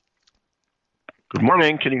Good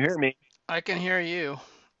morning. Can you hear me? I can hear you.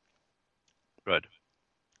 Good.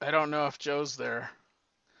 I don't know if Joe's there.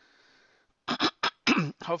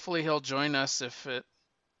 Hopefully he'll join us if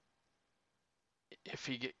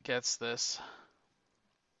he gets this.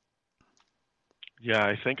 Yeah,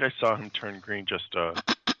 I think I saw him turn green just a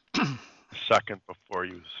second before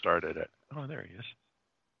you started it. Oh, there he is.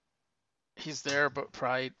 He's there, but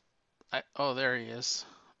probably. Oh, there he is.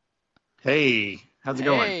 Hey, how's it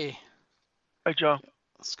going? Hey, Hi, Joe.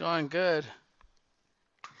 it's going good.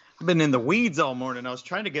 I've been in the weeds all morning. I was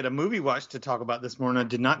trying to get a movie watched to talk about this morning. I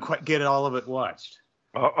did not quite get all of it watched.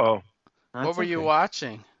 Uh-oh. What were you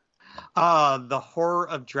watching? The Horror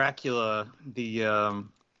of Dracula, the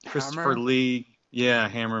Christopher Hammer? Lee,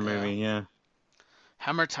 Hammer movie, yeah.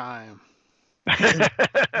 Hammer time.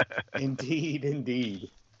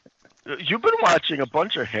 Indeed. You've been watching a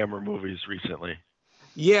bunch of Hammer movies recently.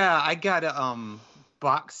 Yeah, I got a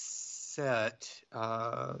box set,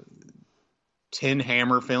 10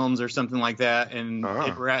 Hammer films or something like that, and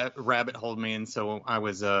it rabbit holed me, and so I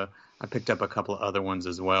picked up a couple of other ones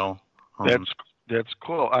as well. That's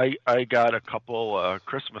cool. I got a couple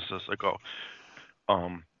Christmases ago.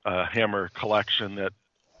 A Hammer collection that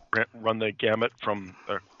run the gamut from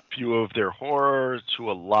a few of their horrors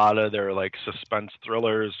to a lot of their like suspense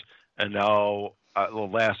thrillers, and now the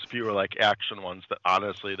last few are like action ones that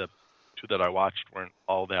honestly the two that I watched weren't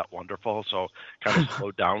all that wonderful, so kind of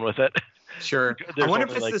slowed down with it. Sure. There's I wonder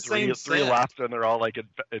only if it's like the same three set. left, and they're all like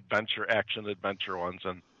adventure ones,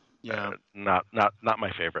 and not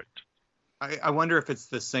my favorite. I wonder if it's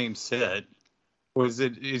the same set. Is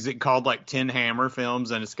it called like 10 Hammer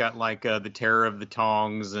films, and it's got like the Terror of the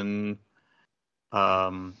Tongs and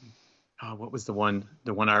what was the one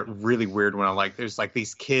I really weird one I like? There's like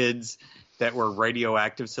these kids that were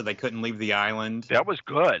radioactive, so they couldn't leave the island. That was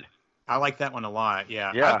good. I like that one a lot.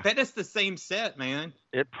 Yeah. Yeah. I bet it's the same set, man.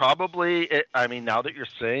 I mean, now that you're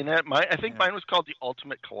saying that, I think mine was called the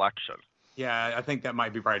Ultimate Collection. Yeah, I think that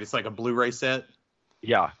might be right. It's like a Blu-ray set.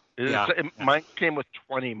 Yeah. Mine came with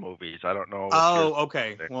 20 movies. I don't know. Oh,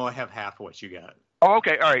 okay. Well, I have half of what you got. Oh,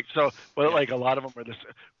 okay. All right. So, but like a lot of them are this.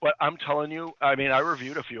 But I'm telling you, I mean, I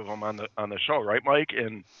reviewed a few of them on the show, right, Mike?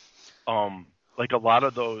 And like a lot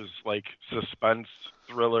of those like suspense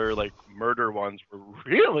thriller, like murder ones were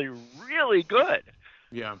really, really good.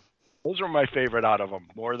 Yeah. Those were my favorite out of them,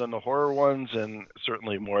 more than the horror ones, and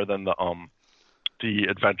certainly more than the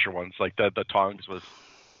adventure ones. Like the Tongs was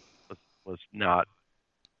not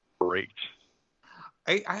great.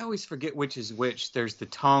 I always forget which is which. There's the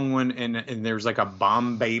Tong one, and there's like a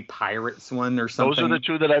Bombay Pirates one or something. Those are the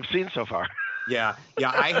two that I've seen so far. Yeah,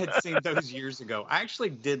 I had seen those years ago. I actually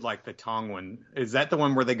did like the Tong one. Is that the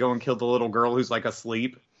one where they go and kill the little girl who's like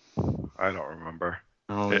asleep? I don't remember.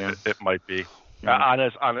 Oh, yeah. It might be. Yeah.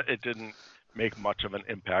 It didn't make much of an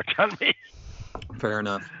impact on me. Fair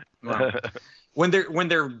enough. Well, when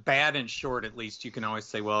they're bad and short, at least you can always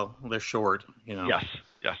say, well, they're short, you know.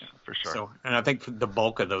 Yes, for sure. So, and I think the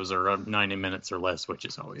bulk of those are 90 minutes or less, which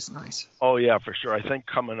is always nice. Oh yeah, for sure. I think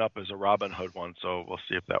coming up is a Robin Hood one, so we'll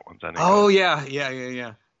see if that one's any good.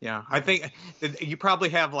 Yeah. I think you probably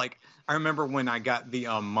have like, I remember when I got the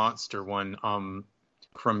monster one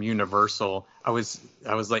from Universal, I was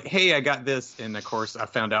like, hey, I got this, and of course I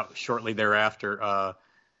found out shortly thereafter.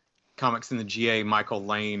 Comics in the GA, Michael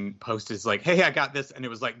Lane posted like, hey, I got this, and it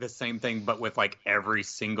was like the same thing but with like every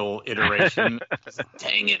single iteration. I was like,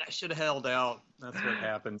 dang it, I should have held out. That's what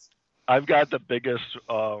happens. I've got the biggest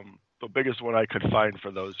one I could find for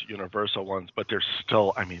those Universal ones, but there's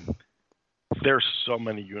still, I mean, there's so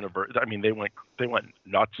many I mean, they went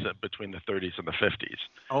nuts between the 30s and the 50s.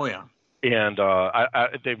 Oh yeah. And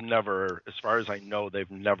they've never, as far as I know, they've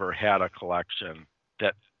never had a collection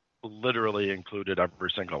that literally included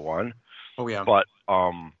every single one. Oh yeah. But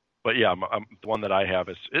yeah, the one that I have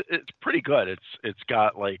it's pretty good. It's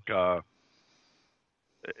got like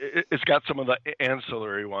it's got some of the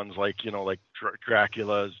ancillary ones, like, you know, like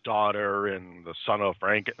Dracula's daughter and the son of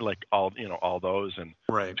Frank, like all those, and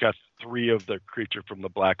right. It's got 3 of the creature from the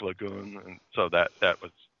Black Lagoon, and so that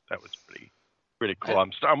was pretty cool.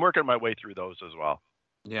 I'm working my way through those as well.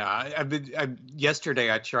 Yeah,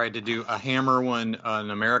 yesterday I tried to do a Hammer one,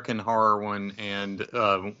 an American horror one, and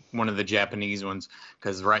one of the Japanese ones,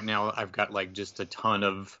 because right now I've got like just a ton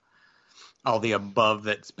of all the above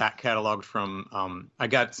that's back cataloged from. I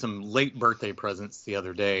got some late birthday presents the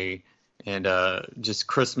other day, and just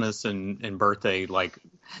Christmas and birthday. Like,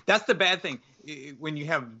 that's the bad thing. When you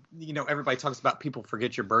have, you know, everybody talks about people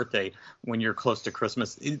forget your birthday when you're close to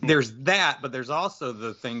Christmas. There's that, but there's also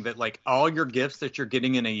the thing that like all your gifts that you're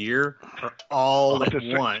getting in a year are all at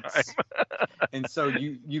once. And so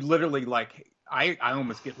you literally like, I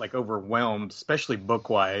almost get like overwhelmed, especially book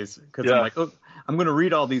wise, because Yeah. I'm like, oh, I'm going to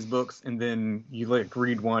read all these books, and then you like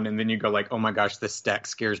read one, and then you go like, oh my gosh, this stack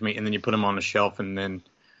scares me, and then you put them on a shelf, and then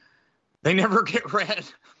they never get read.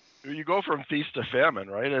 You go from feast to famine,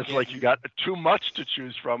 right? It's Yeah. like you got too much to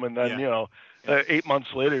choose from, and then Yeah. 8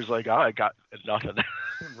 months later, it's like, I got nothing.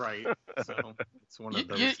 Right. So it's one You, of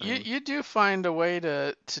those you, things. you do find a way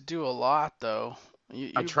to do a lot though.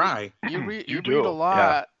 I try. You read You you do, read a yeah.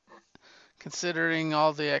 lot, considering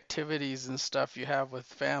all the activities and stuff you have with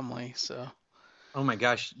family. So Oh my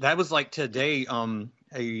gosh, that was like today.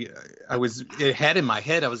 It had in my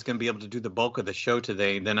head I was going to be able to do the bulk of the show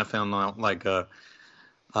today. Then I found out like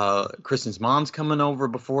Kristen's mom's coming over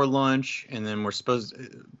before lunch, and then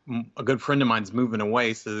a good friend of mine's moving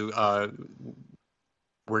away, so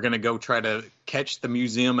we're going to go try to catch the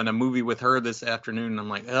museum and a movie with her this afternoon. And I'm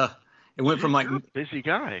like, ugh. It went from like You're a busy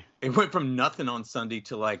guy. it went from nothing on Sunday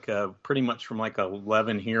to like pretty much from like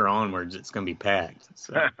 11 here onwards. It's going to be packed.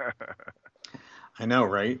 So. I know,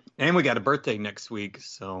 right? And we got a birthday next week,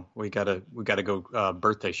 so we gotta go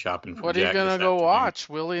birthday shopping for what are Jack you gonna this go afternoon. watch?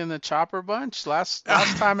 Willie and the Chopper Bunch? Last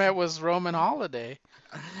time it was Roman Holiday.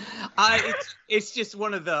 It's just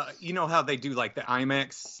one of the, you know how they do like the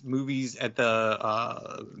IMAX movies at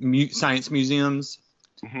the science museums.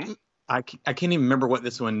 Mhm. I can't even remember what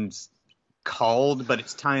this one's called, but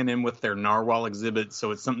it's tying in with their narwhal exhibit,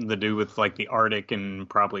 so it's something to do with like the Arctic and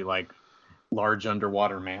probably like large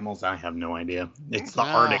underwater mammals. I have no idea. It's the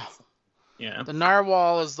Ah. Arctic. Yeah. The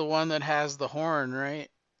narwhal is the one that has the horn, right?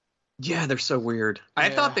 Yeah, they're so weird. I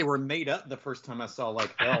Yeah. thought they were made up the first time I saw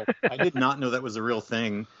like hell. I did not know that was a real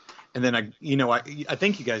thing. And then I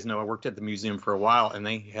think you guys know I worked at the museum for a while, and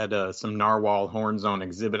they had some narwhal horns on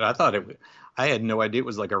exhibit. I had no idea it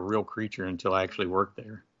was like a real creature until I actually worked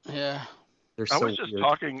there. Yeah. They're I so was just weird.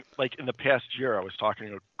 talking, like in the past year, I was talking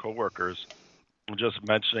to coworkers and just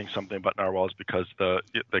mentioning something about narwhals because the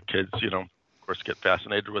kids, of course, get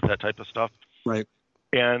fascinated with that type of stuff. Right.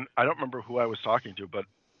 And I don't remember who I was talking to, but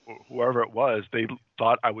whoever it was, they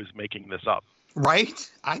thought I was making this up. Right?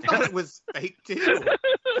 I thought it was fake too.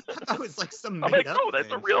 I thought it was like some I'm made like, up no, that's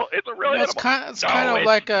thing. it's a real Well, it's animal. kind No, of it's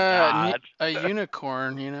like not. a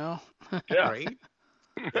unicorn, you know? Yeah. Right?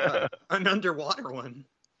 Yeah. An underwater one.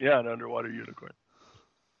 Yeah, an underwater unicorn.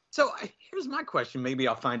 So here's my question. Maybe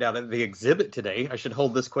I'll find out at the exhibit today. I should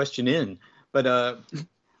hold this question in. But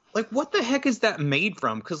like, what the heck is that made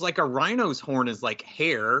from? Because like a rhino's horn is like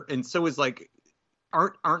hair, and so is like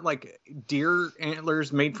aren't like deer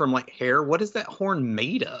antlers made from like hair? What is that horn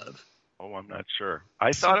made of? Oh, I'm not sure.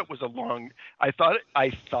 I thought it was I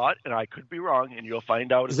thought, and I could be wrong, and you'll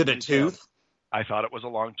find out. Is at it the a museum. tooth? I thought it was a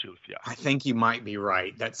long tooth. Yeah. I think you might be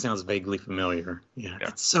right. That sounds vaguely familiar. Yeah, Yeah.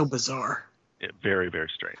 it's so bizarre. Very, very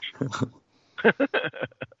strange.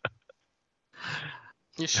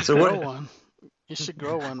 You should So grow what- one. You should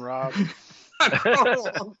grow one, Rob.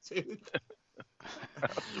 A long tooth.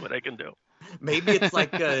 That's what I can do. Maybe it's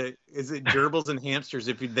like, is it gerbils and hamsters?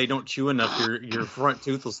 If they don't chew enough, your front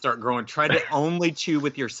tooth will start growing. Try to only chew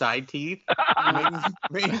with your side teeth.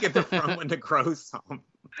 Maybe get the front one to grow some.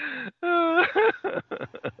 I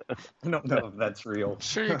don't know if that's real. I'm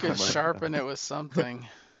sure you could sharpen it with something.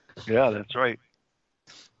 Yeah, that's right.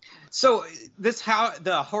 So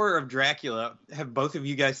the horror of Dracula. Have both of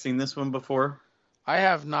you guys seen this one before? I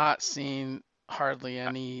have not seen hardly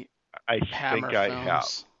any I Hammer think I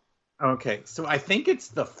films. have. Okay, so I think it's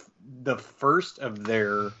the first of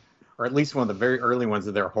their, or at least one of the very early ones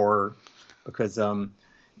of their horror, because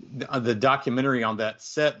the documentary on that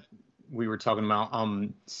set we were talking about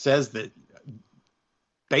says that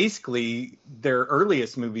basically their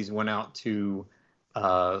earliest movies went out to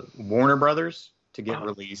Warner Brothers to get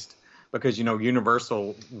released because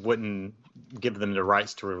Universal wouldn't give them the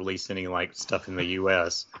rights to release any like stuff in the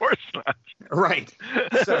U.S. Of course not. Right.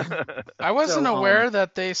 So, I wasn't So, aware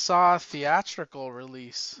that they saw a theatrical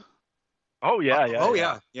release. Oh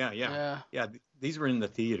yeah. Yeah. These were in the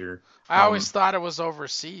theater. I always thought it was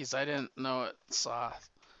overseas. I didn't know it saw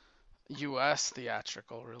U.S.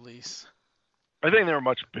 theatrical release. I think they were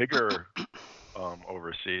much bigger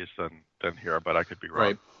overseas than here, but I could be wrong.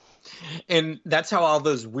 Right. And that's how all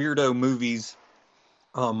those weirdo movies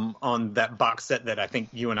on that box set that I think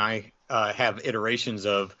you and I have iterations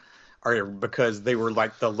of are because they were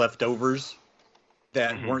like the leftovers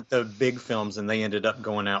that weren't the big films, and they ended up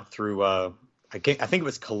going out through I think it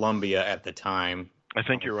was Columbia at the time. I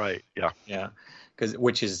think you're right. Yeah. Yeah,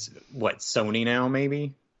 which is what, Sony now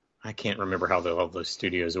maybe? I can't remember how all those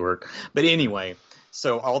studios work. But anyway,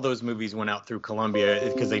 so all those movies went out through Columbia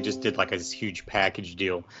because they just did like this huge package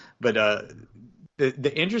deal. But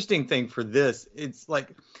the interesting thing for this, it's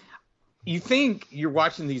like you think you're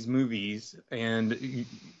watching these movies, and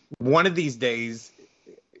one of these days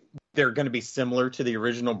they're going to be similar to the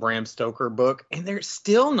original Bram Stoker book, and they're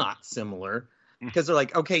still not similar because they're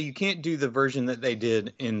like, okay, you can't do the version that they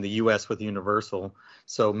did in the U.S. with Universal,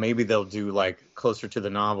 so maybe they'll do like closer to the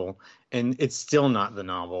novel, and it's still not the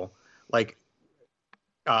novel. Like,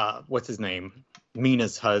 what's his name?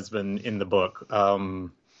 Mina's husband in the book,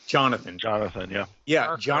 Jonathan. Jonathan, yeah. Yeah,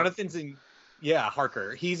 Harker. Jonathan's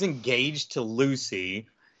Harker. He's engaged to Lucy,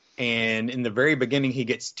 and in the very beginning, he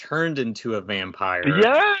gets turned into a vampire.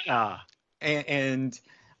 Yeah. And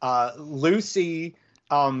Lucy,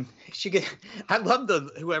 I love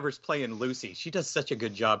whoever's playing Lucy. She does such a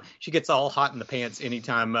good job. She gets all hot in the pants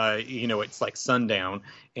anytime it's like sundown,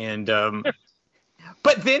 and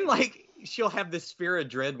but then like she'll have this fear of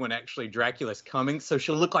dread when actually Dracula's coming, so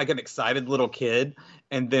she'll look like an excited little kid,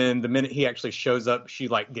 and then the minute he actually shows up, she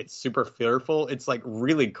like gets super fearful. It's like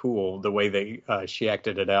really cool the way she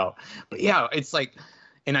acted it out. But yeah, it's like,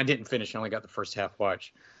 and I didn't finish. I only got the first half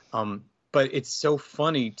watch. But it's so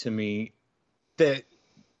funny to me that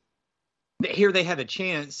here they had a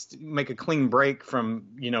chance to make a clean break from,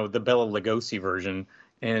 the Bela Lugosi version,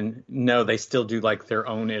 and no, they still do like their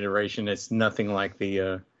own iteration. It's nothing like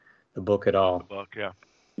the book at all. The book, yeah.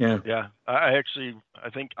 Yeah. Yeah. I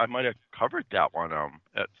think I might have covered that one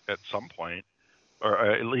at some point, or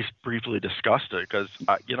at least briefly discussed it, because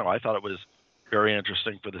I thought it was very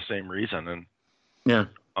interesting for the same reason. And yeah.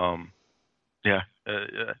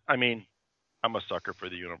 I mean, I'm a sucker for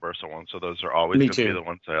the Universal ones, so those are always Me going to be too. the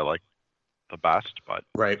ones that I like the best. But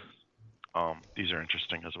Right. these are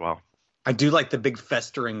interesting as well. I do like the big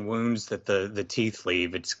festering wounds that the teeth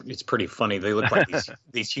leave. It's pretty funny. They look like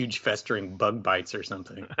these huge festering bug bites or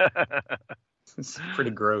something. It's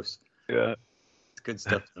pretty gross. Yeah. It's good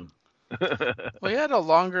stuff though. Well, he had a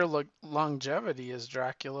longer longevity as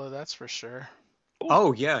Dracula, that's for sure.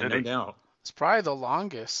 Oh yeah, Did no he? doubt. It's probably the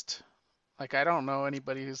longest. Like, I don't know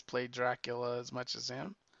anybody who's played Dracula as much as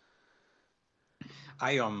him.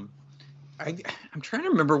 I'm trying to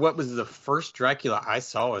remember what was the first Dracula I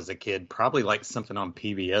saw as a kid. Probably like something on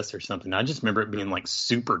PBS or something. I just remember it being like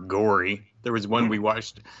super gory. There was one we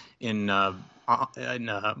watched in not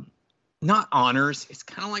Honors. It's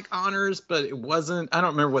kind of like Honors, but it wasn't. I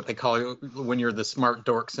don't remember what they call it when you're the smart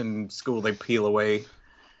dorks in school. They peel away,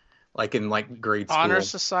 like in like grade school. Honor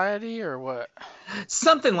Society or what?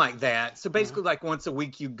 Something like that. So basically, like once a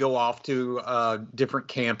week, you go off to a different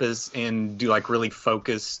campus and do like really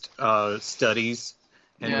focused studies.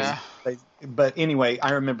 And Yeah. But anyway,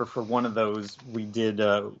 I remember for one of those, we did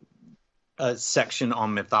a section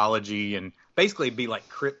on mythology, and basically it'd be like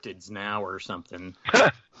cryptids now or something.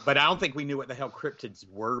 But I don't think we knew what the hell cryptids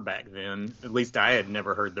were back then. At least I had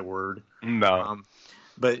never heard the word. No.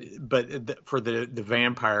 But for the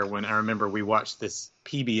vampire one, I remember we watched this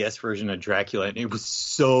PBS version of Dracula, and it was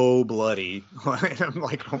so bloody. I'm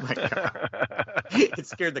like, oh my god, it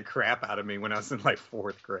scared the crap out of me when I was in like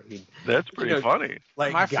 4th grade. That's pretty funny.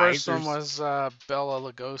 Like My first geysers. one was Bela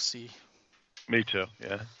Lugosi. Me too.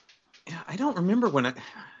 Yeah. Yeah, I don't remember when I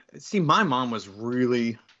see. My mom was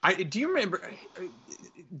really. Do you remember?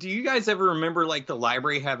 Do you guys ever remember like the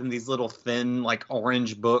library having these little thin like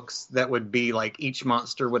orange books that would be like each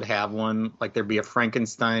monster would have one? Like there'd be a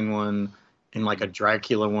Frankenstein one and like a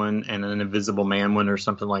Dracula one and an Invisible Man one or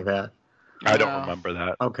something like that. I don't No. remember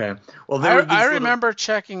that. Okay. Well, there were these I little- remember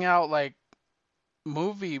checking out like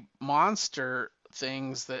movie monster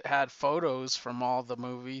things that had photos from all the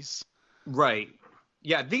movies. Right.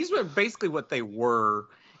 Yeah, these were basically what they were,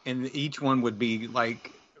 and each one would be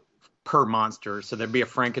like per monster. So there'd be a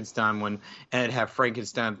Frankenstein one, and it'd have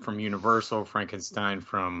Frankenstein from Universal, Frankenstein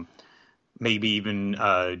from maybe even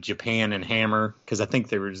Japan and Hammer, because I think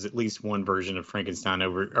there was at least one version of Frankenstein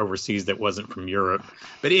overseas that wasn't from Europe.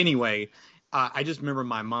 But anyway, I just remember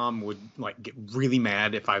my mom would like get really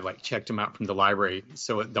mad if I like checked them out from the library.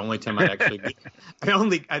 So the only time I'd actually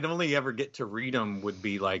I'd only ever get to read them would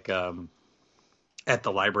be like at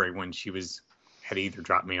the library when she had either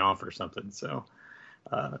dropped me off or something. So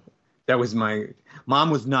that was my mom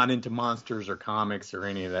was not into monsters or comics or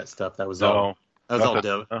any of that stuff. That was all. That was all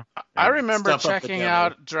devil. I remember Stuff up the checking devil.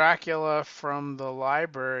 out Dracula from the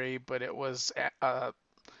library, but it was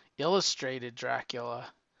illustrated Dracula,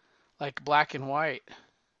 like black and white.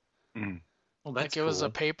 Mm. Well, Like that's it was a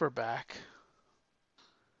cool. paperback.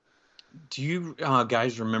 Do you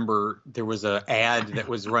guys remember there was a ad that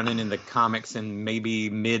was running in the comics in maybe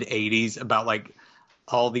mid 80s about like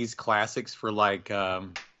all these classics for like I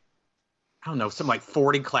don't know, some like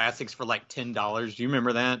 40 classics for like $10. Do you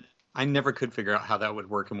remember that? I never could figure out how that would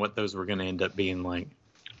work and what those were going to end up being like.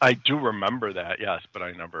 I do remember that, yes, but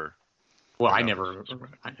I never Well, I Right on never,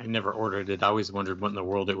 subscribe. I never ordered it. I always wondered what in the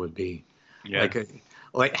world it would be. Yeah.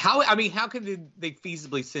 Like how? I mean, how could they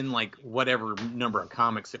feasibly send like whatever number of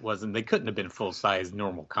comics it was, and they couldn't have been full size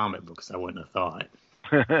normal comic books. I wouldn't have thought.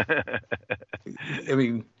 I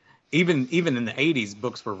mean, even in the 80s,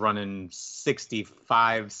 books were running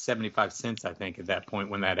 65, 75 cents, I think, at that point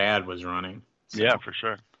when that ad was running. So, Yeah, for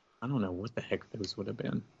sure. I don't know what the heck those would have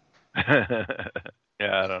been.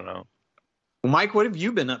 Yeah, I don't know. Well, Mike, what have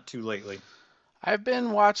you been up to lately? I've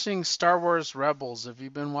been watching Star Wars Rebels. Have you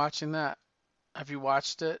been watching that? Have you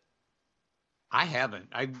watched it? I haven't.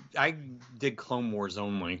 I did Clone Wars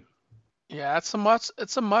only. Yeah, it's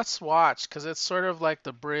a must watch because it's sort of like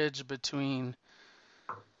the bridge between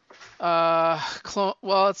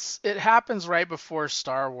it happens right before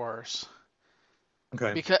Star Wars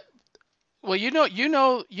Okay. because you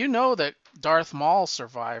know that Darth Maul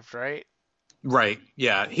survived, right? Right.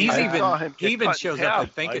 Yeah. I saw him He get even cut in shows up. half, I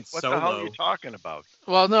think Mike. it's What Solo. the hell are you talking about?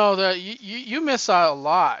 Well, no, you miss out a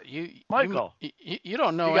lot. Michael, You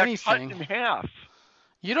don't know he got anything. cut in half.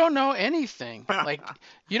 You don't know anything. Like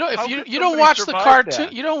you don't How if could you don't somebody watch the survive cartoon.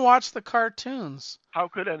 that? You don't watch the cartoons. How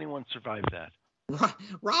could anyone survive that?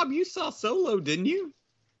 Rob, you saw Solo, didn't you?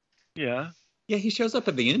 Yeah, Yeah, he shows up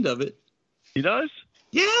at the end of it. he does.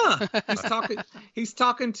 Yeah, he's talking. He's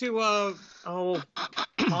talking to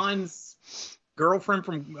Han's girlfriend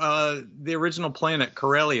from the original planet,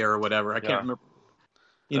 Corellia or whatever. I Yeah. can't remember.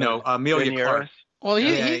 You know, Amelia Daenerys. Clark. Well,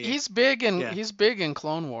 Yeah. he's big in Yeah. he's big in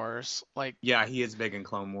Clone Wars. Like Yeah, he is big in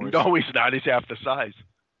Clone Wars. No, he's not. He's half the size.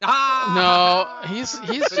 no, he's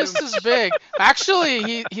just as big.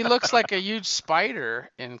 Actually, he looks like a huge spider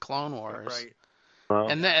in Clone Wars. Right. Well,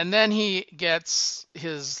 And then he gets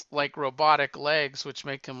his like robotic legs, which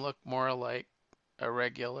make him look more like a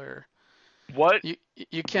regular. what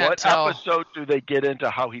You can't what tell. episode do they get into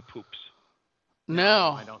how he poops?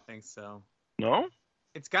 No. I don't think so. No.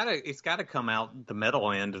 It's gotta come out the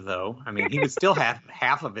metal end though. I mean, he would still have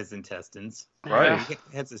half of his intestines. Right. He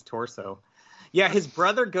has his torso. Yeah, his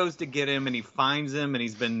brother goes to get him, and he finds him, and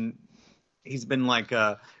he's been like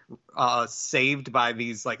saved by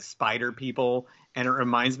these like spider people, and it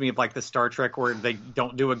reminds me of like the Star Trek where they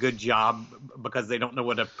don't do a good job because they don't know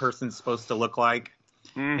what a person's supposed to look like.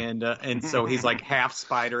 And so he's like half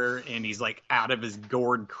spider, and he's like out of his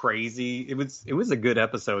gourd crazy. It was a good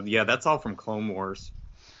episode. Yeah, that's all from Clone Wars.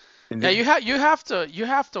 And Yeah, you have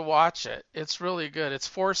to watch it. It's really good. It's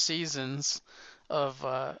 4 seasons of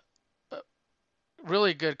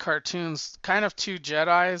really good cartoons. Kind of 2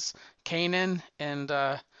 Jedis, Kanan and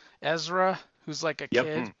Ezra, who's like a Yep.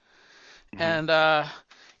 kid, and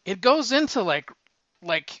it goes into like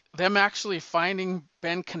them actually finding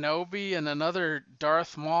Ben Kenobi and another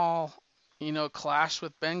Darth Maul, clash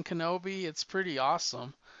with Ben Kenobi. It's pretty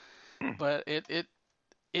awesome, but it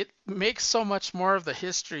makes so much more of the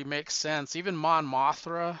history make sense. Even Mon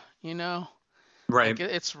Mothra, right. like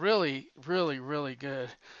it's really, really, really good.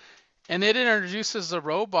 And it introduces a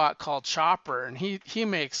robot called Chopper, and he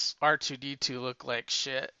makes R2-D2 look like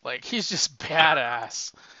shit. Like he's just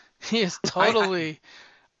badass. He is totally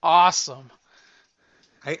awesome.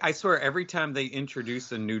 I swear every time they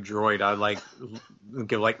introduce a new droid, I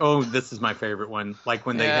go like, oh, this is my favorite one. Like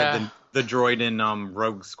when they had the droid in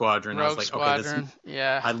Rogue Squadron. I was like, Squadron, okay,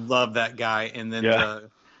 yeah. I love that guy. And then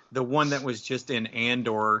the one that was just in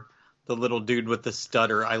Andor, the little dude with the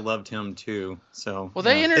stutter, I loved him too. So Well,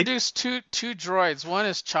 they introduced two droids. One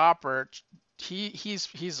is Chopper.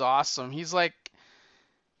 He's awesome. He's like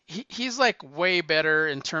way better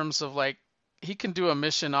in terms of like he can do a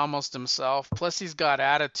mission almost himself. Plus he's got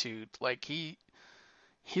attitude. Like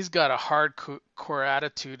he's got a hardcore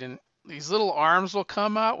attitude, and these little arms will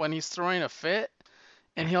come out when he's throwing a fit,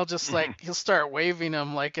 and he'll just he'll start waving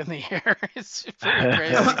them like in the air. It's pretty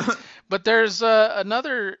crazy. But there's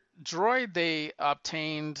another droid they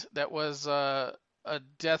obtained that was a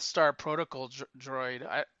Death Star protocol droid.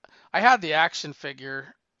 I had the action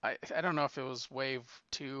figure. I don't know if it was Wave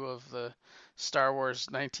 2 of the Star Wars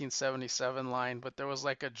 1977 line, but there was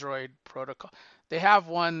like a droid protocol. They have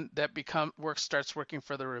one that starts working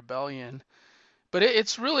for the Rebellion. But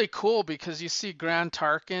it's really cool because you see Grand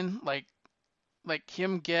Tarkin, like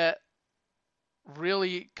him get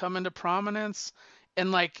really come into prominence,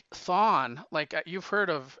 and like Thawne, like you've heard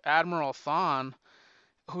of Admiral Thawne,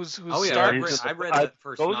 who's I read the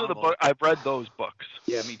first those novel. are the books. I've read those books.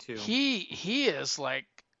 Yeah, me too. He is like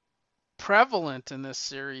prevalent in this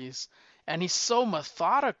series, and he's so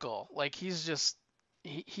methodical. Like he's just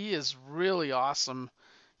he is really awesome.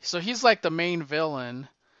 So he's like the main villain.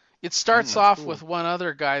 It starts off cool. with one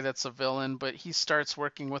other guy that's a villain, but he starts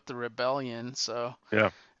working with the Rebellion. So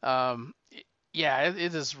Yeah.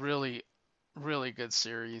 it is really Really good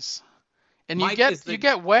series. And Mike, is you the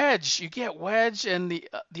get Wedge, and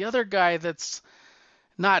the other guy that's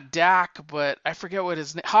not Dak, but I forget what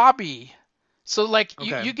his name, Hobby. So like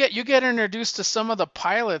okay? you get introduced to some of the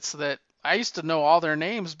pilots that I used to know all their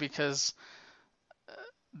names because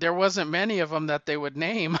there wasn't many of them that they would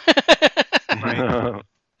name. Right.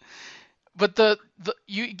 But the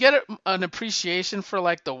you get an appreciation for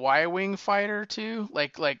like the Y-wing fighter too.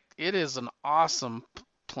 Like it is an awesome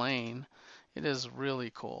plane. It is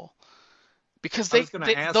really cool because I was going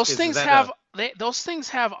to ask, those is things that have a those things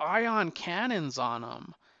have ion cannons on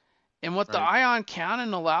them. And what the right? ion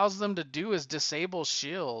cannon allows them to do is disable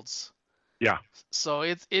shields. Yeah, So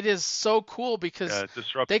it is so cool because it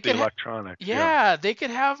disrupts they the could electronics. Yeah. yeah, they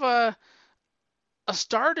could have a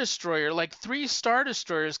star destroyer, like 3 star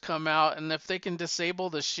destroyers come out, and if they can disable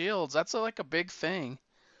the shields, that's like a big thing.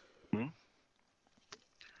 Hmm?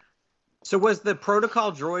 So was the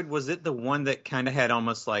protocol droid? Was it the one that kind of had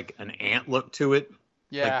almost like an ant look to it?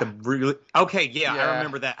 Like the Yeah, really okay, yeah, I yeah.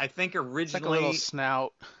 remember that. It's like a little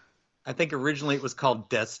snout. I think originally it was called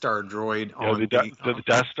Death Star Droid Yeah, on the the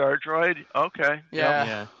Death Star droid. Okay. Yep. Yeah.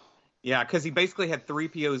 yeah. Yeah, because he basically had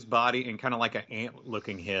 3PO's body and kind of like an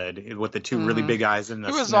ant-looking head with the two really hmm big eyes in the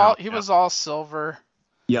He was snout. all silver.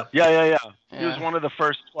 Yep. Yeah. He was Yeah. one of the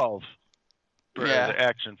first 12 for Yeah. the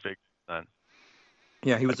action figure then,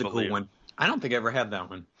 Yeah, he I was a cool believe. one. I don't think I ever had that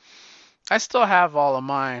one. I still have all of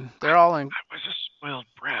mine. They're all in I was a spoiled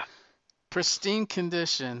brat. pristine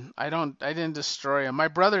condition. I didn't destroy them. My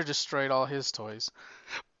brother destroyed all his toys.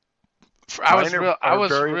 Mine I are was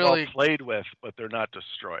very well really played with, but they're not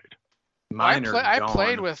destroyed. Mine are I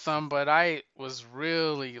played gone. with them, but I was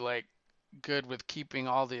really like good with keeping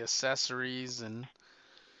all the accessories and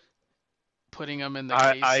putting them in the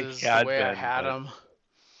I cases the had way I been, had but them.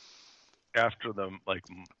 after them, like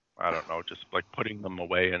I don't know, just like putting them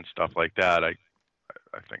away and stuff like that, I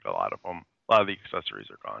think a lot of the accessories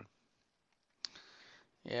are gone.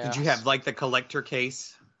 Yeah. Did you have like the collector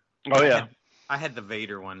case? Oh yeah, I had the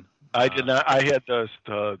Vader one. I did not. I had the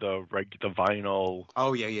vinyl,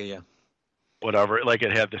 Oh yeah. whatever. Like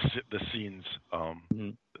it had the scenes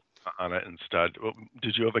Mhm. on it instead.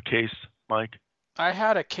 Did you have a case, Mike? I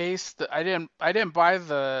had a case that I didn't buy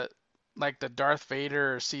the like the Darth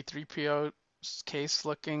Vader or C3PO case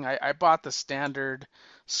looking. I bought the standard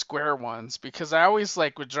square ones because I always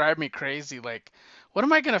like would drive me crazy. Like, what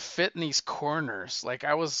am I gonna fit in these corners? Like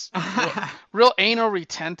I was real anal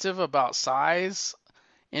retentive about size,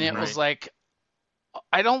 and it was Right. like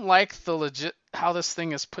I don't like the legit how this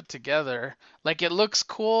thing is put together. Like it looks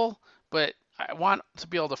cool, but I want to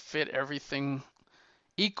be able to fit everything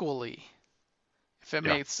equally. If it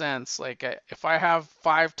Yeah. makes sense, like if I have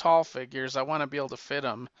 5 tall figures, I want to be able to fit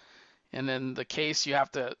them. And in the case, you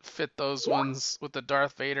have to fit those ones with the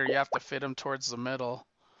Darth Vader. You have to fit them towards the middle.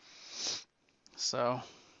 So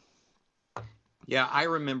Yeah, I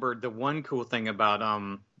remember the one cool thing about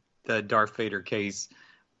the Darth Vader case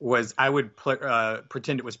was I would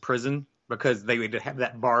pretend it was prison because they would have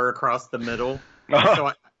that bar across the middle.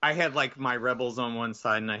 So I had like my rebels on one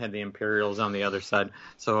side and I had the Imperials on the other side.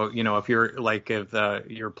 So if you're like if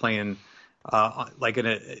you're playing like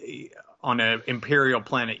on an Imperial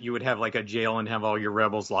planet, you would have like a jail and have all your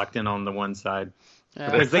rebels locked in on the one side.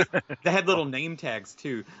 yeah, Because they had little name tags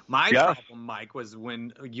too. My Yeah. problem, Mike, was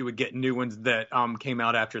when you would get new ones that came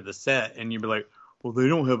out after the set, and you'd be like, "Well, they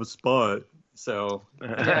don't have a spot, so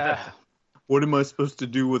yeah. what am I supposed to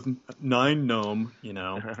do with 9 Gnome?"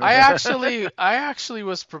 I actually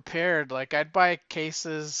was prepared. Like I'd buy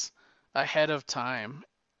cases ahead of time,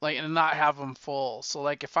 like and not have them full. So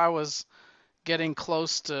like if I was getting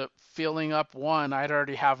close to filling up one, I'd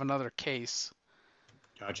already have another case.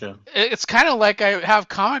 Gotcha. It's kind of like I have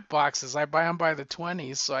comic boxes. I buy them by the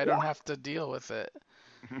 20s, so I don't have to deal with it.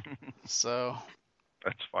 So,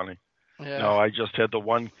 That's funny. yeah. No, I just had the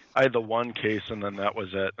one. I had the one case, and then that was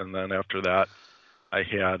it. And then after that, I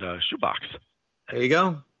had a shoebox, There you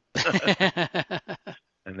go.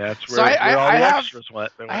 and that's So where, where all I the have extras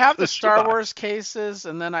went. They I went have to the Star shoebox. Wars cases,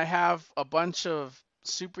 and then I have a bunch of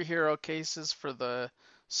superhero cases for the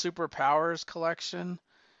Superpowers collection.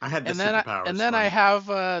 I had the And superpowers. then I one. have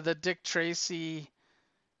the Dick Tracy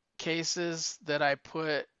cases that I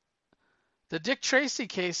put. The Dick Tracy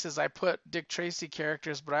cases, I put Dick Tracy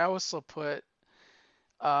characters, but I also put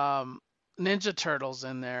Ninja Turtles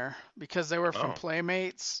in there because they were from Oh,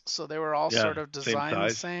 Playmates, so they were all yeah, sort of same designed the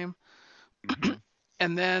size. same. Mhm.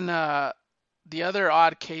 And then the other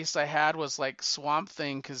odd case I had was like Swamp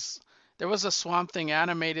Thing, because there was a Swamp Thing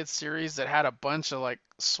animated series that had a bunch of like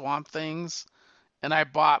Swamp Things, and I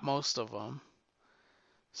bought most of them.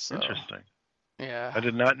 So Interesting. Yeah. I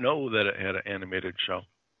did not know that it had an animated show.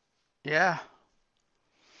 Yeah.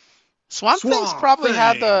 Swamp Thing's probably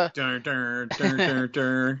had the. Dun, dun, dun, dun,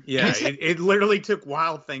 dun. Yeah, it literally took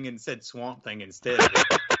Wild Thing and said Swamp Thing instead.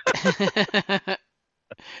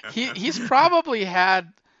 He's probably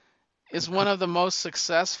is one of the most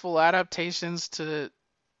successful adaptations to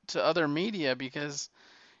other media, because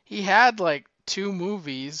he had like 2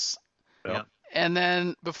 movies. Yep. And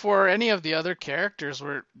then before any of the other characters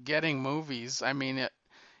were getting movies, I mean,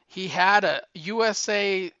 he had a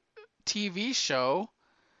USA TV show.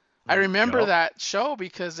 I remember that show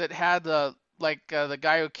because it had the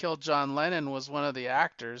guy who killed John Lennon was one of the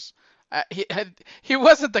actors. He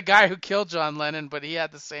wasn't the guy who killed John Lennon, but he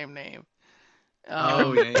had the same name.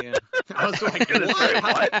 Oh yeah. I was like, what?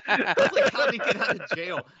 I was like, how did he get out of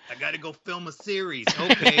jail? I got to go film a series.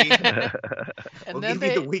 Okay. And we'll then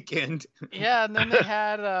give you the weekend. Yeah, and then they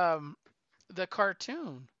had the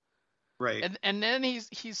cartoon. Right. And then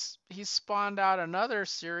he's spawned out another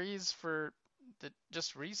series for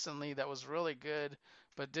just recently that was really good,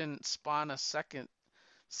 but didn't spawn a second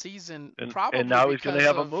season. Probably and now he's going to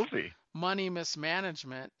have a of movie. Money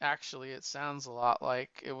mismanagement. Actually, it sounds a lot like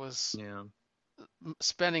it was. Yeah.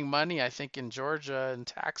 Spending money, I think, in Georgia and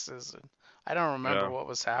taxes, and I don't remember what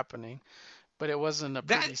was happening, but it wasn't a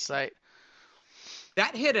pretty sight.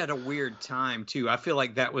 That hit at a weird time too. I feel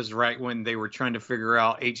like that was right when they were trying to figure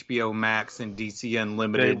out HBO Max and DC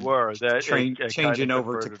Unlimited. They were changing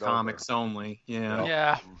over to comics only. Yeah.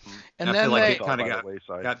 Yeah. Mm-hmm. And I then feel like they it kind of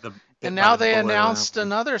got the. And now they announced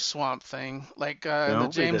another Swamp Thing, like the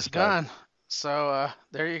James Gunn. So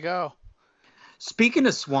there you go. Speaking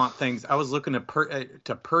of Swamp Things, I was looking to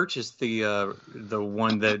purchase the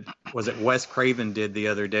one that was it Wes Craven did the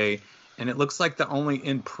other day, and it looks like the only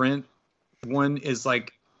in print one is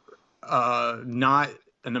like not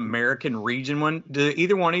an American region one. Do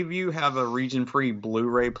either one of you have a region free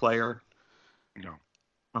Blu-ray player? No.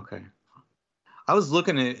 Okay. I was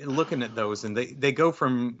looking at those, and they go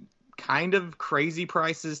from kind of crazy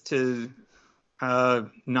prices to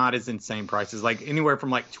not as insane prices, like anywhere from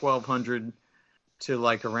like $1,200 to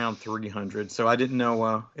like around $300. So I didn't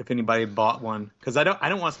know if anybody bought one, because I don't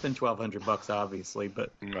want to spend $1,200 obviously,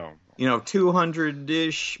 but no,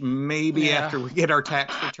 $200-ish maybe after we get our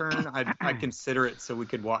tax return. I'd consider it so we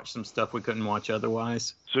could watch some stuff we couldn't watch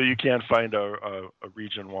otherwise. So you can't find a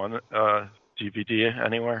Region 1 DVD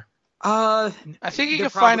anywhere? I think you can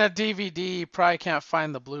find a DVD. You probably can't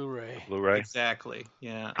find the Blu-ray. Blu-ray? Exactly.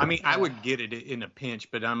 Yeah. I mean, I would get it in a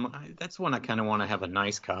pinch, but that's one I kind of want to have a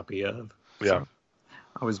nice copy of. Yeah. So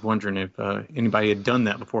I was wondering if anybody had done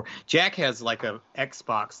that before. Jack has like a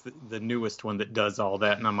Xbox, the newest one that does all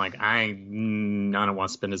that, and I'm like, I don't want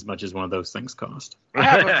to spend as much as one of those things cost.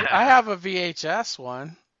 I have a VHS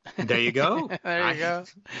one. There you go. There you go.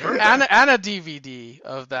 And a DVD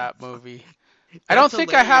of that movie. I don't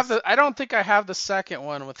think I have the second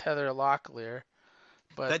one with Heather Locklear.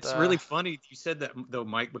 But that's really funny you said that though,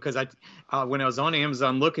 Mike, because when I was on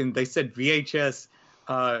Amazon looking, they said VHS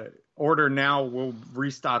order now, we'll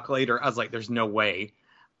restock later. I was like, there's no way.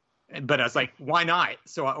 But I was like, why not?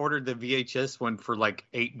 So I ordered the VHS one for like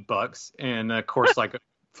 $8, and of course, like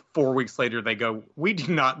 4 weeks later, they go, we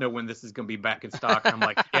do not know when this is going to be back in stock. I'm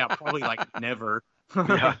like, yeah, probably like never.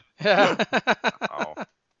 Yeah. Oh.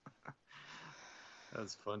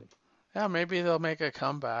 That's funny. Yeah, maybe they'll make a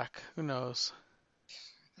comeback. Who knows?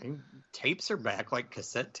 Tapes are back, like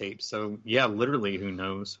cassette tapes. So yeah, literally, who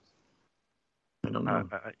knows? I don't know.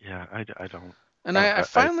 I don't. And I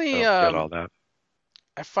finally get all that.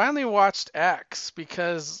 I finally watched X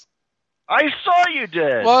because I saw you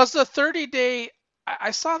did. Well, it's a 30-day.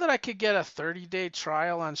 I saw that I could get a 30-day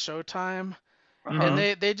trial on Showtime, and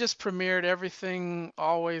they just premiered everything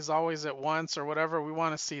always at once or whatever. We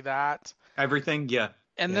want to see that. Everything, yeah.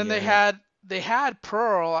 And then they had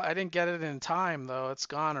Pearl. I didn't get it in time though. It's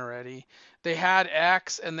gone already. They had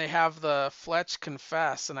X, and they have the Fletch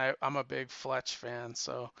Confess, and I'm a big Fletch fan,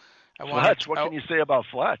 so Fletch. What can you say about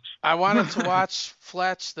Fletch? I wanted to watch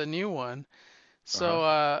Fletch, the new one. So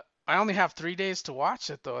I only have 3 days to watch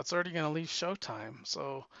it though. It's already gonna leave Showtime.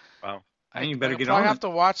 So wow. You better get on. I'll have to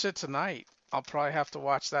watch it tonight. I'll probably have to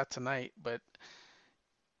watch that tonight, but.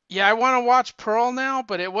 Yeah, I want to watch Pearl now,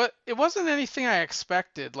 but it wasn't anything I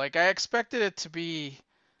expected. Like I expected it to be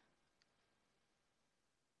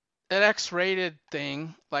an X-rated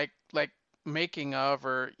thing, like making of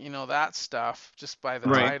or that stuff just by the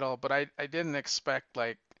title. But I didn't expect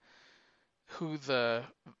like who the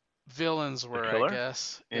villains were. I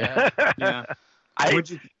guess. Yeah. Yeah. Did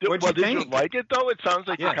you like it though? It sounds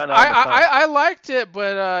like you kind of. I liked it,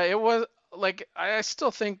 but it was like I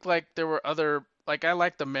still think like there were other like I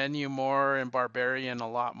like the Menu more and Barbarian a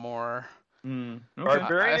lot more. Okay.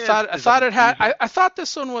 Barbarian I is thought it had amazing. I thought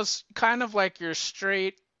this one was kind of like your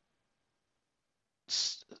straight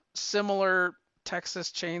similar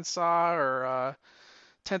Texas Chainsaw or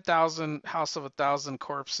 10,000 House of a Thousand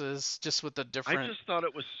Corpses, just with a I different just thought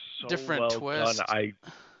it was so different well done. twist.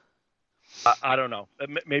 I don't know.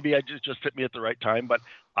 Maybe I just hit me at the right time, but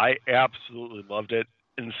I absolutely loved it.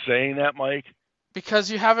 In saying that, Mike,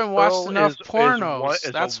 Because you haven't watched Pearl enough pornos. is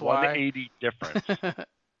a That's why. 180 difference.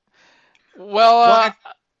 Well, Well,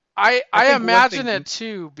 I I think one imagine thing. it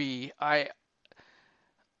too. I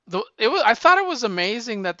thought it was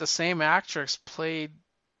amazing that the same actress played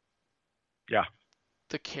Yeah.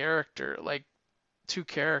 the character, like two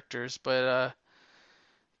characters. But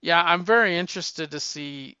yeah, I'm very interested to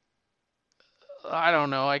see. I don't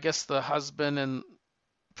know. I guess the husband and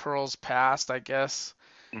Pearl's past. I guess.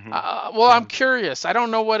 Hmm. Well, Yeah. I'm curious. I don't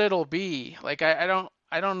know what it'll be. Like I don't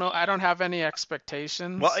know. I don't have any Well,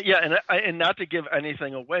 expectations. yeah, and not to give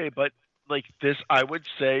anything away, but like this, I would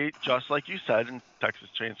say, just like you said in Texas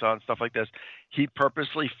Chainsaw and stuff like this, he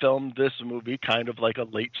purposely filmed this movie kind of like a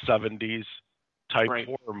late 70s type Right.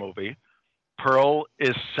 horror movie. Pearl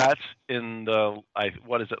is set in the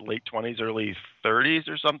what is it, late 20s, early 30s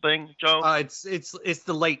or something, Joe? It's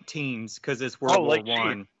the late teens because it's Oh, World War late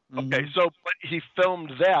teen. One. Okay, so but he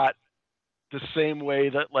filmed that the same way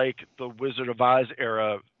that like the Wizard of Oz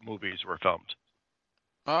era movies were filmed.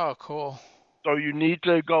 Oh, cool. So you need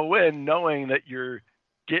to go in knowing that you're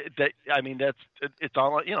get that. I mean, it's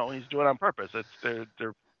all he's doing it on purpose. They're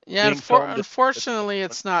Yeah, being filmed. unfortunately,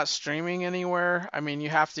 it's not streaming anywhere. I mean, you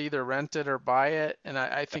have to either rent it or buy it, and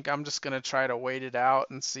I think I'm just gonna try to wait it out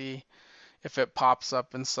and see if it pops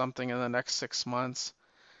up in something in the next 6 months.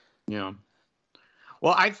 Yeah.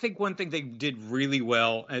 Well, I think one thing they did really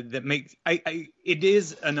well that makes it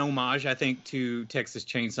is an homage, I think, to Texas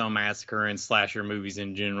Chainsaw Massacre and slasher movies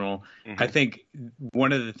in general. I Mhm. think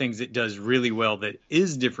one of the things it does really well that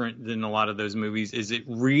is different than a lot of those movies is it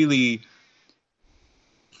really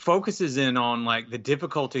focuses in on like the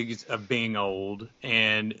difficulties of being old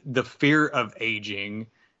and the fear of aging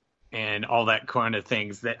and all that kind of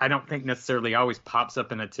things that I don't think necessarily always pops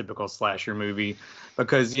up in a typical slasher movie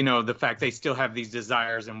because, the fact they still have these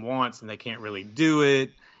desires and wants and they can't really do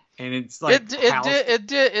it. And it's like,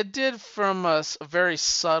 It did from a very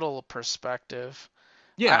subtle perspective.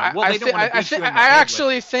 Yeah, well, they don't want to beat you in the I head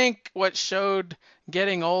actually think what showed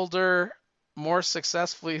getting older more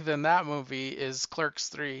successfully than that movie is Clerks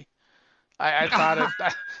 3. I thought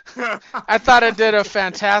with. I thought it did a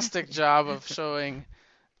fantastic job of showing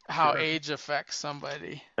how Sure. age affects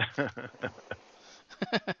somebody.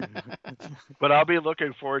 But I'll be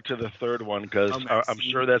looking forward to the third one because I'm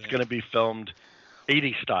sure that's going to be filmed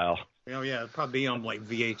 80 style. Oh yeah, it'll probably be on like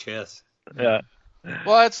VHS. Yeah.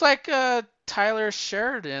 Well, it's like Tyler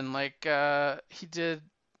Sheridan. Like he did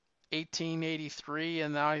 1883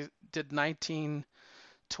 and now he did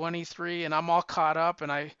 1923, and I'm all caught up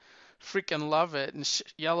and I freaking love it. And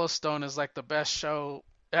Yellowstone is like the best show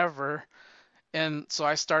ever. And so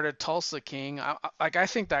I started Tulsa King. I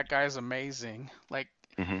think that guy's amazing. Like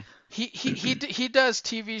Hmm. he does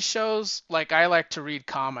TV shows like I like to read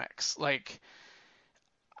comics. Like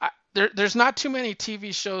there's not too many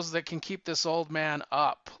TV shows that can keep this old man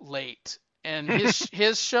up late. And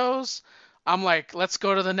his shows, I'm like, let's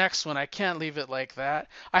go to the next one. I can't leave it like that.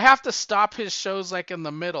 I have to stop his shows like in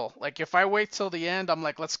the middle. Like if I wait till the end, I'm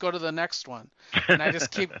like, let's go to the next one. And I just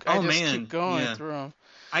keep keep going through them.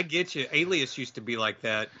 I get you. Alias used to be like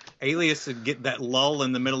that. Alias would get that lull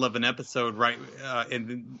in the middle of an episode, right?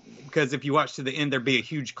 Because if you watch to the end, there'd be a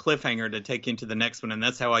huge cliffhanger to take you into the next one, and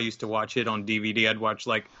that's how I used to watch it on DVD. I'd watch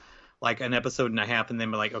like an episode and a half, and then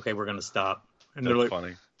be like, okay, we're gonna stop. And That's they're like,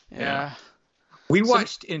 funny. Yeah. We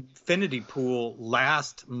watched Infinity Pool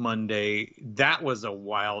last Monday. That was a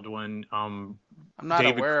wild one. I'm not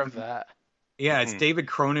aware of that. Yeah, it's David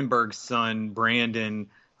Cronenberg's son, Brandon.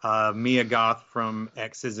 Mia Goth from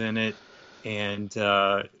X is in it, and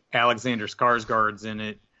Alexander Skarsgård's in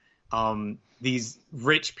it. These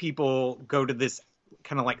rich people go to this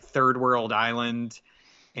kind of like third world island,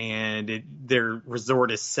 and their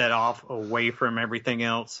resort is set off away from everything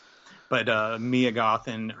else. But Mia Goth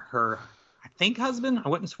and her, I think husband, I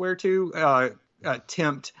wouldn't swear to,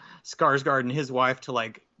 tempt Skarsgård and his wife to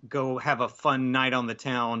like go have a fun night on the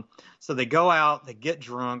town. So they go out, they get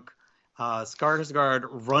drunk.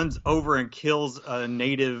 Skarsgård runs over and kills a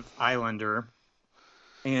native islander,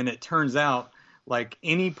 and it turns out like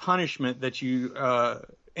any punishment that you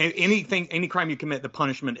any crime you commit, the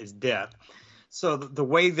punishment is death. So the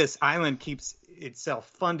way this island keeps itself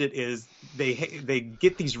funded is they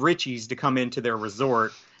get these richies to come into their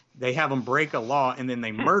resort. They have them break a law and then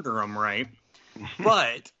they murder them, right?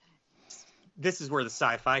 But this is where the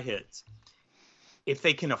sci-fi hits. If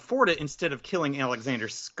they can afford it, instead of killing Alexander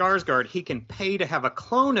Skarsgård, he can pay to have a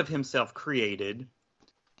clone of himself created,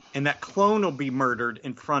 and that clone will be murdered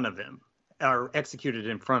in front of him or executed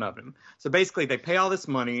in front of him. So basically, they pay all this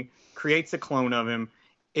money, creates a clone of him.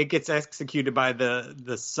 It gets executed by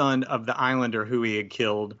the son of the islander who he had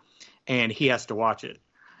killed, and he has to watch it.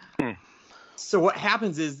 So what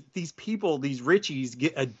happens is these people, these richies,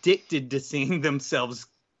 get addicted to seeing themselves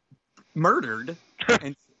murdered,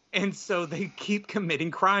 and so they keep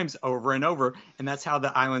committing crimes over and over, and that's how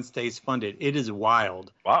the island stays funded. It is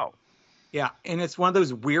wild. Wow. Yeah, and it's one of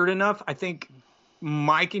those weird enough. I think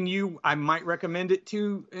Mike and you, I might recommend it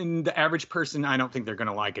to, and the average person, I don't think they're going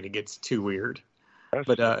to like it. It gets too weird.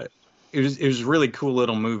 But it was a really cool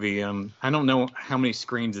little movie. I don't know how many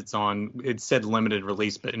screens it's on. It said limited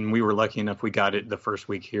release, and we were lucky enough we got it the first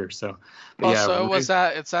week here. So, was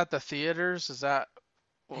that it's at the theaters? Is that?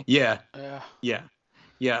 Yeah.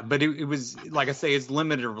 But it was, like I say, it's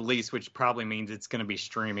limited release, which probably means it's going to be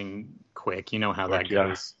streaming quick. You know how that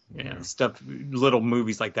goes. Yeah, stuff, little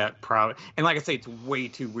movies like that. Probably, and like I say, it's way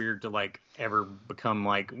too weird to like ever become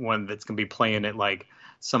like one that's going to be playing at like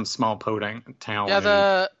some small podunk town.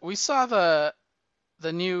 Yeah, we saw the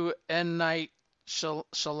new M. Night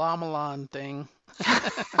Shyamalan thing.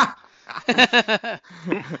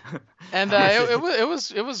 And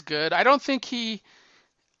it was good. I don't think he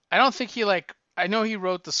like, I know he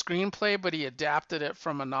wrote the screenplay, but he adapted it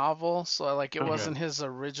from a novel, so like it wasn't his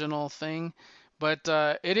original thing. But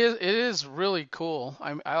it is really cool.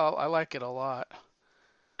 I like it a lot.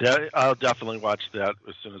 Yeah, I'll definitely watch that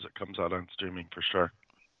as soon as it comes out on streaming for sure.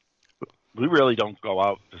 We really don't go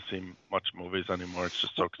out to see much movies anymore. It's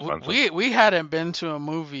just so expensive. We hadn't been to a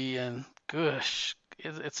movie in, gosh,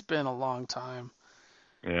 it's been a long time.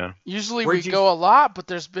 Yeah. Usually we go a lot, but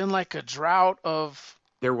there's been like a drought of.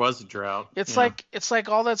 There was a drought. It's like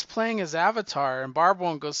all that's playing is Avatar, and Barb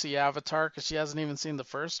won't go see Avatar because she hasn't even seen the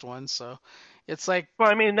first one. So it's like. Well,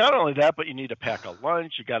 I mean, not only that, but you need to pack a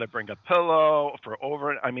lunch. You got to bring a pillow for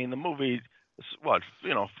over. I mean, the movie is 4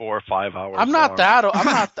 or 5 hours. I'm not long. that old.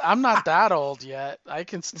 I'm not that old yet. I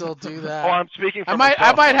can still do that. Oh, I'm speaking for I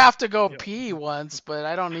might have to go pee once, but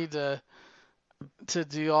I don't need to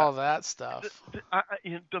do all that stuff.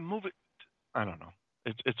 The movie, I don't know.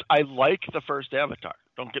 I like the first Avatar.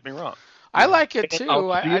 Don't get me wrong. I like it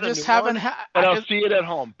too. I just haven't But I'll see it at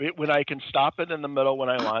home when I can stop it in the middle when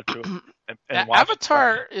I want to. And watch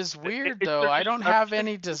Avatar is weird though. I don't have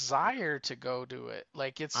any desire to go do it.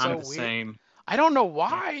 Like it's so weird. Same. I don't know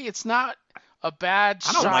why. It's not a bad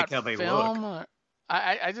I don't shot like how they film. look.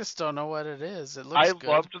 I just don't know what it is. It looks good.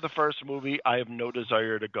 I loved the first movie. I have no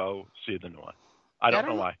desire to go see the new one. I don't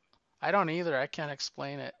know why. I don't either. I can't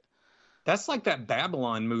explain it. That's like that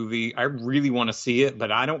Babylon movie. I really want to see it,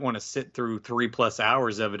 but I don't want to sit through 3+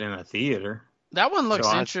 hours of it in a theater. That one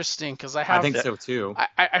looks interesting because I think so too.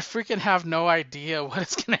 I freaking have no idea what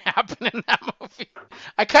is going to happen in that movie.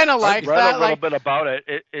 I kind of like that. I read a little bit about it.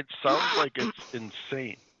 It sounds like it's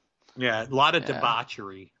insane. Yeah, a lot of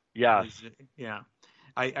debauchery. Yes. Yeah.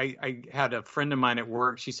 I had a friend of mine at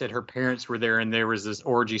work. She said her parents were there, and there was this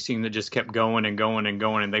orgy scene that just kept going and going and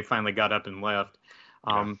going, and they finally got up and left.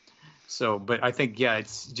 So, but I think,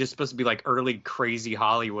 it's just supposed to be like early crazy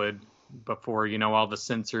Hollywood before, all the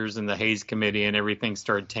censors and the Hays Committee and everything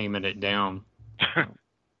started taming it down.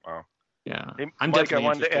 Wow. Yeah. Hey, Mike, I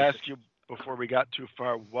wanted to ask you before we got too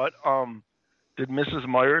far, what did Mrs.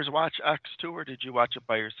 Myers watch X2, or did you watch it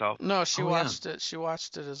by yourself? No, she watched it. She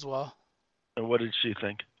watched it as well. And what did she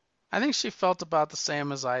think? I think she felt about the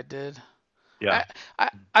same as I did. Yeah.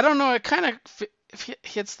 I don't know. It kind of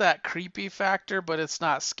hits that creepy factor, but it's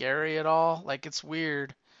not scary at all. Like, it's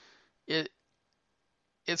weird.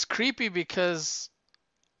 It's creepy because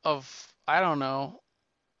of, I don't know,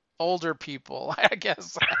 older people, I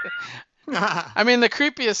guess. I mean, the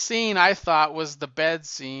creepiest scene I thought was the bed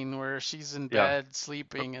scene where she's in bed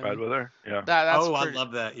sleeping. Bed with her? Yeah. I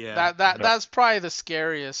love that. Yeah. That's probably the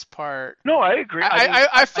scariest part. No, I agree.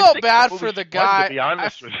 I felt bad for the guy. To be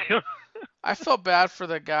honest with you. I felt bad for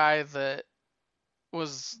the guy that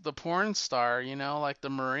was the porn star, like the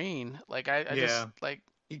Marine. Like I just like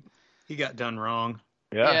he got done wrong.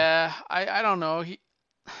 Yeah. Yeah, I don't know.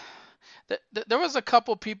 There was a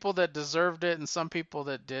couple people that deserved it and some people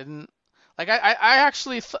that didn't. Like I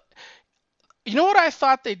actually what I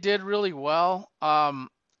thought they did really well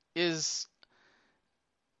is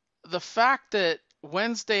the fact that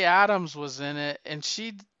Wednesday Addams was in it, and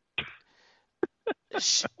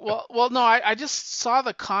Well, no, I just saw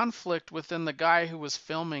the conflict within the guy who was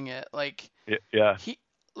filming it. Like Yeah. he,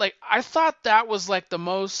 like I thought that was like the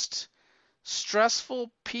most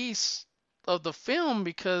stressful piece of the film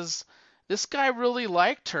because this guy really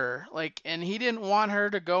liked her, like, and he didn't want her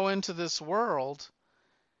to go into this world,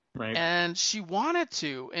 Right. and she wanted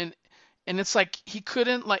to, and it's like he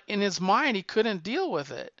couldn't, like, in his mind he couldn't deal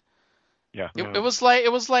with it. Yeah. It was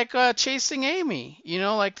like chasing Amy,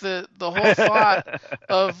 like the whole thought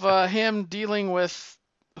of him dealing with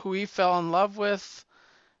who he fell in love with.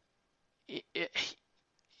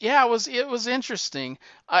 Yeah, it was interesting.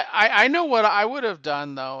 I know what I would have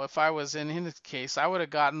done though if I was in his case. I would have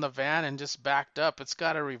gotten the van and just backed up. It's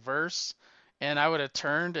got a reverse, and I would have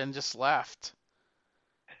turned and just left.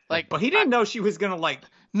 Like, Well, he didn't know she was gonna like.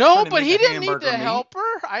 no, trying to but make he a didn't need hamburger to meat. help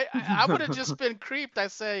her. I would have just been creeped.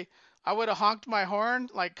 I would have honked my horn,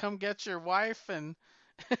 like, come get your wife, and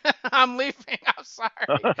I'm leaving. I'm sorry.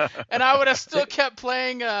 And I would have still kept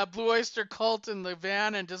playing Blue Oyster Cult in the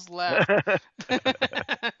van and just left.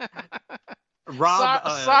 Rob,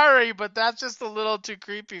 Sorry, but that's just a little too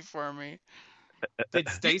creepy for me. did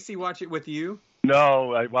Stacy watch it with you?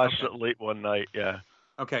 No, I watched it late one night. Yeah.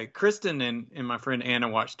 Okay, Kristen and my friend Anna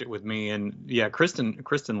watched it with me, and yeah, Kristen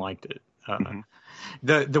liked it.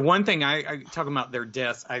 The one thing I talking about their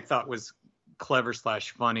deaths I thought was clever /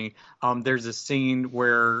 funny. There's a scene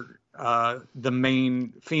where the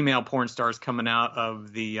main female porn star is coming out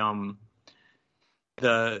of the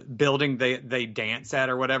building they dance at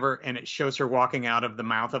or whatever, and it shows her walking out of the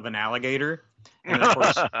mouth of an alligator, and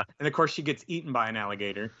of course she gets eaten by an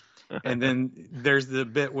alligator. And then there's the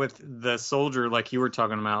bit with the soldier, like you were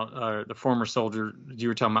talking about, the former soldier you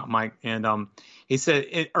were talking about, Mike. And he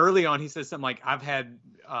said early on, he said something like, "I've had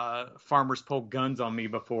farmers pull guns on me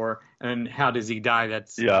before." And how does he die?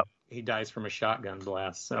 He dies from a shotgun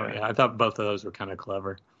blast. So yeah, I thought both of those were kind of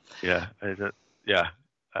clever. Yeah, it's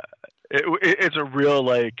a real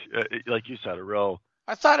like you said, a real.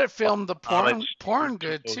 I thought it filmed the porn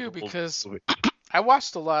good too, because I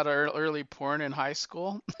watched a lot of early porn in high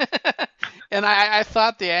school, and I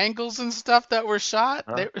thought the angles and stuff that were shot,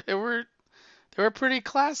 they were pretty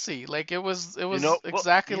classy. Like it was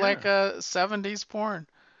exactly like a 70s porn.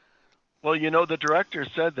 Well, the director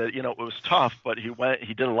said that it was tough, but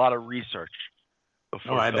he did a lot of research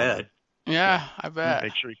before. Oh, I bet. Yeah, I bet.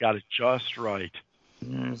 Make sure he got it just right.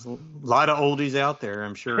 There's a lot of oldies out there,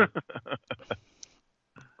 I'm sure.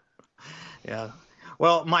 Yeah.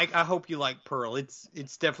 Well, Mike, I hope you like Pearl.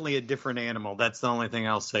 It's definitely a different animal. That's the only thing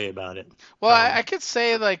I'll say about it. Well, I could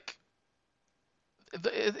say, like,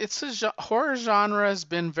 it's a horror genre has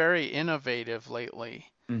been very innovative lately.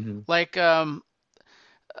 Mm-hmm. Like,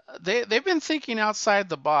 they've been thinking outside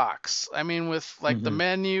the box. I mean, with like The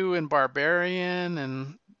Menu and Barbarian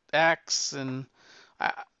and X, and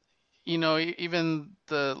even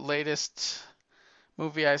the latest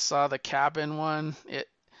movie I saw, the Cabin one.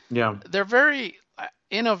 They're very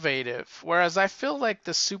innovative, whereas I feel like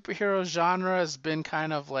the superhero genre has been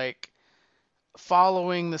kind of like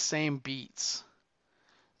following the same beats.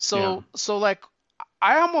 So like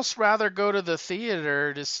I almost rather go to the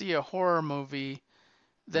theater to see a horror movie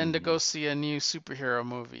than to go see a new superhero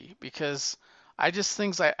movie, because I just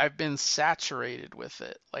think I've been saturated with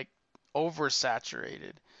it, like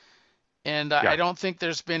oversaturated. And I don't think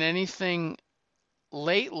there's been anything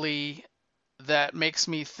lately that makes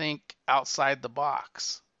me think outside the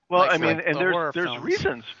box. Well, like, I mean, like and the there's films.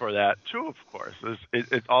 reasons for that too, of course.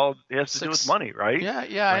 It all has to do with money, right?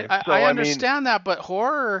 Yeah, Right. I understand that, but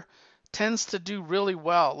horror tends to do really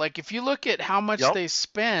well. Like if you look at how much they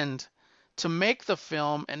spend to make the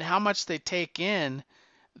film and how much they take in,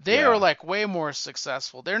 they are like way more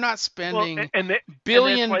successful. They're not spending $1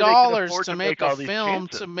 billion to make a film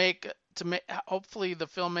to make hopefully the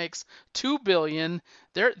film makes $2 billion.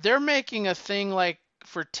 They're making a thing like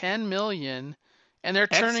for $10 million, and they're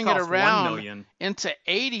turning it around into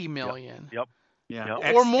 $80 million. Yep.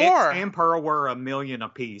 Yeah. Or more. X and Pearl were $1 million a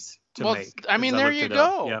piece to make. I mean, there you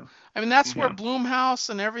go. Yeah. I mean, that's where Blumhouse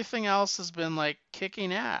and everything else has been like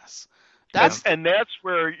kicking ass. That's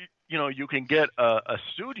where you can get a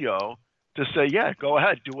studio to say, yeah, go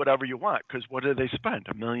ahead, do whatever you want, because what do they spend?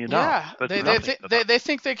 $1 million. Yeah, they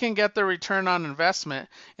think they can get the return on investment,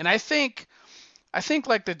 and I think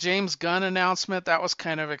like the James Gunn announcement, that was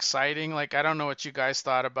kind of exciting. Like I don't know what you guys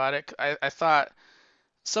thought about it. I thought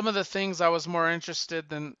some of the things I was more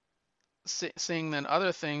interested in seeing than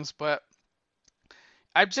other things, but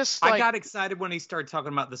I got excited when he started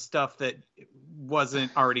talking about the stuff that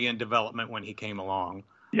wasn't already in development when he came along.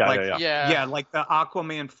 Yeah, like the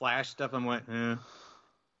Aquaman Flash stuff. I went,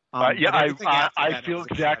 I feel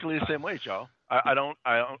exactly the same way, Joe. I don't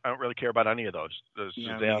really care about any of those. The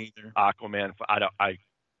Yeah, Shazam, me either. Aquaman.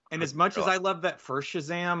 And as much as I love that first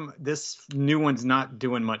Shazam, this new one's not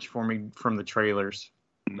doing much for me from the trailers.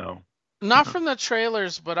 No. Not from the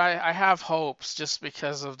trailers, but I have hopes just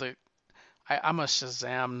because of I'm a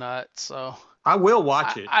Shazam nut, so I will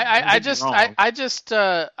watch it. I just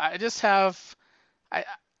have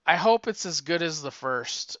I hope it's as good as the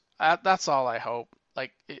first. That's all I hope.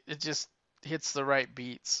 Like it just hits the right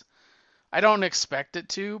beats. I don't expect it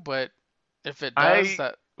to, but if it does,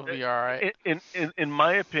 that will be all right. In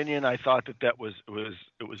my opinion, I thought that was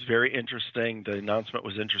very interesting. The announcement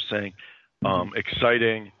was interesting,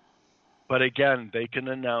 exciting. But again, they can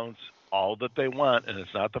announce all that they want, and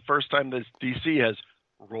it's not the first time that DC has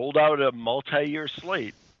rolled out a multi-year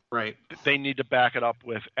slate. Right. They need to back it up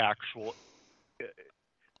with actual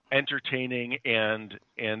entertaining and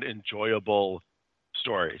enjoyable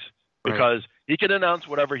stories. Because he can announce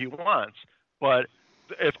whatever he wants, but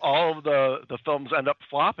if all of the films end up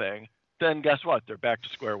flopping, then guess what? They're back to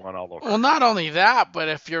square one all over. Well, not only that, but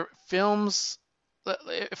if your films,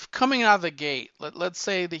 if coming out of the gate, let's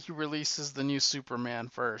say that he releases the new Superman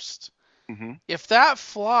first, if that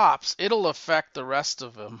flops, it'll affect the rest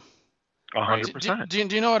of them. 100%. Do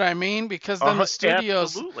you know what I mean? Because then the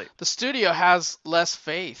studio has less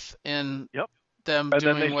faith in them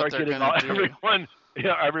doing what they're going to do.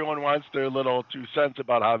 Everyone wants their little 2 cents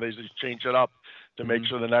about how they just change it up to make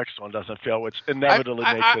sure the next one doesn't fail, which inevitably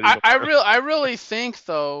makes it. I really think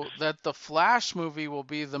though that the Flash movie will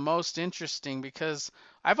be the most interesting because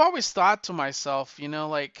I've always thought to myself,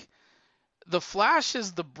 like the Flash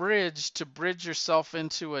is the bridge to bridge yourself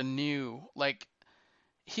into a new, like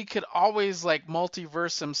he could always like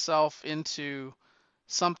multiverse himself into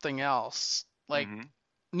something else, like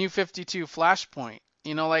New 52 Flashpoint,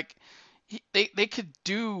 like. They could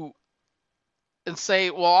do and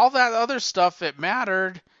say, well, all that other stuff, it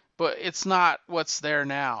mattered, but it's not what's there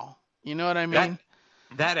now. You know what I mean?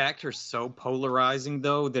 That actor's so polarizing,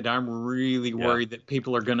 though, that I'm really worried that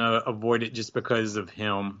people are going to avoid it just because of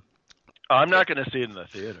him. I'm not going to see it in the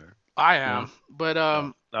theater. I am, but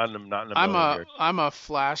not in the I'm a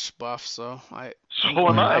Flash buff, so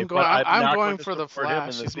am I. I'm going for the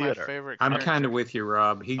Flash. He's my favorite character. I'm kind of with you,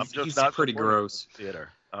 Rob. He's pretty gross. Theater.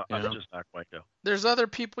 I'm just not going to. There's other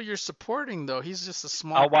people you're supporting, though. He's just a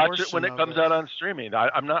small I'll watch it when it comes out on streaming.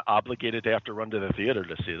 I'm not obligated to have to run to the theater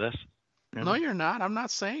to see this. No, you're not. I'm not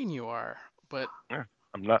saying you are, but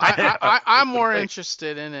I'm not. I'm more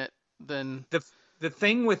interested in it than the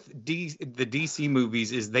thing with the DC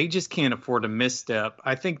movies is they just can't afford a misstep.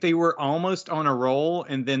 I think they were almost on a roll,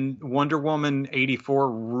 and then Wonder Woman 84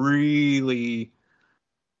 really,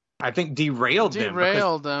 I think, derailed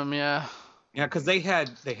them. Yeah. Yeah, because they had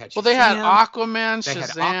Shazam, they had Aquaman, they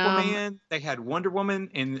Shazam, had Aquaman, they had Wonder Woman,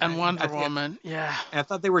 and Wonder Woman. Yeah, and I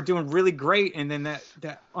thought they were doing really great, and then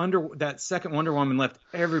that second Wonder Woman left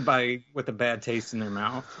everybody with a bad taste in their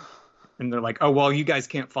mouth, and they're like, oh well, you guys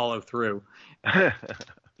can't follow through, Well,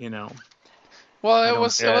 it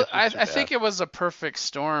was. I think it was a perfect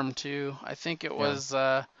storm too. I think it was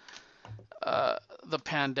the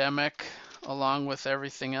pandemic. Along with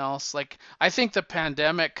everything else. Like, I think the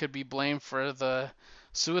pandemic could be blamed for the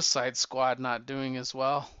Suicide Squad not doing as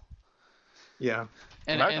well. Yeah.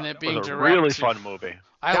 And it being a really fun movie.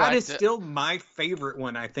 That is still my favorite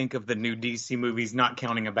one, I think, of the new DC movies, not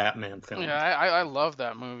counting a Batman film. Yeah, I love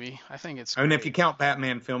that movie. I think it's great. I mean, if you count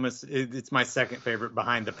Batman film, it's my second favorite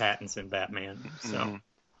behind the Pattinson Batman. So.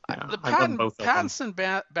 Yeah, the Pattinson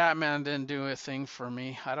Batman didn't do a thing for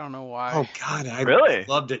me. I don't know why. Oh God, I really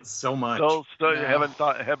loved it so much. Still you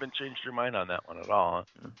haven't changed your mind on that one at all,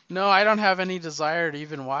 huh? No, I don't have any desire to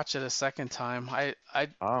even watch it a second time. I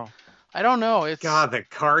don't know. It's God, the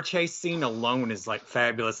car chase scene alone is like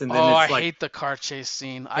fabulous, and then I hate the car chase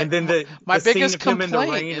scene. And then my the biggest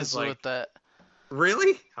complaint is like, with that.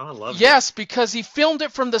 Really? Oh, I love it. Yes, because he filmed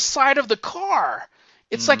it from the side of the car.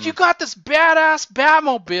 It's like you got this badass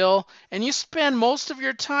Batmobile, and you spend most of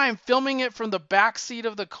your time filming it from the back seat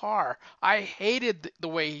of the car. I hated the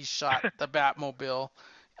way he shot the Batmobile.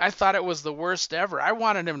 I thought it was the worst ever. I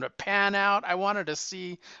wanted him to pan out. I wanted to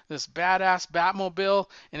see this badass Batmobile,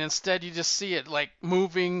 and instead you just see it like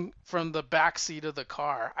moving from the back seat of the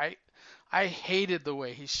car. I hated the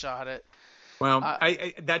way he shot it. Well,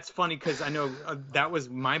 that's funny because I know that was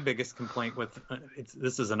my biggest complaint with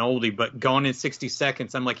this is an oldie, but Gone in 60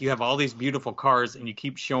 Seconds. I'm like, you have all these beautiful cars, and you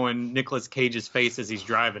keep showing Nicolas Cage's face as he's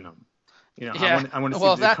driving them. I want to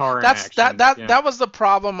see the car in action. That was the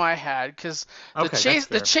problem I had because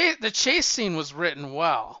the chase scene was written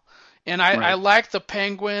well, and I liked the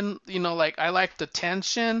Penguin. I liked the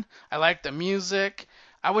tension. I liked the music.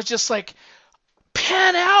 I was just like,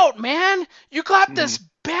 pan out, man. You got Mhm. this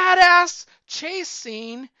badass chase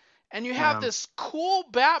scene, and you have Yeah. this cool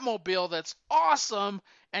Batmobile that's awesome,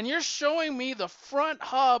 and you're showing me the front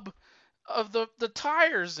hub of the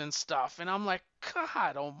tires and stuff, and I'm like,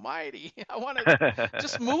 God Almighty, I want to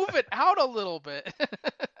just move it out a little bit.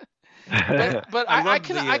 But I I love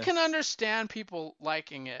can the I can understand people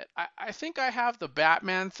liking it. I think I have the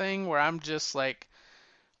Batman thing where I'm just like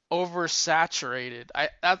oversaturated.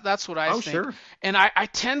 That's what I oh think. sure. And I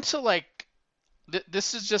tend to like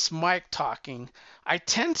this is just Mike talking. I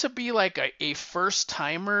tend to be like a first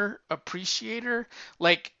timer appreciator.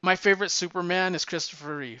 Like my favorite Superman is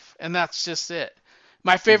Christopher Reeve, and that's just it.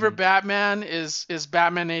 My favorite Hmm. Batman is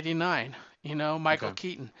Batman '89. You know, Michael Okay.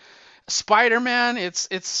 Keaton. Spider-Man, it's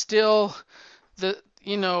still the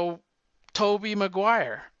Tobey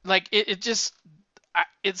Maguire. Like it just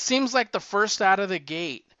it seems like the first out of the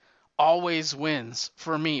gate always wins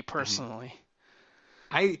for me Mhm. personally.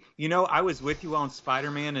 I was with you on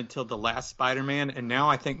Spider-Man until the last Spider-Man, and now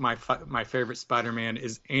I think my favorite Spider-Man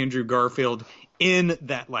is Andrew Garfield in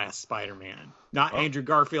that last Spider-Man. Not Oh. Andrew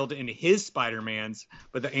Garfield in his Spider-Mans,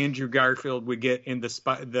 but the Andrew Garfield we get in the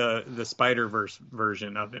Spider-Verse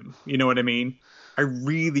version of him. You know what I mean? I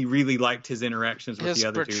really, really liked his interactions with His the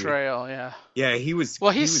other two. portrayal, yeah. Yeah, he was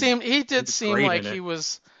Well, he was he he did was seem great like in he it.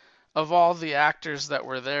 was of all the actors that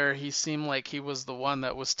were there, he seemed like he was the one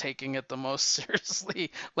that was taking it the most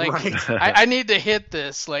seriously. Like Right, I need to hit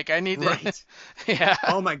this. Like I need to right. yeah.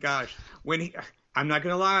 Oh my gosh. I'm not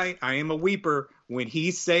gonna lie, I am a weeper. When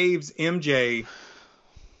he saves MJ,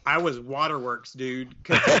 I was waterworks, dude.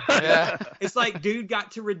 'Cause Yeah. it's like, dude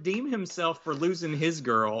got to redeem himself for losing his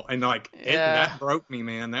girl, and like Yeah. that broke me,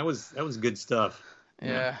 man. That was good stuff. Yeah.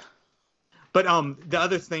 Yeah. But the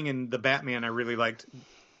other thing in the Batman I really liked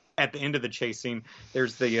at the end of the chase scene,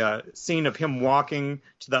 there's the scene of him walking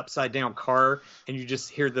to the upside down car, and you just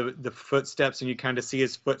hear the footsteps, and you kind of see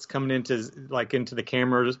his foot's coming into the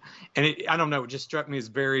cameras, and I don't know, it just struck me as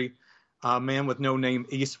very man with no name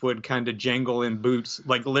Eastwood kind of jangle in boots.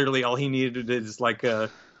 Like literally, all he needed is like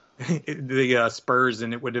the spurs,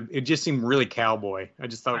 and it just seemed really cowboy. I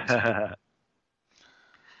just thought it was cool.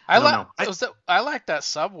 I I don't like know. I like that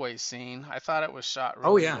subway scene. I thought it was shot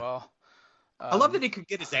Oh really yeah. well. I love that he could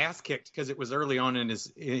get his ass kicked because it was early on in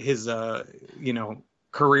his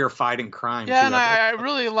career fighting crime Yeah, too. and I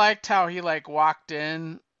really liked how he like walked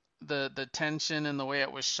in, the tension and the way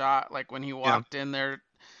it was shot. Like when he walked in there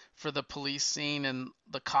for the police scene, and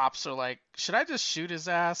the cops are like, "Should I just shoot his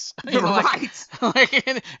ass?" You're right.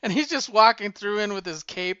 like, and he's just walking through in with his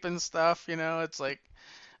cape and stuff. It's like,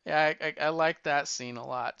 yeah, I like that scene a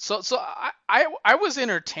lot. So I was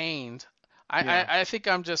entertained. Yeah. I think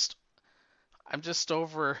I'm just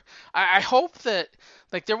over. I hope that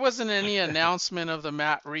like there wasn't any announcement of the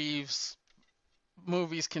Matt Reeves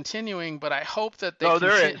movies continuing, but I hope that they No,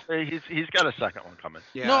 there continue. is. He's got a second one coming.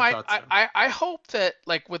 Yeah, No, I thought so. I hope that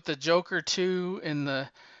like with the Joker 2 and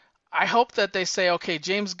I hope that they say, okay,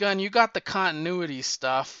 James Gunn, you got the continuity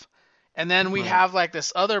stuff, and then we Right. have like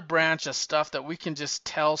this other branch of stuff that we can just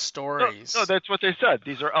tell stories. No, that's what they said.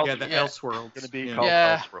 These are Yeah, the Yeah. Elseworlds. going to be Yeah. called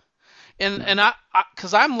Yeah. Elseworlds. And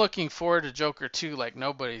because I'm looking forward to Joker 2 like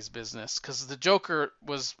nobody's business, because the Joker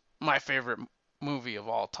was my favorite movie of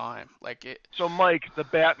all time. Like it, So, Mike, the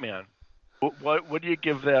Batman. What do you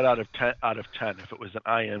give that out of 10? Out of 10, if it was an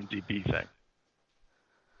IMDb thing?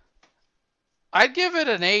 I'd give it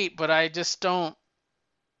an 8, but I just don't.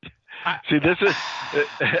 See, this is.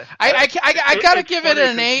 I gotta It's give it funny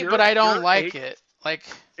an 'cause 8, but I don't your like 8 it. Like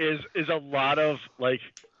is a lot of like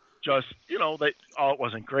just that it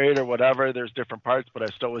wasn't great or whatever. There's different parts, but I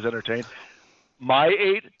still was entertained. My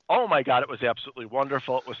 8, oh my God, it was absolutely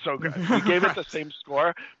wonderful. It was so good. We gave it the same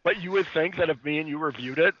score, but you would think that if me and you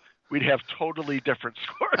reviewed it, we'd have totally different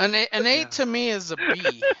scores. an 8 Yeah. to me is a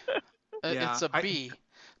B. Yeah, It's a B.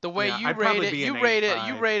 The way yeah, you I'd rate probably it, be you an rate it, 8.5.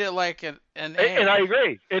 you rate it like an A. And I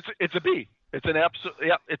agree. It's a B. It's an absolute.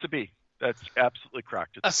 Yeah, it's a B. That's absolutely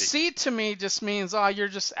correct. It's A a B. C to me just means you're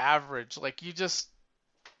just average. Like you just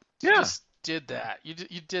Yeah. did that. You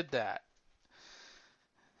did that.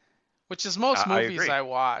 Which is most I movies agree. I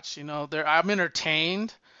watch. I'm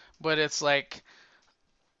entertained, but it's like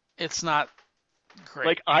it's not great.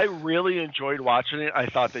 Like, I really enjoyed watching it. I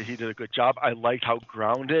thought that he did a good job. I liked how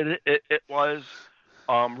grounded it was.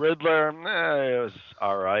 Riddler, it was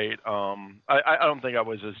all right. I don't think I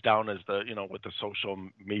was as down as with the social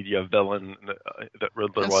media villain that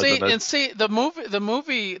Riddler And was. see, the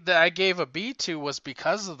movie that I gave a B to was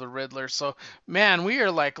because of the Riddler. So, man, we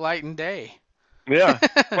are like light and day. Yeah,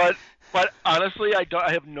 but honestly, I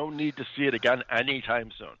have no need to see it again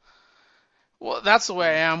anytime soon. Well, that's the way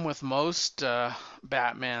I am with most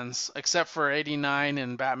Batmans, except for '89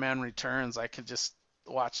 and Batman Returns. I could just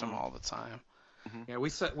watch them all the time. Yeah, we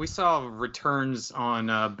saw Returns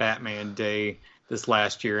on Batman Day this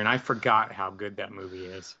last year, and I forgot how good that movie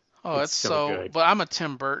is. Oh, It's it's so so. good. But I'm a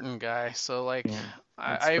Tim Burton guy, so like, Yeah,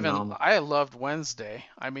 it's I even phenomenal. I loved Wednesday.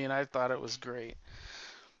 I mean, I thought it was great.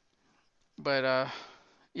 But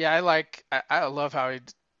yeah, I love how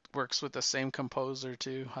works with the same composer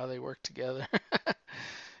too, how they work together.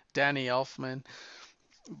 Danny Elfman.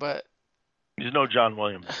 But He's no John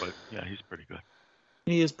Williams, but yeah, he's pretty good.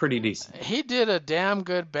 He is pretty decent. he did a damn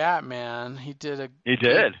good Batman. He did a He good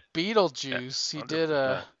did. Yeah, Beetlejuice. He did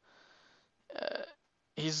a 100%.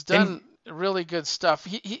 he's And done really good stuff.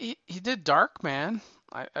 He did Darkman.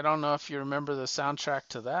 I don't know if you remember the soundtrack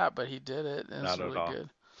to that, but he did it and it's Not at really all. good.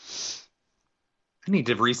 I need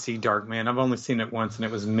to re-see Darkman. I've only seen it once, and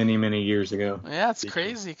it was many, many years ago. Yeah, it's Me too.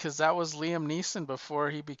 crazy because that was Liam Neeson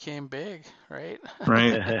before he became big, right?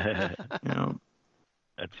 Right? You know.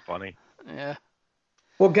 That's funny. Yeah.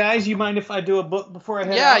 Well, guys, you mind if I do a book before I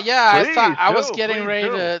head Yeah, out? yeah. I Please thought I was do, getting please ready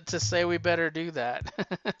do. to say we better do that.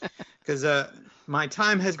 Because my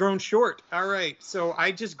time has grown short. All right, so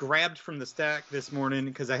I just grabbed from the stack this morning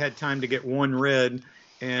because I had time to get one read,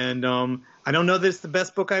 and I don't know that it's the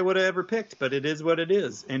best book I would have ever picked, but it is what it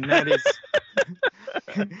is, and that is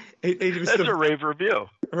it was That's a rave review.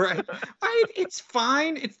 right. It's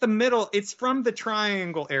fine. It's the middle. It's from the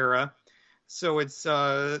Triangle era. So it's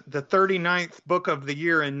the 39th book of the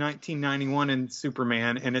year in 1991 in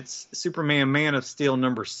Superman, and it's Superman Man of Steel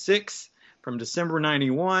number 6 from December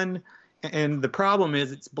 91. And the problem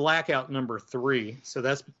is it's Blackout number 3. So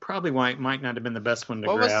that's probably why it might not have been the best one to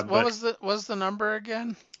grab. What was the number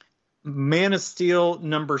again? Man of Steel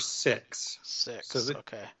number 6. 6. So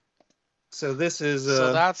Okay. So this is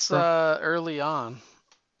So that's from, early on.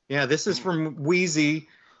 yeah, this is from Wheezy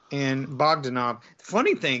and Bogdanov. The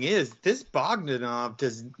funny thing is, this Bogdanov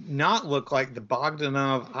does not look like the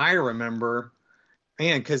Bogdanov I remember.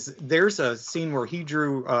 Man, because there's a scene where he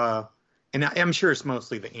drew, and I'm sure it's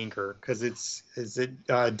mostly the inker, because is it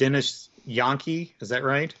Dennis Yankee? Is that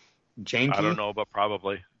right? Janky? I don't know, but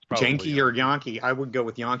probably. It's probably Janky or Yankee? I would go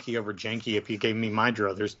with Yankee over Janky if he gave me my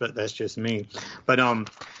druthers, but that's just me. But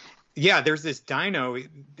yeah, there's this dino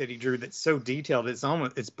that he drew that's so detailed.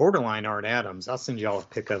 It's borderline Art Adams. I'll send y'all a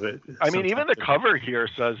pic of it. I mean, even the sometime. cover here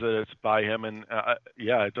says that it's by him, and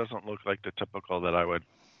yeah, it doesn't look like the typical that I would.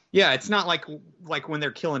 Yeah, it's not like when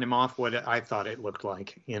they're killing him off what I thought it looked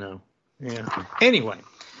like, Yeah. Anyway,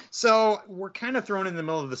 so we're kind of thrown in the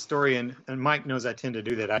middle of the story, and Mike knows I tend to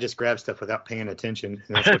do that. I just grab stuff without paying attention,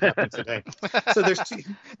 and that's what happened today. So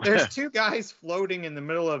there's two guys floating in the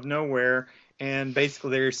middle of nowhere, and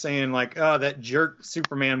basically they're saying like, "Oh, that jerk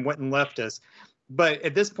Superman went and left us." But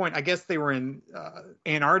at this point, I guess they were in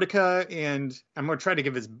Antarctica, and I'm going to try to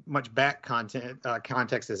give as much back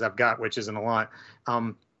context as I've got, which isn't a lot.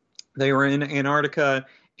 They were in Antarctica,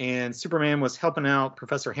 and Superman was helping out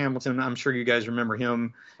Professor Hamilton. I'm sure you guys remember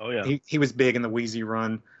him. Oh yeah. He was big in the Wheezy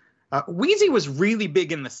run. Wheezy was really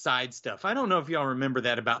big in the side stuff. I don't know if y'all remember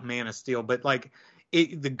that about Man of Steel, but like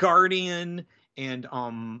the Guardian and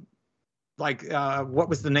what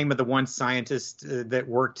was the name of the one scientist that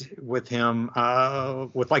worked with him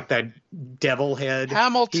with like that devil head?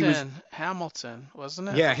 Hamilton, wasn't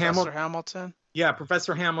it? Yeah, Professor Hamilton. Yeah,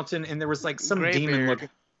 Professor Hamilton, and there was like some Graybeard. demon looking.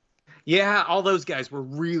 Yeah, all those guys were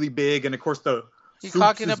really big, and of course You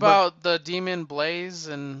talking about the Demon Blaze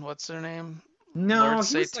and what's their name? No, Lord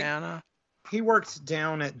he was Satana. he worked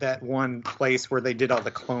down at that one place where they did all the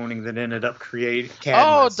cloning that ended up creating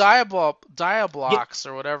Cadmus. Diablox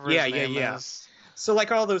or whatever his name is. So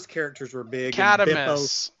like all those characters were big.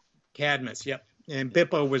 Cadmus. Cadmus, yep. And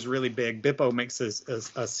Bippo was really big. Bippo makes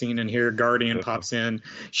a scene in here. Guardian pops in.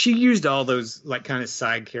 She used all those like kind of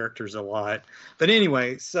side characters a lot. But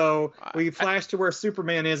anyway, so we flash to where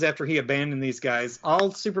Superman is after he abandoned these guys.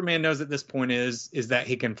 All Superman knows at this point is that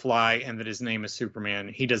he can fly and that his name is Superman.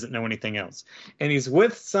 He doesn't know anything else. And he's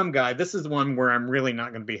with some guy. This is the one where I'm really not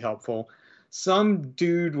going to be helpful. Some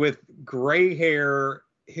dude with gray hair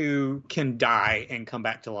who can die and come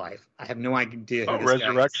back to life. I have no idea who this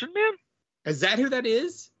Resurrection guy Man? is that who that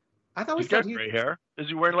is? I thought He's got gray hair. Is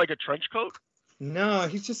he wearing like a trench coat? No,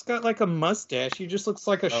 he's just got like a mustache. He just looks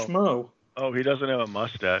like a schmo. Oh, he doesn't have a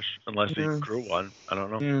mustache unless he grew one. I don't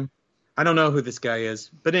know. Yeah. I don't know who this guy is.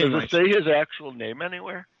 But anyway. Does it say his actual name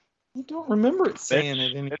anywhere? I don't remember it saying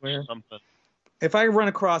it anywhere. Something. If I run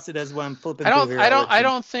across it as I'm flipping I through here, I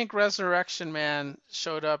don't think Resurrection Man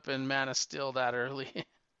showed up in Man of Steel that early.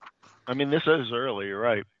 I mean, this is early, you're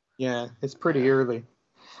right. Yeah, it's pretty early.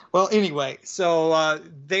 Well, anyway, so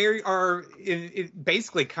they are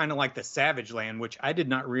basically kind of like the Savage Land, which I did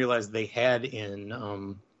not realize they had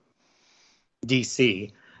in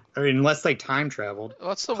DC. I mean, unless they time traveled.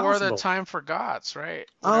 What's the War Possible. that Time Forgots, right?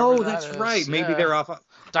 Oh, Whatever that's that right. is. Maybe Yeah. they're off.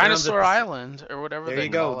 Dinosaur Island or whatever There they you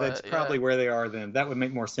go. call That's it. probably Yeah. where they are then. That would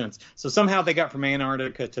make more sense. So somehow they got from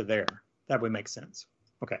Antarctica to there. That would make sense.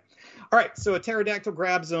 Okay. All right. So a pterodactyl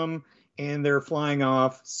grabs them and they're flying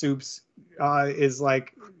off. Soups is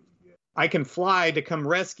like, I can fly to come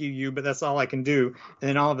rescue you, but that's all I can do. And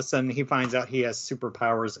then all of a sudden he finds out he has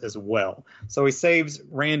superpowers as well. So he saves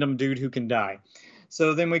random dude who can die.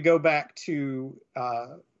 So then we go back to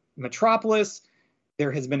Metropolis.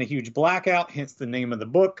 There has been a huge blackout, hence the name of the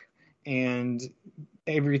book, and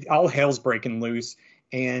all hell's breaking loose.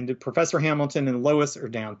 And Professor Hamilton and Lois are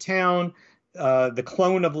downtown. The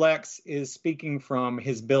clone of Lex is speaking from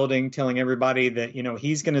his building, telling everybody that,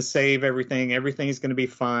 he's going to save everything. Everything's going to be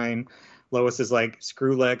fine. Lois is like,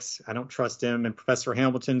 screw Lex. I don't trust him. And Professor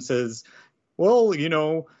Hamilton says, well,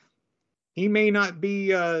 he may not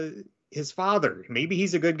be his father. Maybe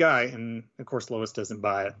he's a good guy. And of course, Lois doesn't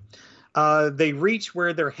buy it. They reach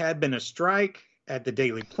where there had been a strike at the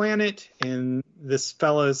Daily Planet. And this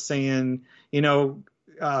fella is saying,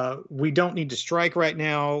 we don't need to strike right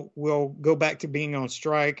now. We'll go back to being on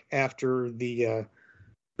strike after the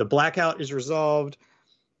blackout is resolved.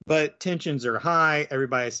 But tensions are high.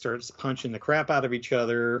 Everybody starts punching the crap out of each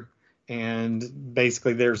other. And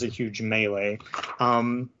basically there's a huge melee.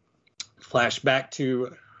 Flashback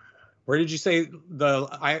to, where did you say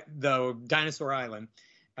the Dinosaur Island?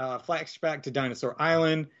 Flashback to Dinosaur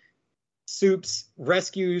Island. Soups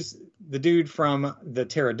rescues the dude from the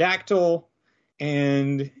pterodactyl.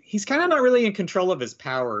 And he's kind of not really in control of his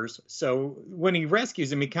powers. So when he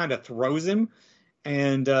rescues him, he kind of throws him.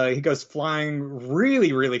 And he goes flying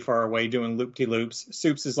really, really far away doing loop-de-loops.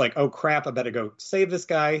 Soups is like, oh, crap, I better go save this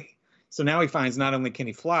guy. So now he finds not only can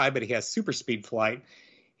he fly, but he has super speed flight.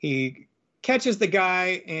 He catches the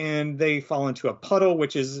guy, and they fall into a puddle,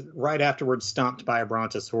 which is right afterwards stomped by a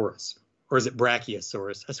Brontosaurus. Or is it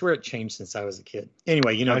Brachiosaurus? I swear it changed since I was a kid.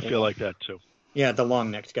 Anyway, I feel like that, too. Yeah, the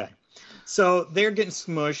long-necked guy. So they're getting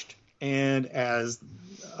smushed, and as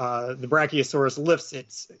the Brachiosaurus lifts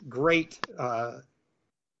its great,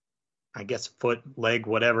 foot, leg,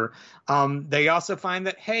 whatever, they also find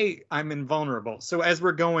that, hey, I'm invulnerable. So as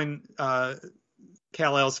we're going,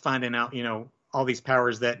 Kal-El's finding out, all these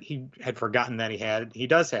powers that he had forgotten that he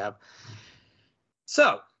does have.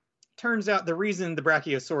 So turns out the reason the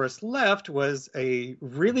Brachiosaurus left was a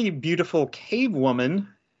really beautiful cave woman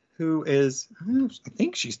who is, I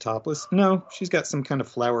think she's topless. No, she's got some kind of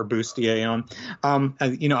flower bustier on.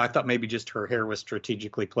 I thought maybe just her hair was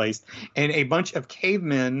strategically placed. And a bunch of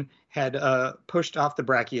cavemen had pushed off the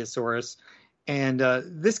Brachiosaurus. And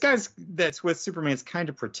this guy's that's with Superman's kind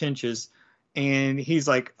of pretentious. And he's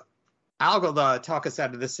like, I'll go talk us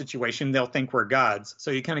out of this situation. They'll think we're gods.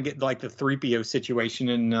 So you kind of get like the 3PO situation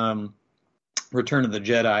in Return of the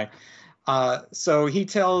Jedi. So he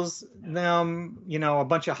tells them, a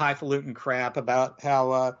bunch of highfalutin crap about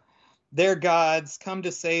how they're gods, come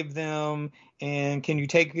to save them, and can you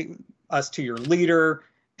take us to your leader?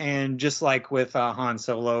 And just like with Han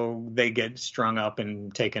Solo, they get strung up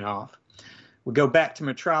and taken off. We go back to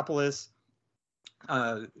Metropolis.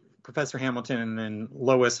 Professor Hamilton and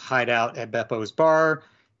Lois hide out at Beppo's bar.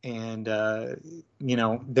 And,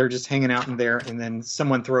 they're just hanging out in there. And then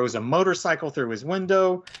someone throws a motorcycle through his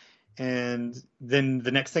window. And then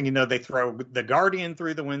the next thing you know, they throw the Guardian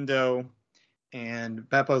through the window. And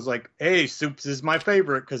Beppo's like, hey, Soups is my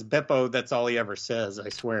favorite. Because Beppo, that's all he ever says, I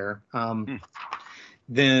swear.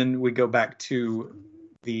 Then we go back to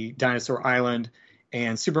the Dinosaur Island.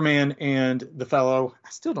 And Superman and the fellow, I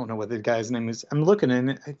still don't know what the guy's name is. I'm looking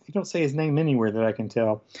and you don't say his name anywhere that I can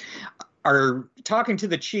tell, are talking to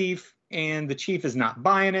the chief, and the chief is not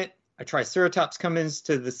buying it. A Triceratops comes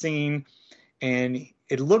into the scene, and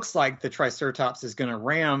it looks like the Triceratops is going to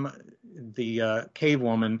ram the cave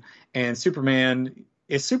woman, and Superman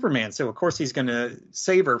is Superman. So, of course, he's going to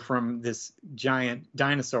save her from this giant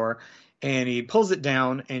dinosaur. And he pulls it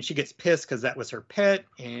down, and she gets pissed because that was her pet,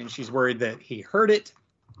 and she's worried that he hurt it.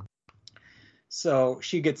 So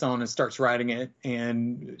she gets on and starts riding it,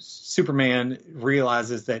 and Superman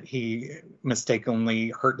realizes that he mistakenly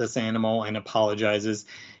hurt this animal and apologizes.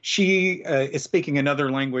 She is speaking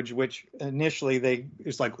another language, which initially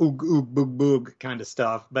it's like oog, oog, boog, boog kind of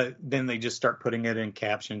stuff, but then they just start putting it in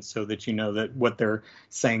captions so that you know that what they're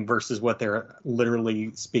saying versus what they're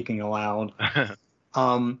literally speaking aloud.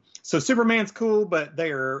 So Superman's cool, but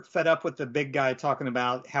they are fed up with the big guy talking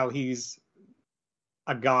about how he's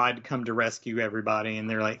a god come to rescue everybody, and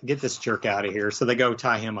they're like, get this jerk out of here. So they go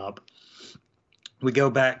tie him up. We go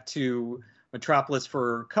back to Metropolis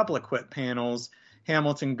for a couple of quick panels.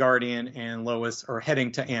 Hamilton, Guardian, and Lois are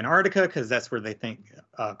heading to Antarctica because that's where they think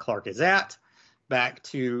Clark is at. Back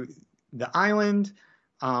to the island.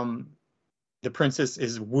 The princess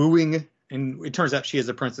is wooing, and it turns out she is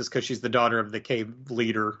a princess because she's the daughter of the cave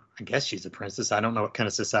leader. I guess she's a princess. I don't know what kind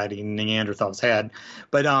of society Neanderthals had.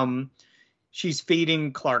 But she's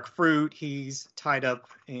feeding Clark fruit. He's tied up,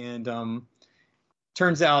 and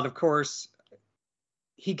turns out, of course,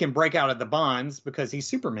 he can break out of the bonds because he's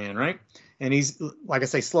Superman, right? And he's, like I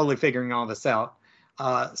say, slowly figuring all this out.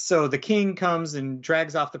 So the king comes and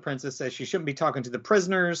drags off the princess, says she shouldn't be talking to the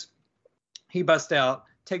prisoners. He busts out,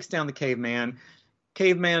 takes down the caveman.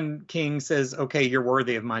 Caveman king says, okay, you're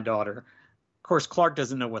worthy of my daughter. Of course, Clark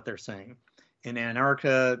doesn't know what they're saying. In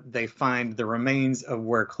Antarctica, they find the remains of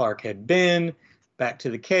where Clark had been. Back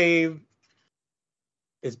to the cave.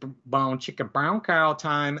 It's bone chicken brown cow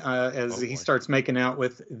time as he starts making out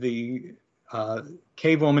with the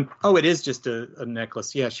cave woman. Oh, it is just a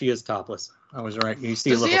necklace. Yeah, she is topless. I was right. You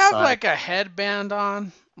see Does a little he have side. like a headband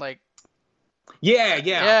on? Like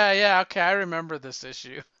Yeah. Okay, I remember this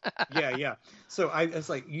issue. yeah. So I was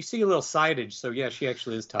like, you see a little sidage. So yeah, she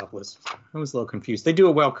actually is topless. I was a little confused. They do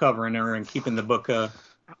a well covering her and keeping the book. I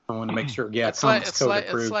want to make sure. Yeah, it's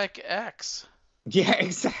like X. Yeah,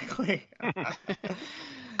 exactly.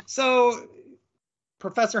 So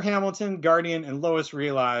Professor Hamilton, Guardian, and Lois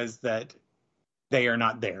realize that they are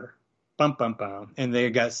not there. Bum, bum, bum. And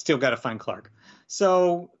they still got to find Clark.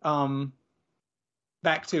 So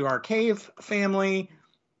back to our cave family.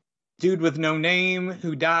 Dude with no name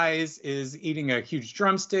who dies is eating a huge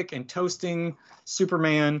drumstick and toasting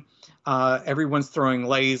Superman. Everyone's throwing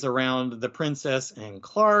leis around the princess and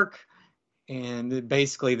Clark. And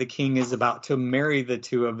basically the king is about to marry the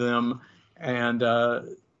two of them. And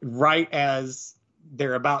right as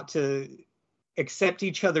they're about to accept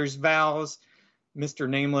each other's vows, Mr.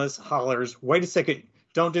 Nameless hollers, wait a second,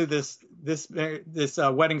 don't do this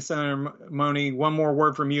wedding ceremony. One more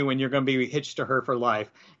word from you and you're going to be hitched to her for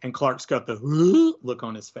life. And Clark's got the look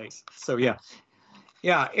on his face. So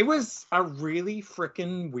yeah, it was a really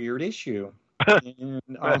freaking weird issue. And,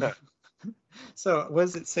 so what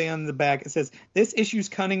does it say on the back? It says, this issue's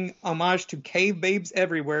cunning homage to cave babes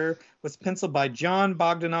everywhere was penciled by John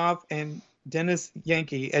Bogdanoff and Dennis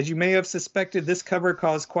Yankee. As you may have suspected, this cover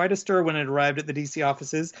caused quite a stir when it arrived at the DC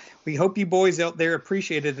offices. We hope you boys out there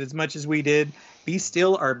appreciate it as much as we did. Be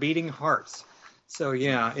still our beating hearts. So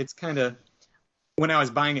yeah, it's kind of, when I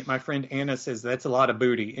was buying it, my friend Anna says that's a lot of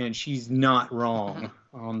booty, and she's not wrong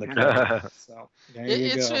on the cover. So there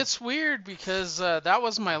you go. It's weird because that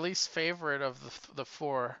was my least favorite of the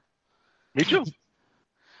four. Me too.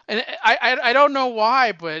 And I don't know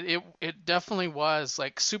why, but it definitely was.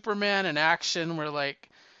 Like Superman and action were like,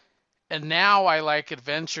 and now I like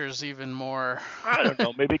adventures even more. I don't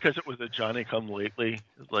know, maybe because it was a Johnny Come Lately.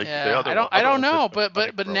 Like yeah, the other I don't know, ones have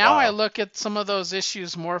been but for a now I while. look at some of those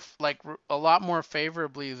issues more like a lot more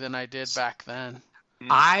favorably than I did back then.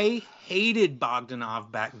 I hated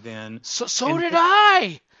Bogdanov back then. So did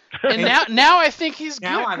I. And now I think he's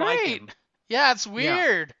Now I great. like him. Yeah, it's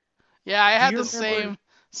weird. Yeah, I had the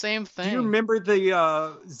same thing. Do you remember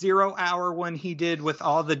the 0 hour one he did with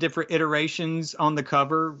all the different iterations on the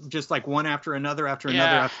cover, just like one after another after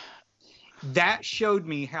another? That showed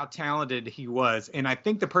me how talented he was, and I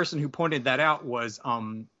think the person who pointed that out was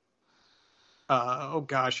oh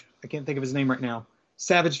gosh, I can't think of his name right now.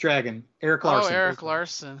 Savage Dragon, Eric Larson. Oh, Eric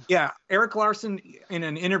Larson. Yeah, Eric Larson in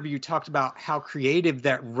an interview talked about how creative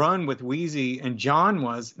that run with Wheezy and John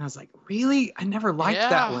was, and I was like, really? I never liked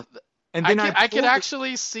that one. And then I could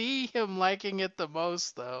actually see him liking it the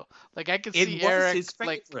most, though. Like I could see Eric. His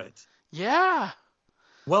favorite. Like, yeah.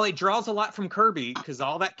 Well, it draws a lot from Kirby because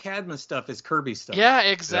all that Cadmus stuff is Kirby stuff. Yeah,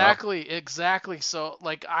 exactly. So,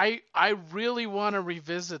 like, I really want to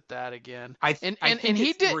revisit that again. And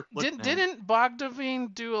he didn't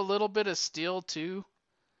Bogdanov do a little bit of Steel too?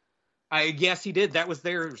 Yes, he did. That was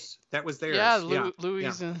theirs. Yeah,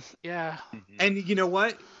 Louis and yeah. And you know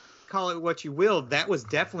what? Call it what you will. That was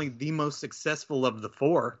definitely the most successful of the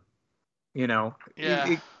four. You know.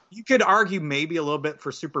 Yeah. You could argue maybe a little bit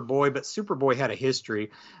for Superboy, but Superboy had a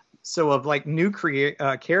history. So of like new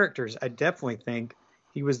characters, I definitely think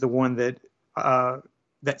he was the one that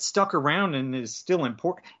stuck around and is still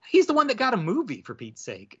important. He's the one that got a movie, for Pete's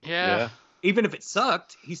sake. Yeah. Even if it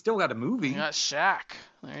sucked, he still got a movie. You got Shaq.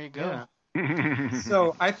 There you go. Yeah.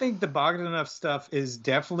 So I think the Bogdanov stuff is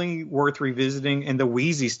definitely worth revisiting, and the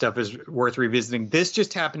Wheezy stuff is worth revisiting. This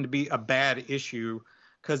just happened to be a bad issue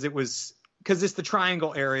because it was because it's the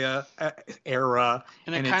Triangle era,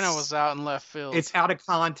 and it kind of was out in left field. It's out of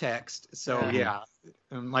context, so Yeah. yeah.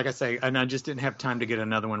 Like I say, and I just didn't have time to get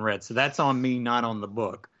another one read, so that's on me, not on the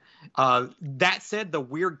book. That said, the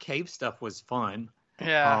weird cave stuff was fun.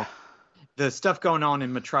 Yeah. The stuff going on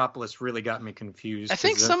in Metropolis really got me confused. I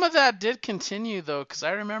think some of that did continue though, because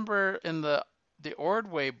I remember in the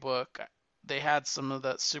Ordway book, they had some of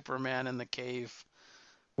that Superman in the cave.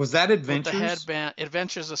 Was that Adventures? With the headband,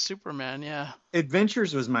 Adventures of Superman, yeah.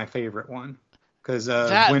 Adventures was my favorite one, because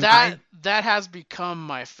that has become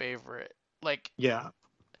my favorite. Like, yeah,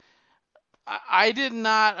 I did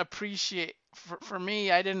not appreciate. For me,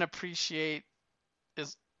 I didn't appreciate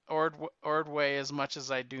Ordway as much as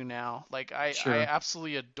I do now. Like, I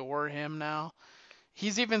absolutely adore him now.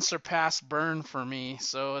 He's even surpassed Byrne for me.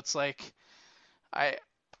 So it's like,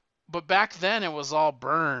 but back then it was all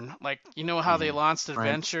Byrne. Like, you know how they launched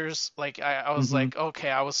Adventures? Right. Like, I was like, okay,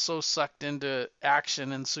 I was so sucked into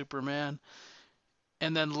action and Superman.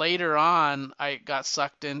 And then later on, I got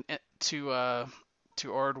sucked to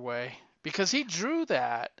Ordway because he drew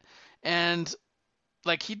that. And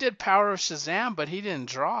like, he did Power of Shazam, but he didn't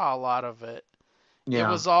draw a lot of it. Yeah.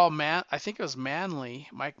 It was all I think it was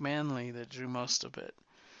Mike Manley that drew most of it.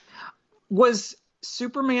 Was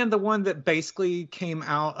Superman the one that basically came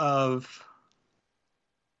out of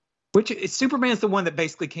Superman's the one that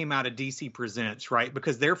basically came out of DC Presents, right?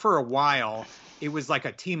 Because there for a while it was like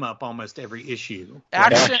a team up almost every issue.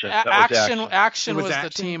 Action was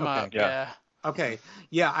the team up. Okay. Yeah. Okay.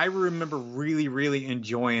 Yeah, I remember really, really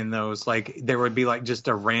enjoying those. Like, there would be like just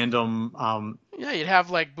a random you'd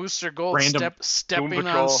have like Booster Gold stepping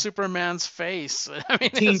on Superman's face. I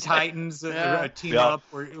mean, Teen Titans team up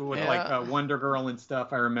with like Wonder Girl and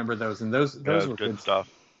stuff. I remember those, and those were good stuff.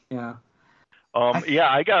 Yeah.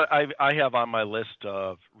 I have on my list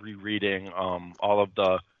of rereading all of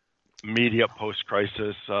the immediate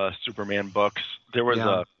post-crisis Superman books. There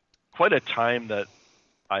was quite a time that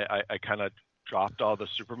I kind of dropped all the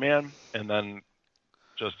Superman, and then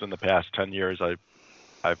just in the past 10 years I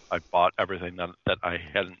bought everything that I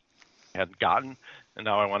hadn't gotten, and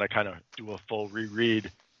now I want to kind of do a full reread,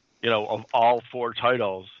 of all 4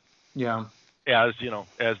 titles. Yeah. As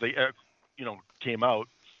they came out,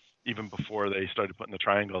 even before they started putting the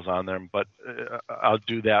triangles on them. But I'll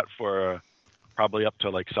do that for probably up to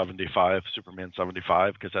like 75, Superman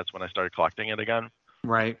 75, because that's when I started collecting it again.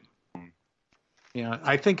 Right. Yeah,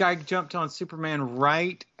 I think I jumped on Superman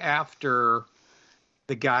right after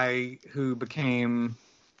the guy who became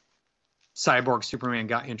Cyborg Superman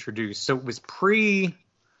got introduced. So it was pre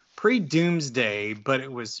Doomsday, but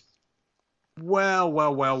it was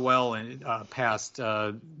well and past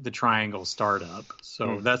the Triangle startup.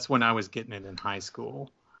 So that's when I was getting it in high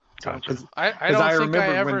school. Gotcha. I don't think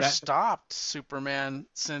I ever stopped Superman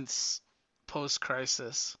since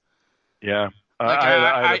post-crisis. Yeah.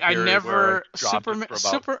 Like, I never Superman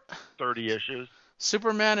for about 30 issues.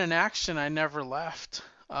 Superman in action, I never left.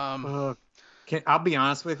 I'll be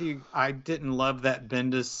honest with you, I didn't love that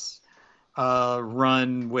Bendis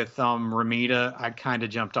run with Ramita. I kind of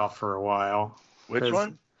jumped off for a while. Which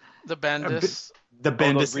one? The Bendis. The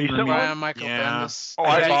Bendis recent one? Michael Bendis. Oh,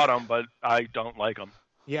 I bought them, but I don't like them.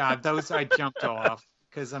 Yeah, those I jumped off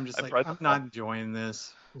because I'm just I'm not enjoying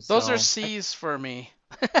this. Those are C's for me.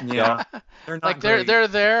 Yeah, they're not like great. they're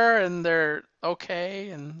there and they're okay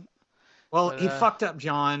and. Well, he fucked up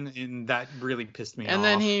John, and that really pissed me off. And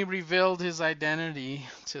then he revealed his identity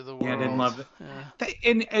to the world. Yeah, I didn't love it. Yeah.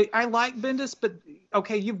 And I like Bendis, but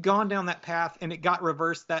okay, you've gone down that path, and it got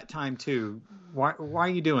reversed that time too. Why are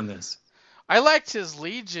you doing this? I liked his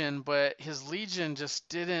Legion, but his Legion just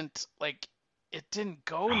didn't it didn't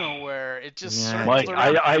go nowhere. It just Mike,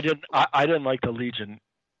 I didn't like the Legion.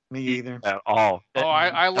 Me either. At all. Oh,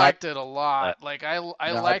 I liked it a lot. Like I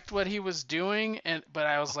liked what he was doing, but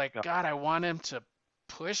I was like, God, I want him to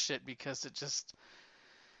push it because it just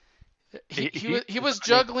he was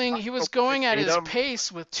juggling. He was going at his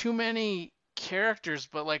pace with too many characters.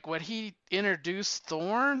 But like what he introduced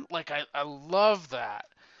Thorn, like I love that.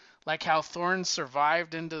 Like how Thorn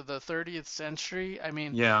survived into the 30th century. I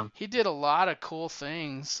mean, he did a lot of cool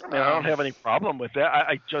things. I don't have any problem with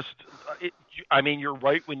that. I mean, you're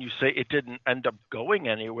right when you say it didn't end up going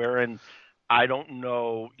anywhere, and I don't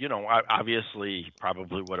know. Obviously, he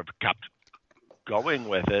probably would have kept going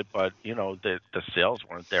with it, but the sales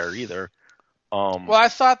weren't there either. Well, I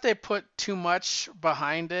thought they put too much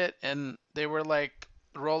behind it, and they were like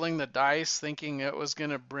rolling the dice, thinking it was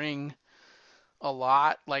gonna bring a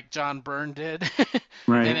lot, like John Byrne did.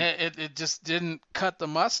 Right. And it just didn't cut the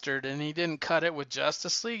mustard, and he didn't cut it with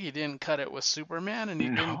Justice League, he didn't cut it with Superman, and he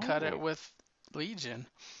didn't cut it with Legion.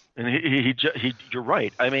 And you're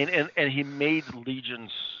right. I mean, and he made Legion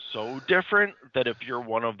so different that if you're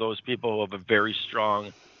one of those people who have a very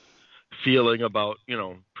strong feeling about,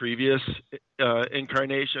 previous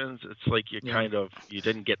incarnations, it's like you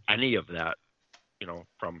didn't get any of that,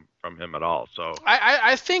 from him at all. So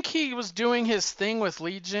I think he was doing his thing with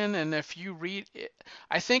Legion, and if you read it,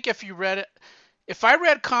 I think if you read it, if I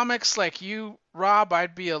read comics like you, Rob,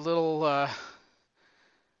 I'd be a little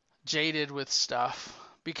jaded with stuff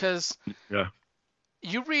because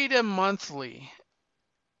you read him monthly,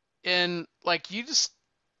 and like you just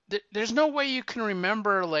there's no way you can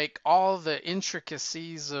remember like all the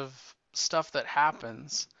intricacies of stuff that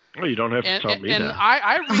happens. Well, you don't have to tell me and that.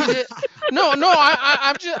 I read it. No,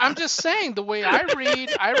 I'm just saying the way I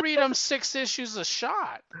read them 6 issues a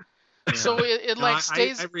shot. Yeah. So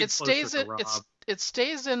it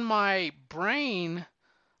stays in my brain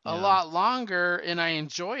a lot longer, and I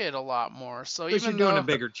enjoy it a lot more. So even you're doing a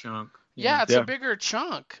bigger chunk. Yeah, it's a bigger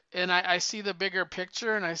chunk, and I see the bigger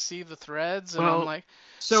picture, and I see the threads, and I'm like.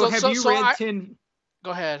 So have you read 10?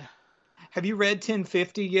 Go ahead. Have you read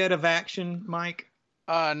 1050 yet of Action, Mike?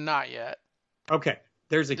 Not yet. Okay.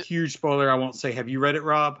 There's a huge spoiler I won't say. Have you read it,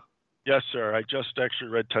 Rob? Yes, sir. I just actually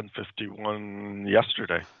read 1051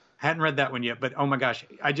 yesterday. Hadn't read that one yet, but oh my gosh.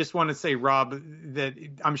 I just want to say, Rob, that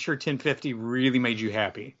I'm sure 1050 really made you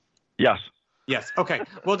happy. Yes. Yes. Okay.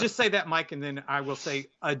 Well, just say that, Mike, and then I will say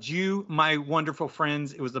adieu, my wonderful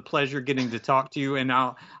friends. It was a pleasure getting to talk to you, and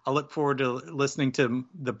I'll look forward to listening to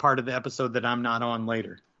the part of the episode that I'm not on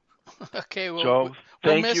later. Okay, well, Joe,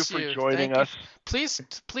 we'll thank you for joining us. Please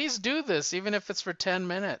do this, even if it's for 10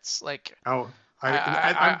 minutes. Like, I'm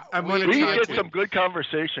we get some good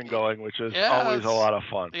conversation going, which is always a lot of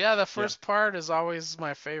fun. Yeah, the first part is always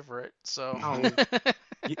my favorite. So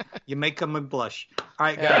you make them blush. All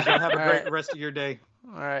right, guys, y'all have a great rest of your day.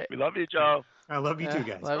 All right, we love you, Joe. I love you too,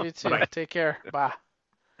 guys. Love you too. Bye. Take care. Bye.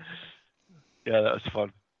 Yeah, that was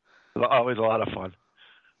fun. Always a lot of fun.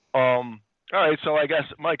 All right, so I guess,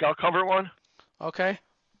 Mike, I'll cover one. Okay.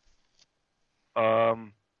 All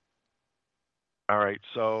right,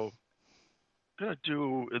 so I'm going to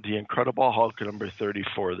do The Incredible Hulk number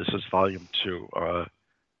 34. This is volume 2.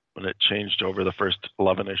 When it changed over, the first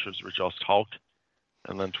 11 issues were just Hulk,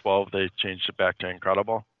 and then 12 they changed it back to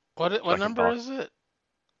Incredible. What number is it?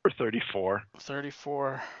 Number 34.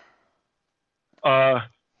 34.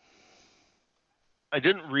 I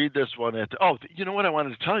didn't read this one you know what I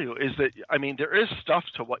wanted to tell you is that, I mean, there is stuff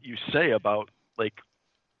to what you say about, like,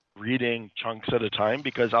 reading chunks at a time,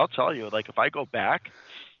 because I'll tell you, like, if I go back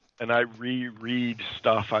and I reread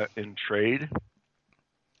stuff in trade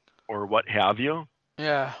or what have you,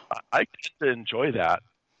 yeah, I tend to enjoy that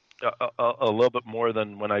a little bit more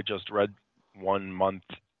than when I just read one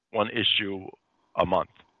issue a month.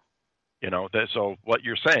 So what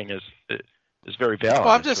you're saying is very valid. Well,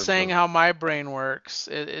 I'm just saying how my brain works.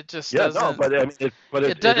 It just doesn't. No, but I mean,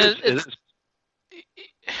 it is.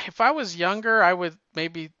 If I was younger, I would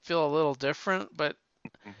maybe feel a little different, but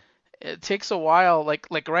it takes a while. Like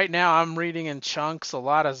right now, I'm reading in chunks a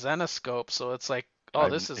lot of Zenoscope, so it's like,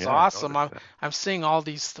 this is awesome. I'm seeing all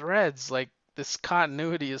these threads. Like, this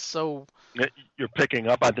continuity is so. You're picking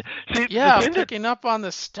up on I'm picking up on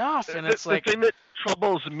the stuff, and it's like the thing that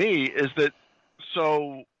troubles me is that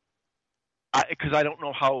because I don't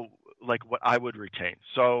know how, like, what I would retain.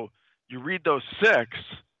 So you read those 6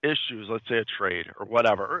 issues, let's say a trade or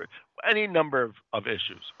whatever, or any number of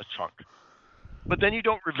issues, a chunk, but then you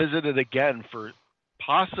don't revisit it again for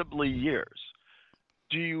possibly years.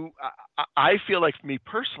 I feel like, me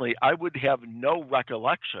personally, I would have no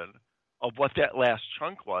recollection of what that last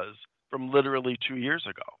chunk was from literally 2 years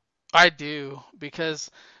ago. I do,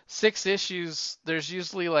 because 6 issues, there's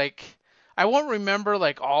usually like, I won't remember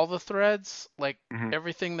like all the threads, like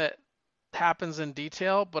everything that happens in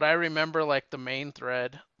detail, but I remember like the main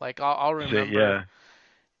thread. Like I'll remember. Yeah.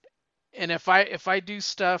 And if I do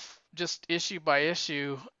stuff just issue by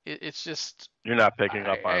issue, it's just you're not picking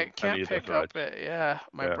up on. I can't any pick of up it. Yeah,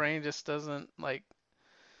 my brain just doesn't like.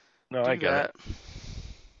 No, do I get that. it.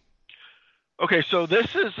 Okay, so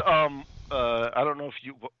this is I don't know if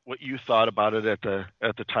what you thought about it at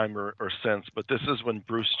the time or since, but this is when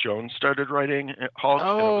Bruce Jones started writing Hulk. Oh,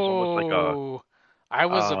 and it was almost like I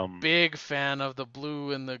was a big fan of the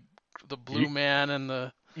blue and the blue man and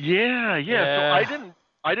the. Yeah. So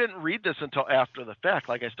I didn't read this until after the fact.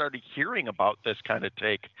 Like, I started hearing about this kind of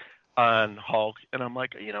take on Hulk, and I'm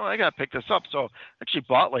like, I gotta pick this up. So I actually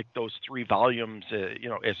bought like those 3 volumes,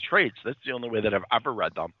 as trades. That's the only way that I've ever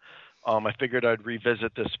read them. I figured I'd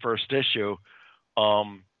revisit this first issue.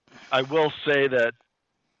 I will say that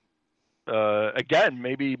again,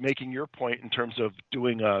 maybe making your point in terms of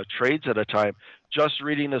doing trades at a time, just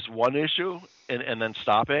reading this one issue and then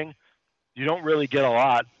stopping, you don't really get a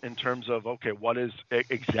lot in terms of, okay, what is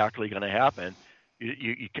exactly going to happen.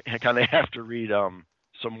 You kind of have to read some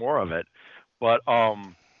more of it. But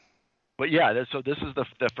yeah, so this is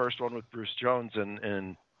the first one with Bruce Jones,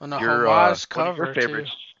 and On a your homage one of cover your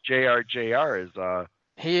favorites, too. JR is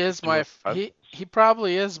He is doing, he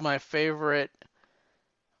probably is my favorite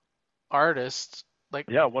artist, like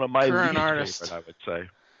yeah, one of my current least artist. favorite, I would say.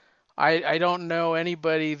 I don't know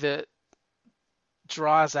anybody that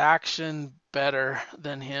draws action better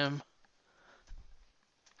than him.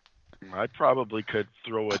 I probably could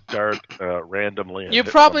throw a dart randomly and You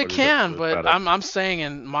hit probably somebody can, that's but better. I'm saying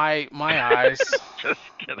in my eyes. Just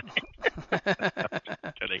kidding.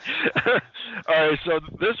 Just kidding. All right, so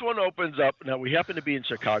this one opens up. Now we happen to be in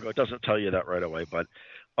Chicago. It doesn't tell you that right away, but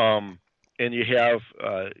and you have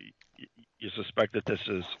you suspect that this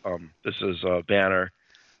is Banner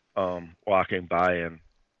walking by,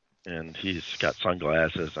 and he's got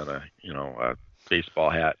sunglasses and a baseball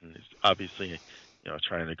hat, and he's obviously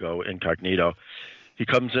trying to go incognito. He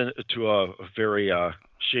comes into a very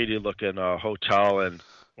shady looking hotel and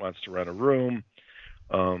wants to rent a room.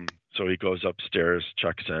 So he goes upstairs,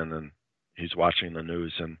 checks in, and he's watching the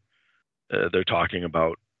news, and they're talking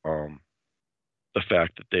about the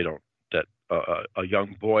fact that a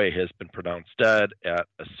young boy has been pronounced dead at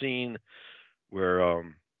a scene where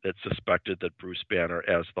it's suspected that Bruce Banner,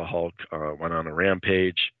 as the Hulk, went on a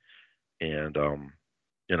rampage, and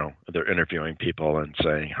they're interviewing people and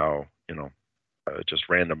saying how just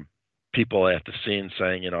random people at the scene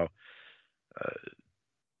saying it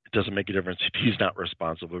doesn't make a difference if he's not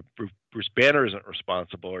responsible. Bruce Banner isn't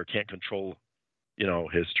responsible or can't control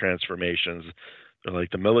his transformations. They're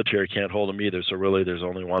like, the military can't hold him either. So really, there's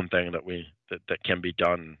only one thing that can be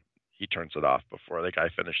done. He turns it off before the guy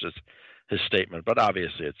finishes his statement. But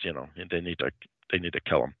obviously, it's they need to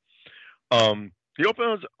kill him. He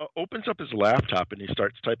opens up his laptop and he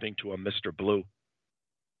starts typing to a Mr. Blue.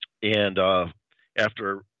 And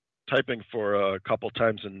after typing for a couple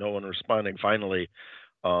times and no one responding, finally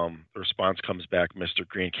the response comes back: Mr.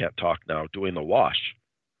 Green can't talk now. Doing the wash.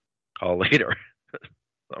 Call later.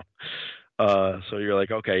 So you're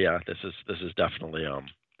like, okay, yeah, this is definitely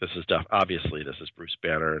obviously this is Bruce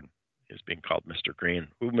Banner, and he's being called Mr. Green.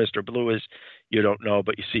 Who Mr. Blue is, you don't know,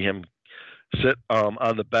 but you see him sit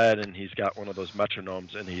on the bed, and he's got one of those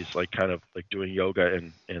metronomes, and he's like kind of like doing yoga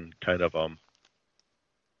and kind of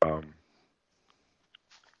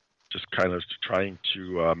just kind of trying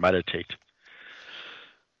to meditate.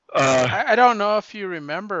 I don't know if you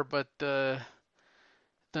remember, but the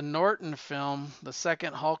Norton film, the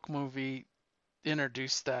second Hulk movie,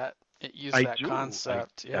 introduced that. It used that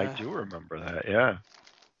concept. I do remember that. Yeah.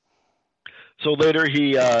 So later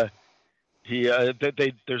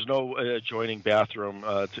there's no adjoining bathroom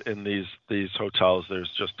in these hotels. There's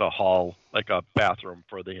just a hall, like a bathroom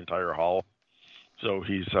for the entire hall. So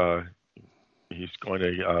he's going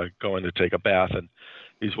to take a bath, and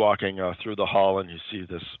he's walking through the hall, and you see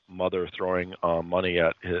this mother throwing money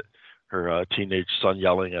at her teenage son,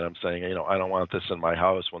 yelling at him, saying, I don't want this in my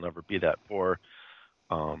house. We'll never be that poor,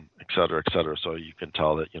 et cetera, et cetera. So you can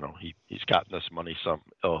tell that he's gotten this money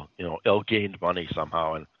ill-gained money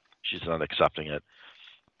somehow, and she's not accepting it.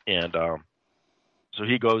 And so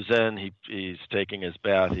he goes in. He's taking his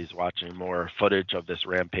bath. He's watching more footage of this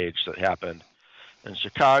rampage that happened in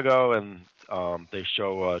Chicago, and they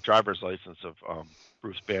show a driver's license of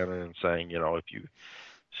Bruce Banner and saying, if you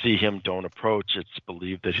see him, don't approach. It's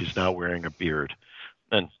believed that he's now wearing a beard.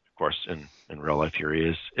 And of course, in real life, here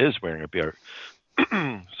he is wearing a beard.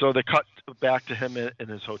 So they cut back to him in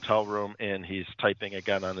his hotel room, and he's typing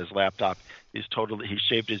again on his laptop. He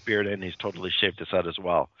shaved his beard, and he's totally shaved his head as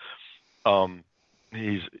well.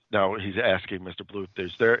 He's asking Mr. Blue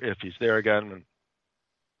if he's there again, and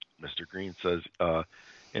Mr. Green says,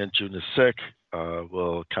 Aunt June is sick.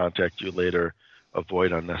 We'll contact you later.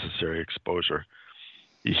 Avoid unnecessary exposure.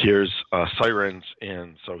 He hears sirens,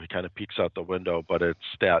 and so he kind of peeks out the window, but it's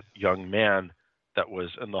that young man that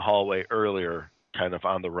was in the hallway earlier, kind of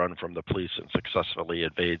on the run from the police, and successfully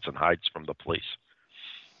evades and hides from the police.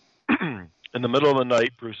 In the middle of the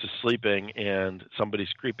night, Bruce is sleeping, and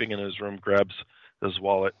somebody's creeping in his room, grabs his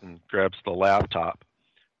wallet, and grabs the laptop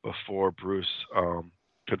before Bruce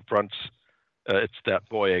confronts it's that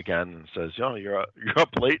boy again and says, you're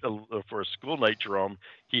up late for a school night, Jerome.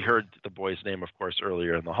 He heard the boy's name, of course,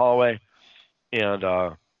 earlier in the hallway, and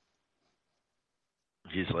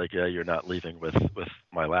he's like, yeah, you're not leaving with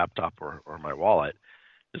my laptop or my wallet.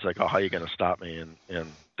 It's like, oh, how are you going to stop me? And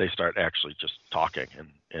they start actually just talking,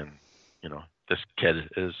 and this kid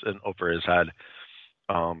is over his head.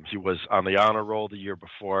 He was on the honor roll the year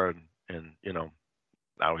before, and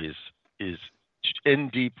now he's in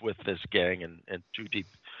deep with this gang and too deep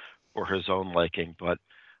for his own liking. But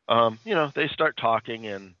they start talking,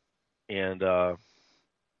 and the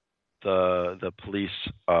police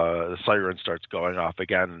the siren starts going off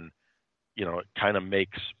again, and it kind of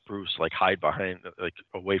makes Bruce like hide behind, like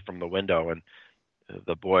away from the window, and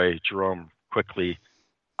the boy Jerome quickly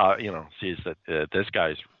sees that this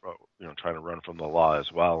guy's trying to run from the law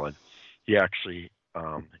as well, and he actually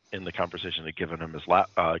in the conversation had given him his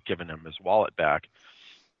wallet back,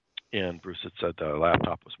 and Bruce had said the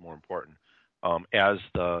laptop was more important. As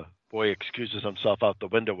the boy excuses himself out the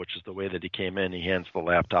window, which is the way that he came in, he hands the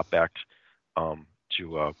laptop back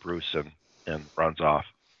to Bruce and runs off.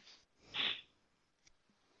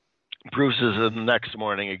 Bruce is in the next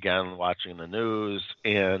morning again watching the news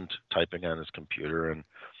and typing on his computer, and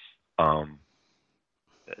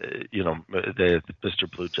Mr.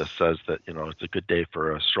 Blue just says that it's a good day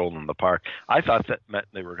for a stroll in the park. I thought that meant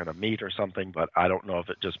they were going to meet or something, but I don't know if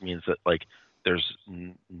it just means that like there's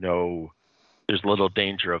little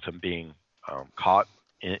danger of him being caught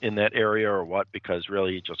in that area or what, because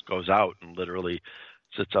really he just goes out and literally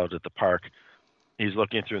sits out at the park. He's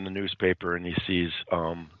looking through the newspaper and he sees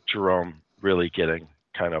Jerome really getting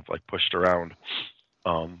kind of like pushed around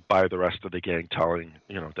by the rest of the gang, telling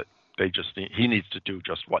that he needs to do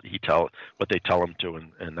just what they tell him to,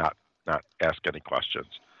 and not ask any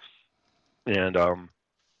questions. And the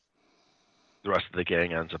rest of the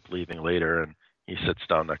gang ends up leaving later, and he sits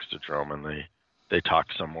down next to Jerome, and they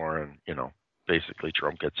talk some more, and basically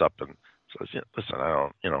Jerome gets up and says, "Listen, I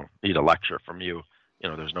don't need a lecture from you.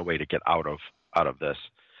 There's no way to get out of this."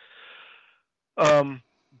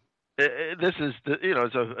 This is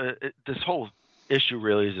this whole issue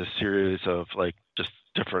really is a series of like just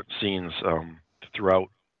different scenes throughout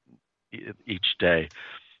each day,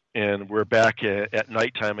 and we're back at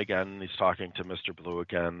nighttime again. He's talking to Mr. Blue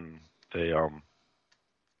again. Mr.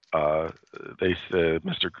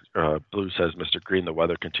 Blue says, "Mr. Green, the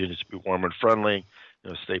weather continues to be warm and friendly.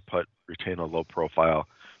 Stay put, retain a low profile."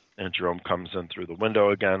 And Jerome comes in through the window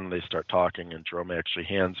again. They start talking, and Jerome actually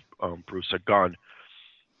hands Bruce a gun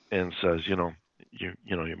and says, you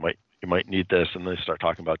might need this. And they start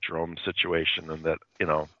talking about Jerome's situation, and that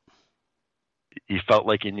he felt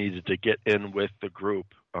like he needed to get in with the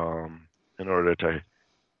group in order to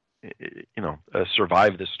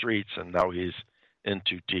survive the streets, and now he's in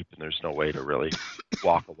too deep, and there's no way to really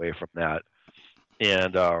walk away from that.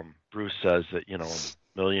 And Bruce says that a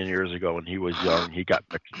million years ago when he was young, he got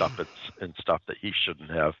mixed up in stuff that he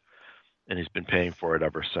shouldn't have, and he's been paying for it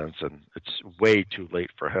ever since. And it's way too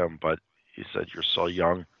late for him, but he said, "You're so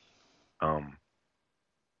young,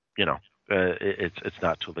 it's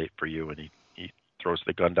not too late for you." And he throws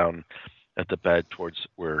the gun down at the bed towards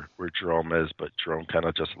where Jerome is, but Jerome kind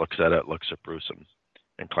of just looks at Bruce,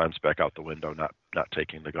 and climbs back out the window, not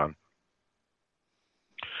taking the gun.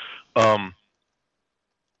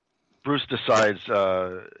 Bruce decides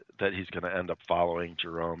that he's going to end up following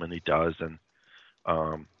Jerome, and he does. And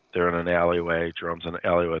they're in an alleyway. Jerome's in an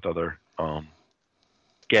alleyway with other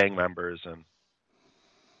gang members, and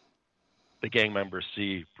the gang members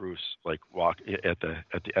see Bruce like walk at the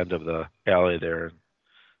end of the alley there, and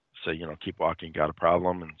say, "Keep walking, got a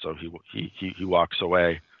problem." And so he walks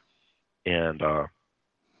away, and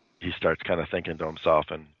he starts kind of thinking to himself,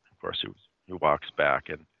 and of course he walks back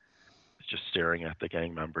and is just staring at the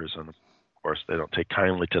gang members, and of course they don't take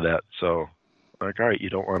kindly to that. So like, "All right, you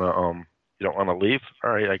don't want to leave?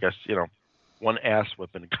 All right, I guess one ass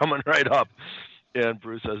whipping coming right up." And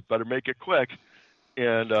Bruce says, "Better make it quick."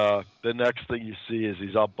 And the next thing you see is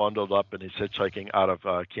he's all bundled up, and he's hitchhiking out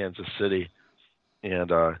of Kansas City,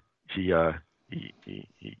 and he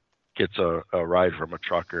gets a ride from a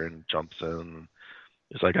trucker and jumps in.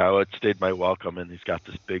 He's like, "Oh, it stayed my welcome," and he's got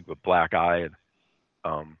this big black eye,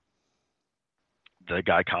 and the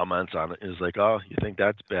guy comments on it. He's like, "Oh, you think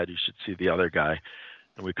that's bad? You should see the other guy."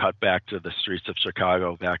 And we cut back to the streets of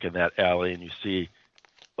Chicago, back in that alley, and you see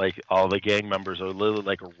like all the gang members are literally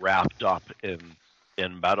like wrapped up in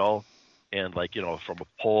metal, and like from a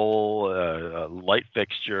pole, a light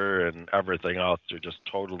fixture, and everything else. They're just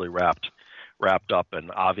totally wrapped up,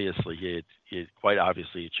 and obviously he quite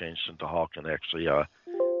obviously changed into Hulk and actually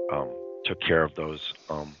took care of those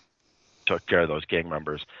gang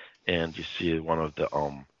members. And you see one of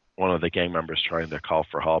the gang members trying to call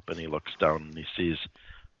for help, and he looks down and he sees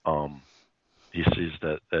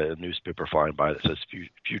that a newspaper flying by that says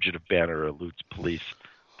 "Fugitive banner eludes police,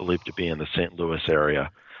 believed to be in the St. Louis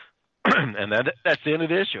area." And that's the end of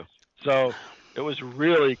the issue. So it was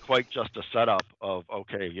really quite just a setup of,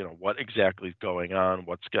 okay, what exactly is going on?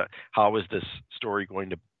 How is this story going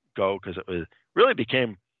to go? Because it really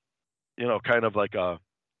became, kind of like a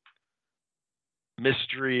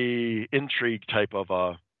mystery intrigue type of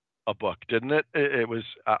a book, didn't it? It was.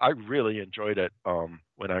 I really enjoyed it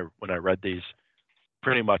when I read these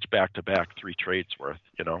pretty much back to back, 3 trades worth.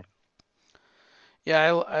 Yeah,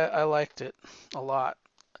 I liked it a lot.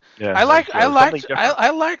 Yeah, I it was like I something liked different. I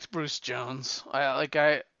liked Bruce Jones.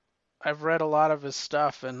 I've read a lot of his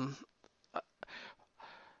stuff, and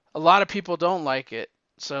a lot of people don't like it.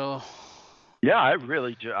 So Yeah, I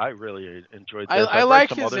really do. I really enjoyed this. I I've read like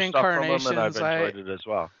some his other stuff from him, and I've incarnations. enjoyed it as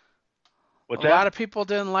well. What's A that? lot of people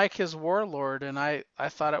didn't like his Warlord, and I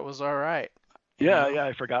thought it was all right. You Yeah, know. yeah,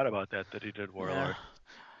 I forgot about that he did Yeah. Warlord.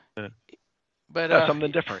 Yeah, But yeah,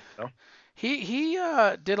 something different. he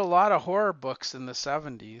did a lot of horror books in the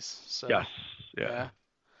 70s. So Yes, yeah, yeah.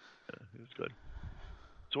 it was good.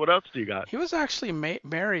 So what else do you got? He was actually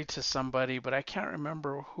married to somebody, but I can't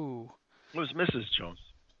remember who. It was Mrs. Jones.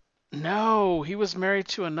 No, he was married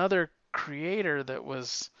to another creator that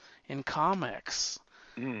was in comics.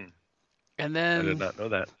 Mm, And I did then not know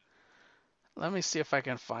that. let me see if I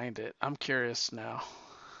can find it. I'm curious now.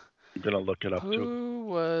 I'm gonna look it up too. Who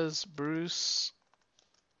was Bruce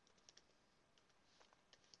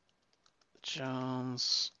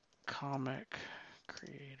Jones comic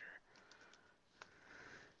creator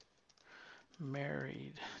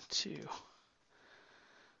married to?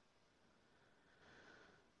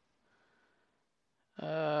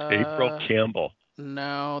 April Uh, Campbell.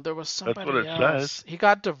 no, there was That's what somebody it says. else. He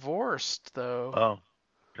got divorced though. Oh,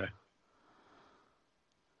 okay.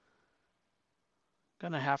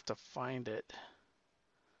 Gonna have to find it.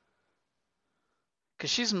 Cause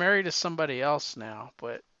she's married to somebody else now,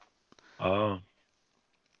 but Oh,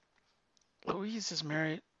 Louise is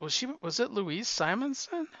married. Was it Louise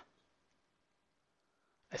Simonson?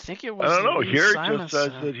 I think it I was don't know. Louise Here it just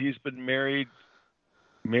says Simonson. that he's been married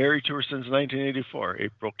to her since 1984.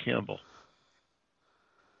 April Campbell.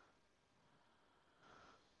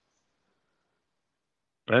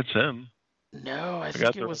 That's him. No, I I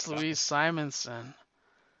think got it the was reply. Louise Simonson.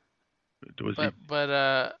 Was he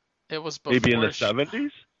But it was maybe in the before she.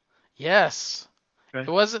 70s? Yes. It Okay.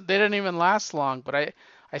 wasn't. They didn't even last long, but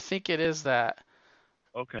I think it is that.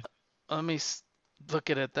 Okay. Let me look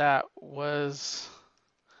at it. That was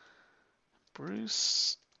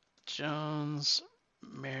Bruce Jones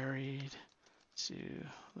married to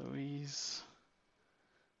Louise.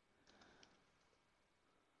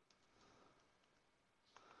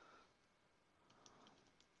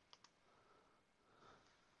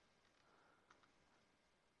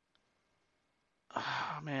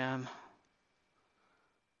 Oh man,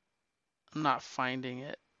 I'm not finding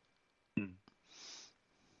it. Hmm.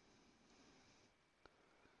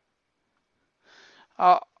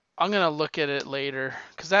 I'll, I'm gonna look at it later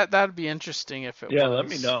because that'd be interesting if it Yeah, let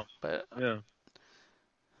me was. know. But Yeah.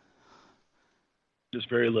 Just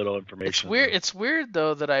very little it's information weird. though. It's weird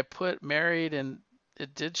though that I put married and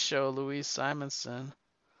it did show Louise Simonson.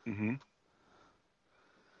 Hmm.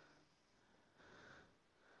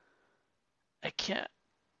 I can't.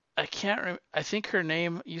 I can't. I think her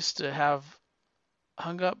name used to have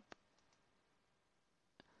hung up.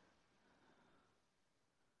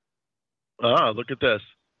 Ah, look at this.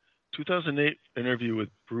 2008 interview with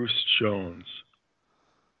Bruce Jones.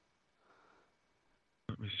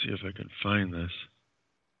 Let me see if I can find this.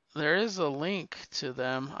 There is a link to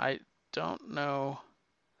them. I don't know.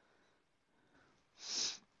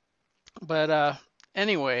 But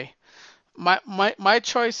anyway, my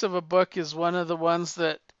choice of a book is one of the ones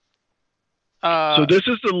that So uh this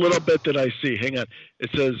is the little bit that I see. Hang on. It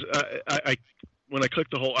says I when I click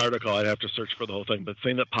the whole article, I'd have to search for the whole thing. But the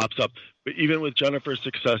thing that pops up, but even with Jennifer's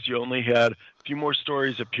success, you only had a few more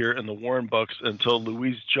stories appear in the Warren books until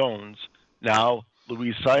Louise Jones, now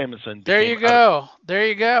Louise Simonson, there became you editor. go. There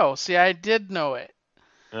you go. See, I did know it.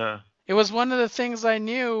 Yeah, It was one of the things I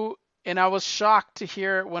knew, and I was shocked to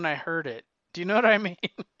hear it when I heard it. Do you know what I mean?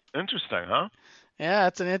 interesting, huh? Yeah,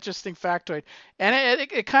 it's an interesting factoid, and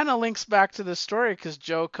it kind of links back to the story because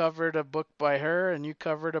Joe covered a book by her, and you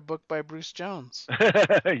covered a book by Bruce Jones.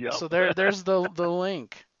 Yep. So there's the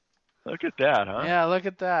link. Look at that, huh? Yeah, look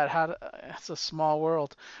at that. It's a small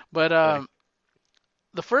world. But Thanks.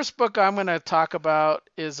 the first book I'm going to talk about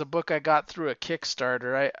is a book I got through a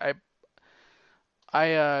Kickstarter.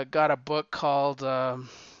 I got a book called what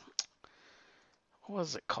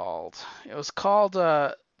was it called? It was called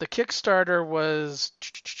the Kickstarter was.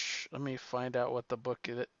 Let me find out what the book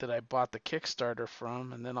that I bought the Kickstarter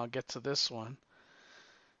from, and then I'll get to this one.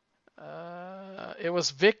 It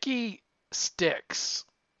was Vicky. Styx.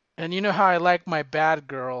 And you know how I like my bad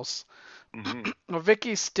girls. Hmm. Well,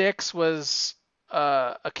 Vicky Styx was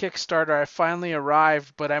a Kickstarter. I finally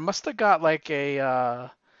arrived, but I must have got like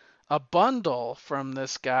a bundle from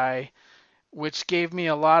this guy, which gave me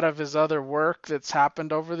a lot of his other work that's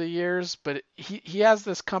happened over the years. But he has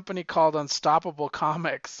this company called Unstoppable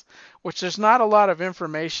Comics, which there's not a lot of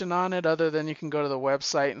information on it other than you can go to the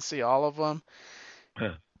website and see all of them.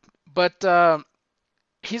 But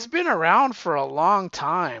he's been around for a long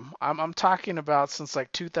time. I'm talking about since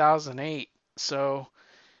like 2008. So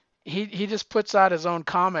he just puts out his own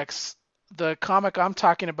comics. The comic I'm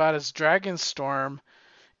talking about is Dragonstorm,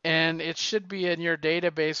 and it should be in your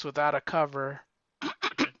database without a cover.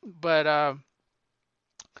 But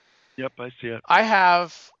Yep, I see it. I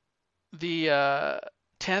have the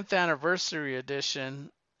 10th anniversary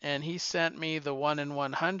edition, and he sent me the 1 in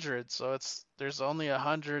 100. So there's only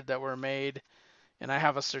 100 that were made, and I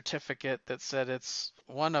have a certificate that said it's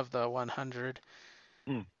one of the 100.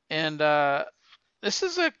 Hmm. And this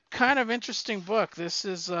is a kind of interesting book. This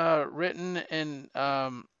is written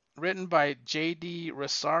by J.D.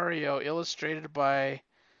 Rosario, illustrated by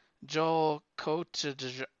Joel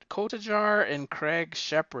Kotajar and Craig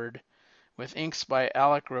Shepard, with inks by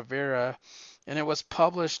Alec Rivera. And it was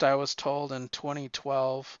published, I was told, in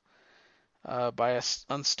 2012 by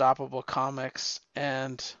Unstoppable Comics.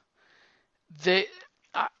 And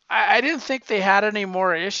I didn't think they had any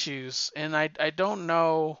more issues, and I don't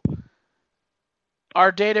know.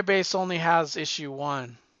 Our database only has issue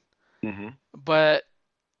 1, but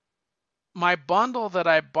my bundle that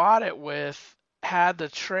I bought it with had the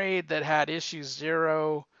trade that had issues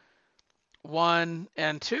 0, 1,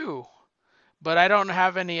 and 2, but I don't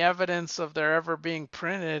have any evidence of there ever being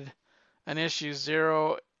printed an issue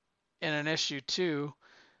 0 and an issue 2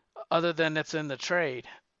 other than it's in the trade.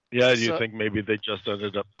 Yeah, do you think maybe they just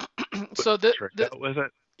ended up out with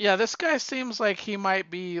it? Yeah, this guy seems like he might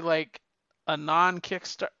be like a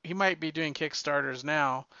non-Kickstarter. He might be doing Kickstarters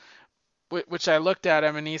now, which I looked at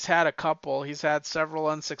him, and he's had a couple. He's had several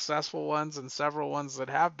unsuccessful ones and several ones that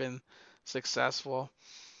have been successful.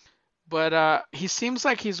 But he seems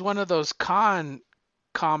like he's one of those con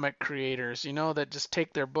comic creators, that just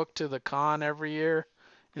take their book to the con every year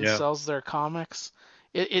and sells their comics.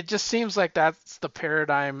 It just seems like that's the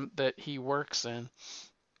paradigm that he works in.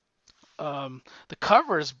 The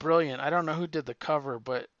cover is brilliant. I don't know who did the cover,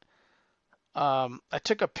 but I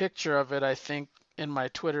took a picture of it, I think, in my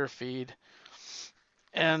Twitter feed.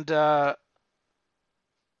 And the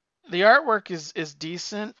artwork is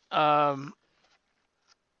decent. The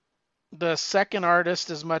second artist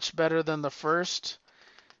is much better than the first.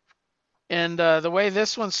 And the way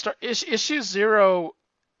this one starts, issue 0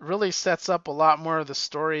 really sets up a lot more of the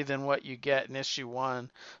story than what you get in issue 1.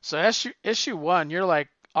 So issue 1, you're like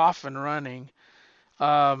off and running.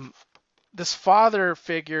 This father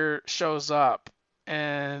figure shows up,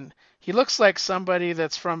 and he looks like somebody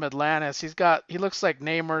that's from Atlantis. He looks like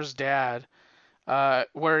Namor's dad,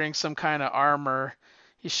 wearing some kind of armor.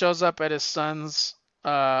 He shows up at his son's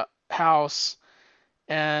house,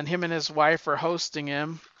 and him and his wife are hosting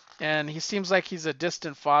him. And he seems like he's a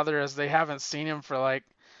distant father, as they haven't seen him for like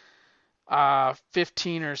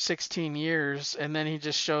 15 or 16 years. And then he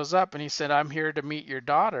just shows up, and he said, "I'm here to meet your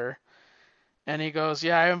daughter." And he goes,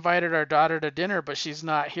 "Yeah, I invited our daughter to dinner, but she's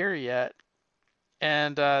not here yet."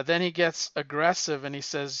 And then he gets aggressive, and he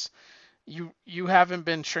says, you haven't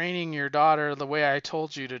been training your daughter the way I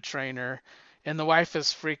told you to train her." And the wife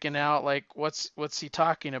is freaking out, like, what's he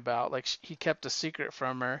talking about? Like, he kept a secret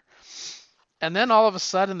from her. And then all of a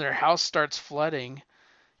sudden their house starts flooding,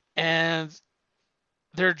 and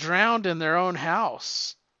they're drowned in their own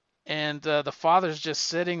house. And the father's just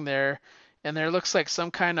sitting there, and there looks like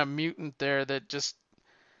some kind of mutant there that just,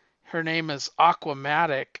 her name is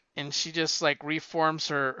Aquamatic, and she just like reforms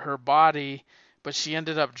her body, but she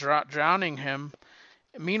ended up drowning him.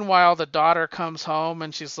 Meanwhile, the daughter comes home,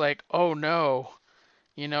 and she's like, "Oh no."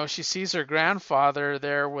 She sees her grandfather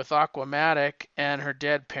there with Aquamatic and her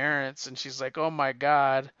dead parents, and she's like, "Oh my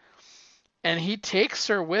God." And he takes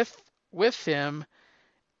her with him,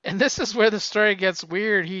 and this is where the story gets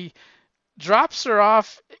weird. He drops her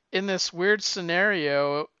off in this weird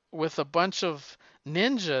scenario with a bunch of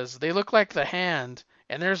ninjas. They look like the Hand,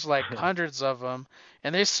 and there's like hundreds of them,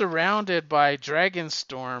 and they're surrounded by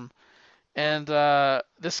Dragonstorm. And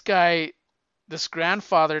this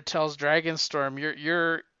grandfather tells Dragonstorm,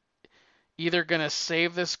 you're either gonna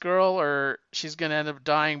save this girl or she's gonna end up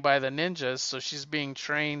dying by the ninjas. So she's being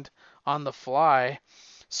trained on the fly.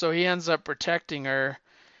 So he ends up protecting her.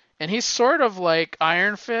 And he's sort of like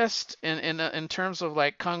Iron Fist in terms of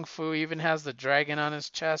like kung fu. He even has the dragon on his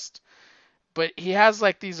chest. but he has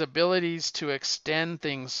like these abilities to extend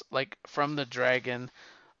things like from the dragon,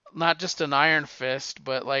 not just an iron fist,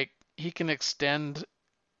 but like he can extend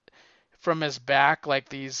from his back like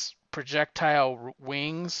these projectile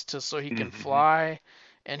wings to so he can Mm-hmm. fly,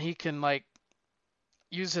 and he can like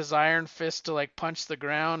use his iron fist to like punch the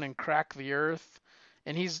ground and crack the earth,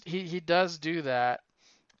 and he does do that,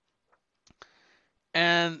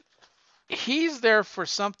 and he's there for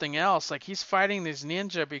something else. Like he's fighting these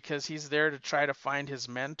ninja because he's there to try to find his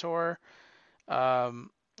mentor.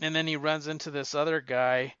 And then he runs into this other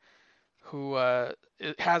guy who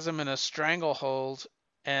has him in a stranglehold,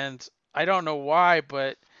 and I don't know why,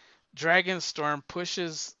 but Dragonstorm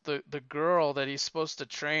pushes the girl that he's supposed to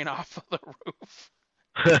train off of the roof,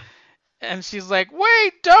 and she's like,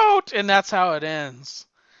 "Wait, don't!" And that's how it ends.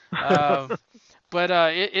 Um, but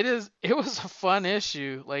it was a fun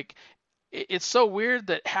issue. Like it's so weird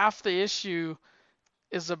that half the issue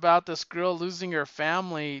is about this girl losing her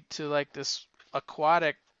family to like this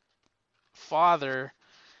aquatic father,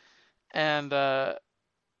 and uh,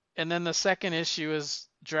 and then the second issue is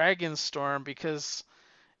Dragonstorm because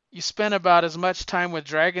you spend about as much time with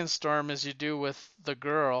Dragonstorm as you do with the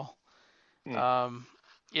girl. Hmm. Um,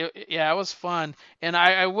 yeah, it was fun, and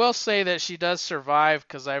I will say that she does survive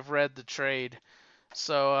because I've read the trade,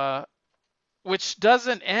 so which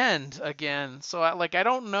doesn't end again. So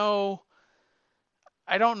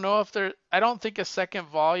I don't know if there. I don't think a second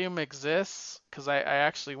volume exists because I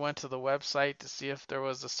actually went to the website to see if there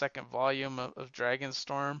was a second volume of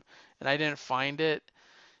Dragonstorm, and I didn't find it.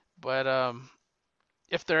 But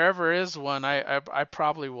if there ever is one, I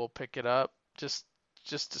probably will pick it up just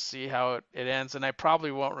to see how it ends, and I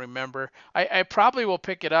probably won't remember. I probably will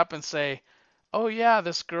pick it up and say, oh yeah,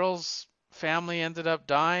 this girl's family ended up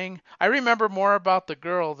dying. I remember more about the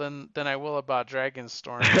girl than I will about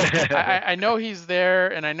Dragonstorm. I know he's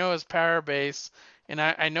there, and I know his power base, and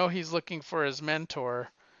I know he's looking for his mentor,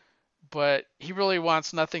 but he really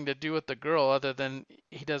wants nothing to do with the girl other than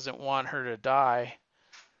he doesn't want her to die,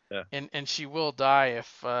 Yeah. and she will die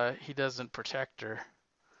if he doesn't protect her.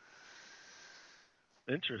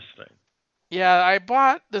 Interesting. Yeah, I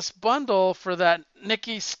bought this bundle for that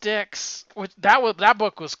Nikki Sticks, which that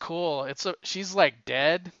book was cool. She's like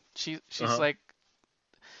dead. She's Uh-huh. like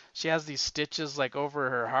she has these stitches like over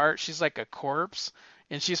her heart. She's like a corpse,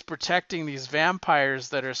 and she's protecting these vampires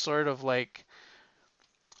that are sort of like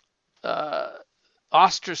uh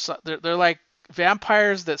ostracized. They're like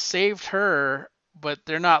vampires that saved her, but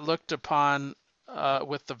they're not looked upon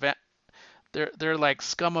with they're like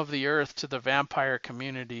scum of the earth to the vampire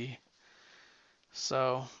community.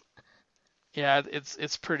 So yeah,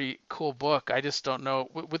 it's pretty cool book. I just don't know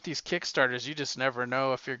with these Kickstarters, you just never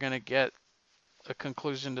know if you're gonna get a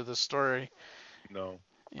conclusion to the story. No.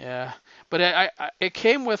 Yeah, but it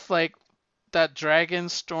came with like that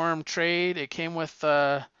Dragonstorm trade. It came with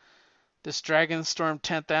this Dragonstorm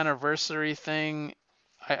 10th anniversary thing.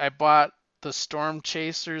 I bought the Storm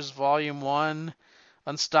Chasers Volume 1,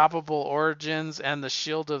 Unstoppable Origins, and the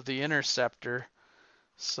Shield of the Interceptor.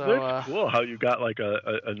 So That's cool how you got like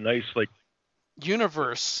a nice like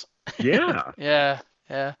universe. yeah. Yeah,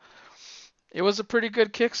 yeah. It was a pretty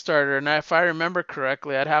good Kickstarter, and if I remember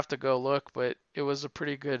correctly, I'd have to go look, but it was a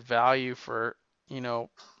pretty good value for, you know,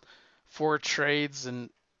 four trades, and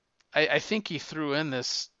I think he threw in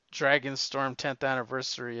this Dragonstorm 10th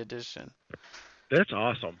anniversary edition. That's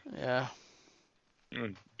awesome. Yeah.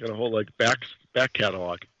 Got a whole like back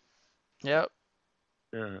catalog. Yep.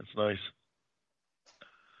 Yeah, that's nice.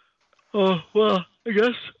 Oh well, I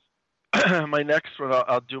guess my next one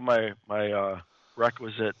I'll do my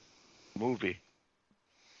requisite movie.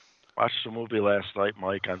 Watched the movie last night,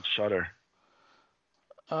 Mike, on Shutter.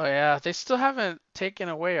 Oh yeah, they still haven't taken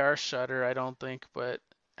away our Shutter, I don't think, but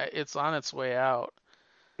it's on its way out.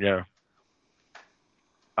 Yeah,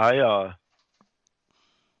 I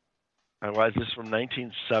watched this from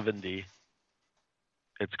 1970.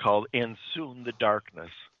 It's called "And Soon the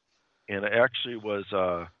Darkness," and it actually was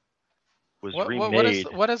remade.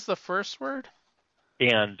 What is the first word?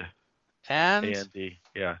 And And Andy,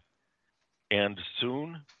 yeah, and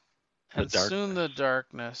soon the soon darkness, the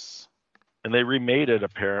darkness. and they remade it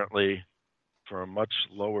apparently for a much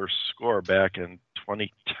lower score back in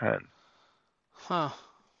 2010. Huh.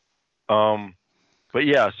 Um, but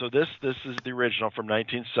yeah, so this is the original from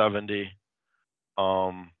 1970.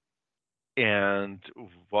 Um, and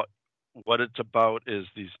what it's about is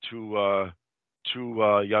these two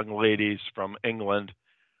young ladies from England.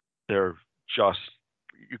 They're just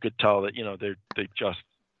you could tell that they just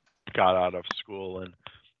got out of school and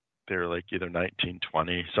they're like either 19,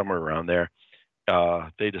 20, somewhere around there.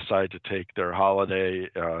 They decide to take their holiday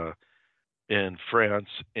in France,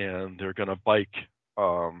 and they're going to bike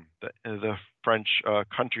the French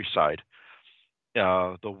countryside.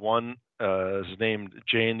 The one is named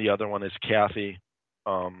Jane, the other one is Kathy.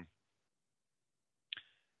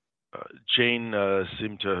 Jane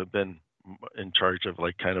seemed to have been in charge of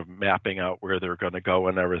like kind of mapping out where they're going to go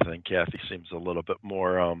and everything. Kathy seems a little bit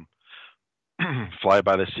more fly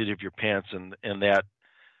by the seat of your pants, and that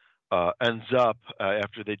ends up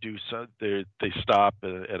after they do so, they stop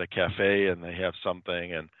at a cafe and they have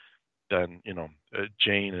something, and then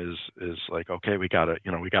Jane is like, okay, we gotta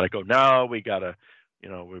go now. We gotta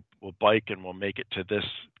we'll bike and we'll make it to this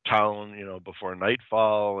town before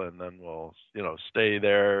nightfall, and then we'll stay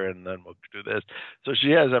there, and then we'll do this. So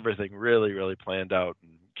she has everything really, really planned out,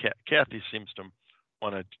 and Kathy seems to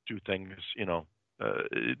want to do things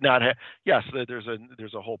not yes, there's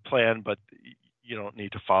a whole plan, but you don't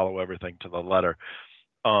need to follow everything to the letter.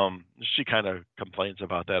 She kind of complains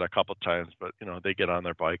about that a couple times, but they get on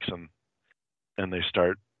their bikes and they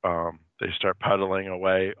start pedaling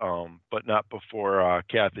away, but not before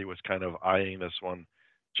Kathy was kind of eyeing this one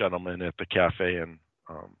gentleman at the cafe and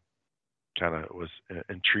kind of was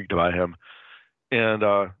intrigued by him, and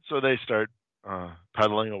so they start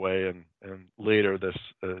pedaling away, and later this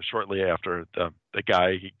shortly after, the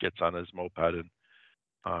guy, he gets on his moped and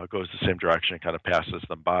goes the same direction, kind of passes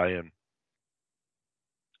them by, and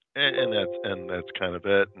that's kind of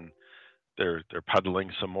it. And they're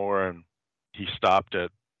pedaling some more, and he stopped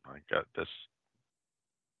at this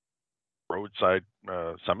roadside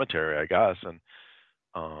cemetery, I guess, and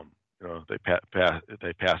they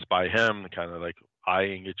pass by him, kind of like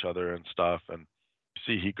eyeing each other and stuff, and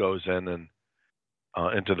see he goes in and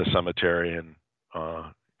into the cemetery and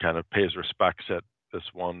kind of pays respects at this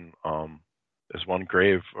one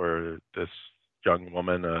grave, or this young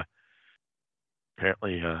woman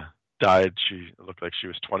apparently died. She looked like she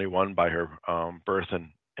was 21 by her birth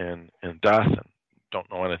and death, and don't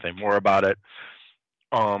know anything more about it.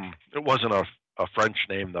 It wasn't a French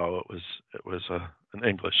name though; it was an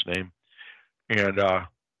English name, and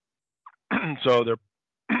so they're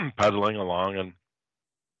pedaling along, and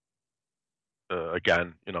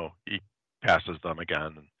again, he passes them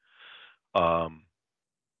again. And,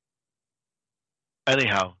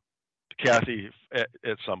 anyhow, Kathy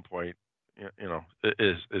at some point,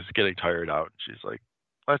 is getting tired out. She's like,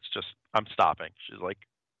 I'm stopping. She's like,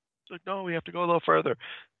 no, we have to go a little further.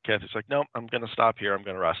 Kathy's like, no, I'm going to stop here. I'm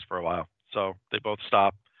going to rest for a while. So they both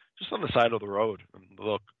stop just on the side of the road, in a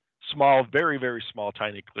little small, very, very small,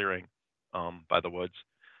 tiny clearing by the woods.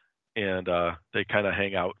 And they kind of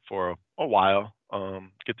hang out for a while,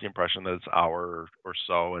 get the impression that it's an hour or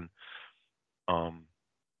so. And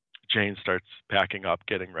Jane starts packing up,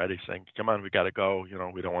 getting ready, saying, come on, we got to go.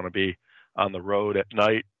 We don't want to be on the road at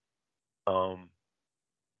night. And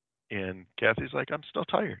Kathy's like, I'm still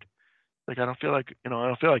tired. Like, I don't feel like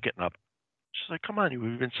getting up. She's like, come on,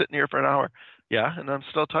 we've been sitting here for an hour. Yeah, and I'm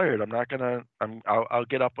still tired. I'll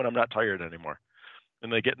get up when I'm not tired anymore.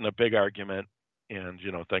 And they get in a big argument, and,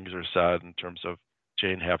 things are said in terms of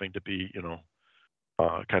Jane having to be,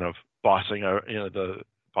 kind of bossing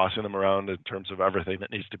them around in terms of everything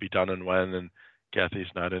that needs to be done and when, and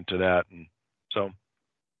Kathy's not into that. And so,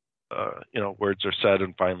 words are said,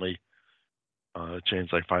 and finally,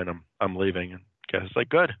 Jane's like, fine, I'm leaving. And Kathy's like,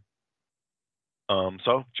 good.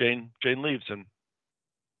 So Jane leaves, and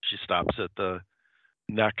she stops at the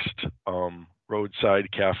next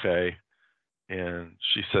roadside cafe, and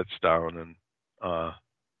she sits down, and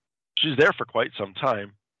she's there for quite some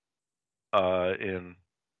time. And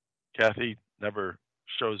Kathy never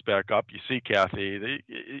shows back up. You see Kathy,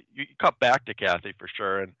 you cut back to Kathy for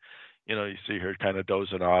sure, and you see her kind of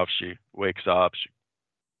dozing off. She wakes up, she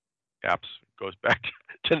naps, goes back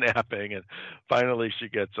to napping, and finally she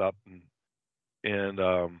gets up, and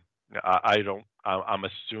I'm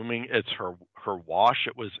assuming it's her wash.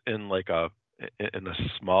 It was in like a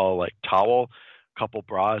small like towel, couple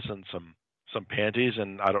bras, and some panties,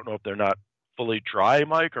 and I don't know if they're not fully dry,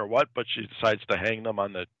 Mike, or what, but she decides to hang them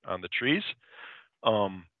on the trees.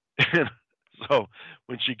 So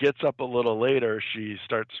when she gets up a little later, she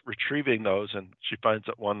starts retrieving those, and she finds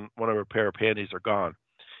that one of her pair of panties are gone.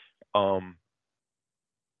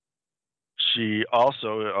 She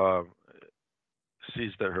also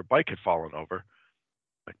sees that her bike had fallen over.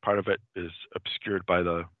 Like, part of it is obscured by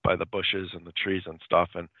the bushes and the trees and stuff,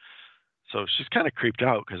 and so she's kind of creeped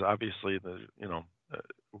out, because obviously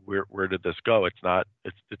where did this go? It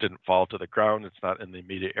didn't fall to the ground. It's not in the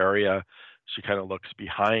immediate area. She kind of looks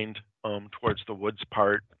behind towards the woods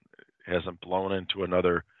part. It hasn't blown into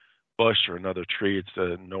another bush or another tree.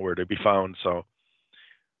 It's nowhere to be found. So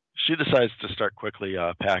she decides to start quickly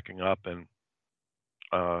packing up, and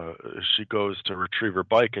she goes to retrieve her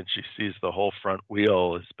bike and she sees the whole front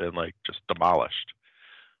wheel has been like just demolished.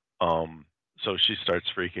 So she starts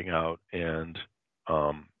freaking out, and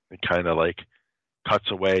it kind of like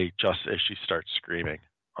cuts away just as she starts screaming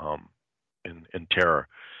in terror.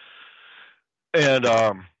 And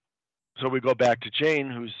so we go back to Jane,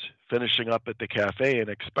 who's finishing up at the cafe and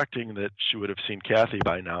expecting that she would have seen Kathy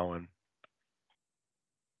by now, and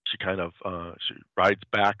she kind of she rides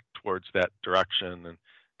back towards that direction. And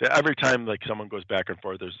every time like someone goes back and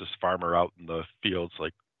forth, there's this farmer out in the fields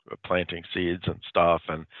like planting seeds and stuff,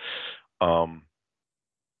 and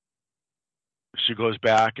she goes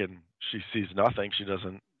back and she sees nothing.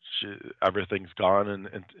 Everything's gone,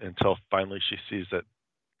 and until finally she sees that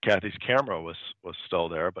Kathy's camera was still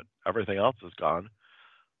there, but everything else is gone.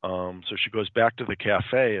 So she goes back to the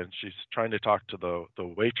cafe and she's trying to talk to the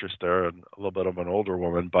waitress there, and a little bit of an older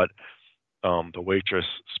woman, but the waitress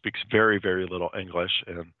speaks very, very little English,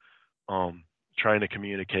 and trying to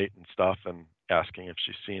communicate and stuff, and asking if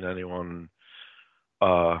she's seen anyone,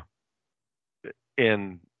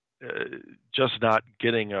 and just not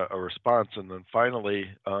getting a response. And then finally,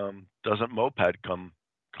 doesn't Moped come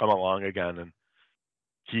along again, and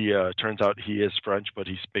he turns out he is French, but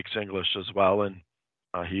he speaks English as well, and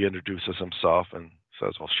he introduces himself and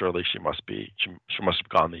says, "Well, surely she must have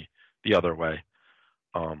gone the other way."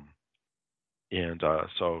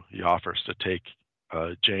 So he offers to take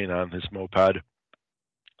Jane on his moped.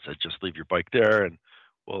 Says, "Just leave your bike there, and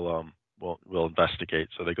we'll investigate."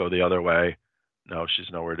 So they go the other way. No, she's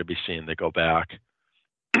nowhere to be seen. They go back,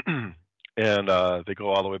 and they go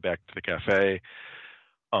all the way back to the cafe.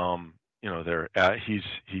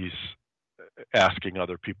 He's asking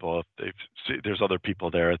other people if there's other people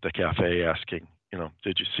there at the cafe, asking,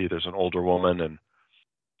 did you see there's an older woman, and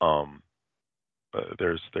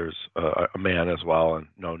there's a man as well, and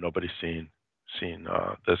no, nobody's seen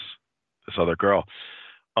this other girl.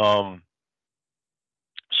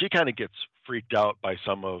 She kind of gets freaked out by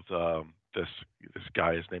some of this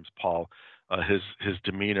guy. His name's Paul. His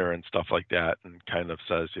demeanor and stuff like that, and kind of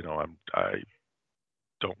says, I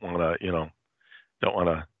don't want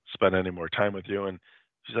to spend any more time with you. And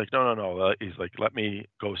she's like, no. He's like, let me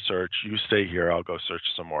go search. You stay here. I'll go search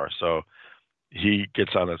some more. So he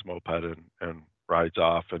gets on his moped and rides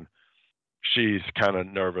off, and she's kind of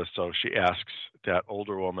nervous. So she asks that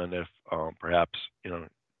older woman if perhaps,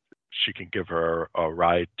 she can give her a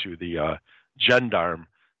ride to the gendarme,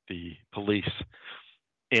 the police.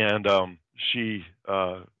 And she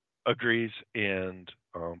agrees and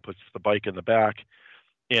puts the bike in the back.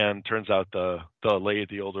 And turns out the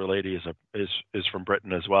older lady is from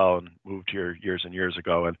Britain as well, and moved here years and years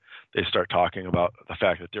ago. And they start talking about the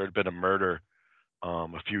fact that there had been a murder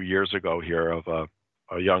a few years ago here of a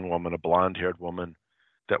young woman, a blonde-haired woman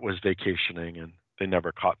that was vacationing, and they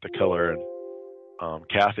never caught the killer. And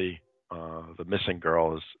Kathy, the missing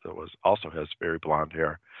girl, also has very blonde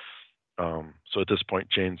hair. So at this point,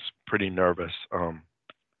 Jane's pretty nervous.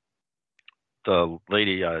 The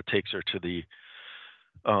lady takes her to the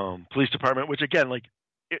police department, which again, like,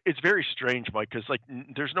 it's very strange, Mike, because like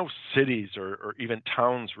there's no cities or even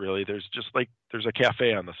towns really. There's just like there's a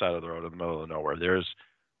cafe on the side of the road in the middle of nowhere. There's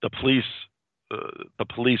the police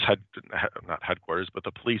not headquarters, but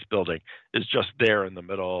the police building is just there in the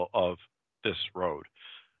middle of this road.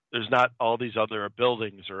 There's not all these other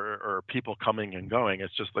buildings or people coming and going.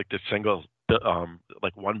 It's just like this single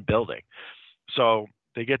like one building. So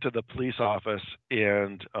they get to the police office,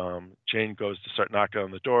 and Jane goes to start knocking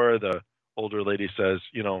on the door. The older lady says,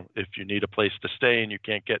 if you need a place to stay and you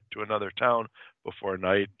can't get to another town before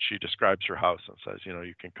night, she describes her house and says,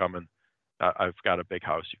 you can come and I've got a big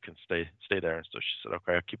house. You can stay there. And so she said,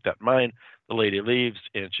 okay, I'll keep that in mind. The lady leaves,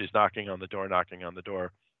 and she's knocking on the door.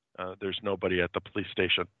 There's nobody at the police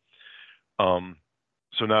station.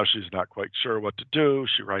 So now she's not quite sure what to do.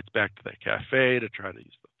 She rides back to the cafe to try to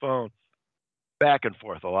use the phone. Back and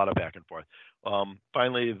forth, a lot of back and forth.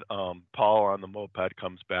 Finally, Paul on the moped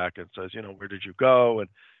comes back and says, where did you go? And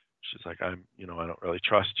she's like, I don't really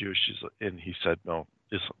trust you. And he said, no,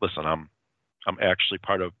 listen, I'm actually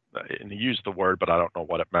part of, and he used the word, but I don't know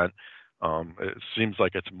what it meant. It seems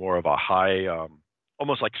like it's more of a high,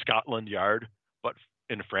 almost like Scotland Yard, but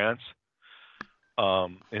in France.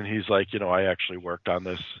 And he's like, I actually worked on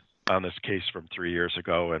this case from 3 years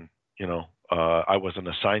ago, and I wasn't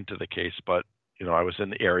assigned to the case, but I was in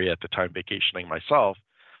the area at the time vacationing myself,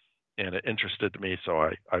 and it interested me, so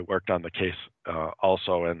I worked on the case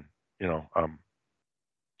also, and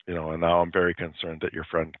and now I'm very concerned that your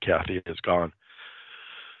friend Kathy is gone.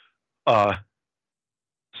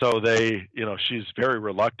 So they, she's very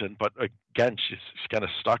reluctant, but again, she's kind of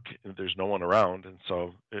stuck. And there's no one around, and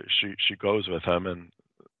so she goes with him, and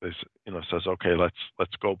says, okay,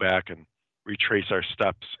 let's go back and retrace our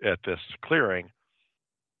steps at this clearing.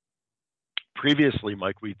 Previously,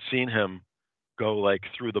 Mike, we'd seen him go like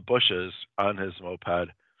through the bushes on his moped,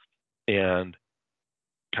 and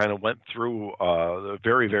kind of went through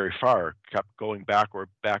very, very far, kept going backward,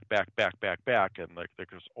 back, and like there's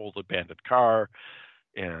this old abandoned car,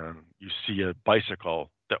 and you see a bicycle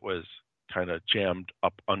that was kind of jammed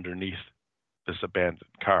up underneath this abandoned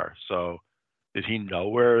car. So did he know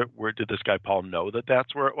where did this guy Paul know that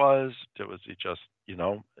that's where it was? Was he just,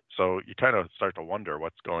 so you kind of start to wonder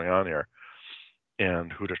what's going on here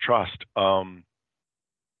and who to trust.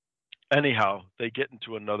 Anyhow, they get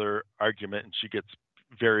into another argument, and she gets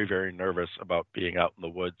very, very nervous about being out in the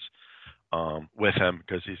woods with him,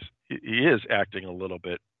 because he is acting a little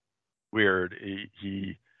bit weird.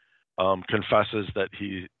 He confesses that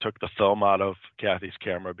he took the film out of Kathy's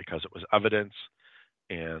camera because it was evidence,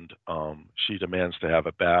 and she demands to have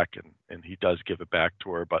it back, and he does give it back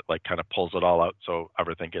to her, but like kind of pulls it all out so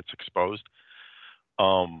everything gets exposed.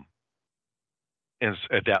 And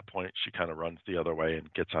at that point, she kind of runs the other way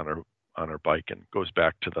and gets on her bike and goes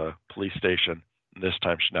back to the police station. And this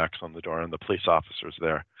time she knocks on the door, and the police officer's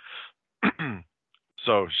there.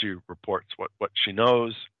 So she reports what she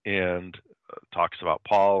knows, and talks about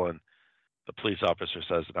Paul, and the police officer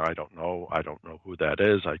says, no, I don't know who that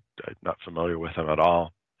is. I'm not familiar with him at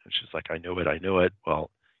all. And she's like, I knew it.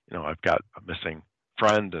 Well, I've got a missing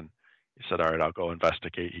friend. And he said, all right, I'll go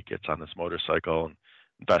investigate. He gets on his motorcycle and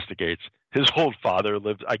investigates. His old father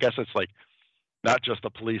lived, I guess it's like not just a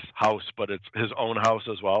police house, but it's his own house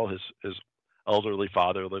as well. His elderly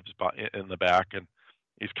father lives in the back, and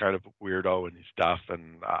he's kind of a weirdo, and he's deaf,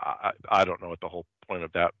 and I don't know what the whole point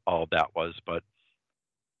of all that was, but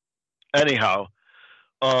anyhow,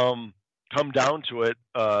 come down to it,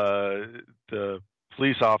 the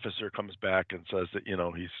police officer comes back and says that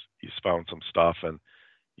he's found some stuff, and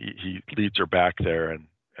he leads her back there, and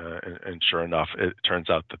sure enough, it turns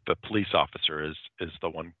out that the police officer is the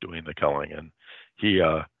one doing the killing, and he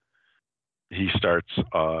starts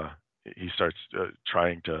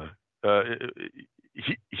trying to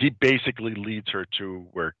he basically leads her to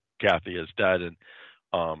where Kathy is dead, and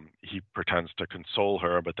he pretends to console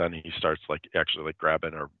her, but then he starts actually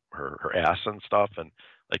grabbing her ass and stuff, and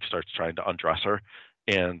starts trying to undress her.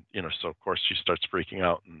 And, so of course she starts freaking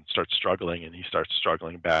out and starts struggling, and he starts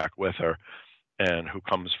struggling back with her, and who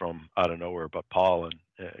comes from out of nowhere but Paul, and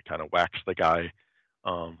kind of whacks the guy,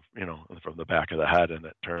 from the back of the head. And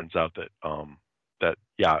it turns out that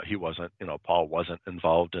he wasn't, Paul wasn't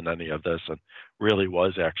involved in any of this, and really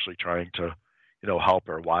was actually trying to, help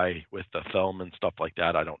her. Why with the film and stuff like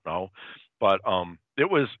that, I don't know. But it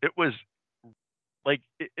was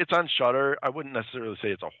it's on Shudder. I wouldn't necessarily say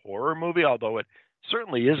it's a horror movie, although it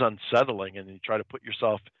certainly is unsettling, and you try to put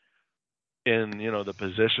yourself in, the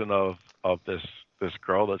position of this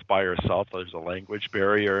girl that's by herself. There's a language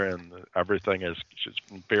barrier, and everything is just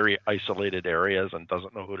in very isolated areas and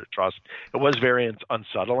doesn't know who to trust. It was very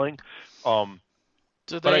unsettling. I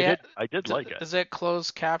did like it. Is it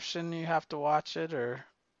closed caption? You have to watch it, or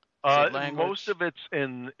most of it's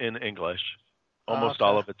in English. Almost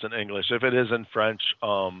all of it's in English. If it is in French,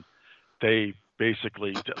 they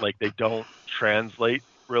basically they don't translate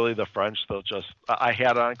really the French. They'll just I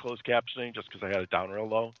had it on closed captioning just because I had it down real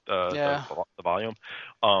low, the volume.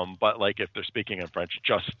 But if they're speaking in French, it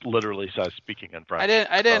just literally says speaking in French.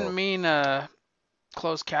 I didn't mean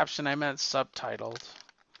closed caption. I meant subtitled.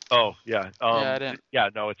 Oh yeah. I didn't. Yeah,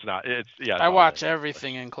 no, it's not. It's I watch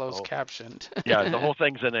everything in closed captioned. Yeah, the whole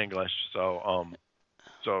thing's in English. So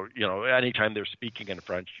anytime they're speaking in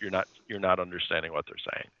French, you're not understanding what they're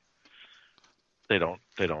saying. They don't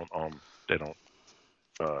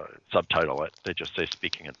subtitle it. They just say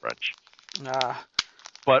speaking in French.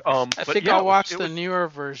 But I think I'll watch the newer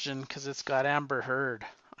version because it's got Amber Heard.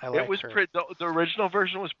 It was the original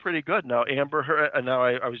version was pretty good. Now Amber Heard, and now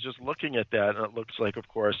I was just looking at that, and it looks like, of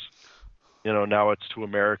course, now it's two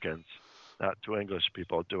Americans, not two English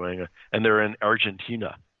people doing it, and they're in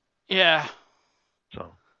Argentina. Yeah.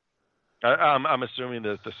 So, I'm assuming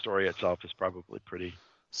that the story itself is probably pretty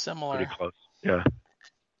similar, pretty close. Yeah.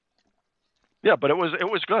 Yeah, but it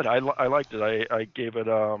was good. I liked it. I gave it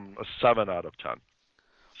a 7 out of 10.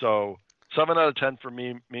 So 7 out of 10 for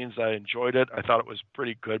me means I enjoyed it. I thought it was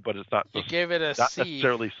pretty good, but it's not. You gave it a not C.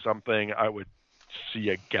 necessarily something I would see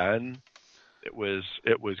again. It was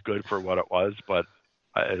good for what it was, but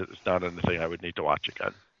it's not anything I would need to watch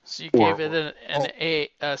again. So you gave it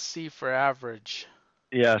a C for average.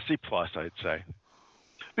 Yeah, C plus, I'd say.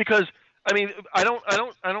 because I mean I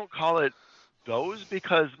don't call it those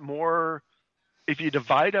because more if you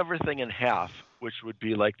divide everything in half, which would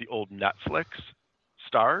be like the old Netflix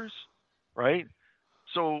stars, right?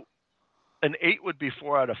 So an 8 would be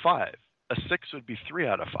 4 out of 5. A 6 would be 3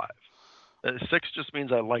 out of 5. A 6 just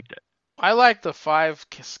means I liked it. I like the 5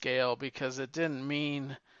 scale because it didn't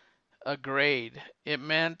mean a grade. It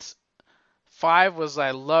meant 5 was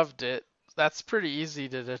I loved it. That's pretty easy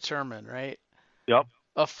to determine, right? Yep.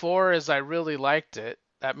 A 4 is I really liked it.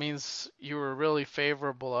 That means you were really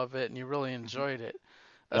favorable of it and you really Mm-hmm. enjoyed it.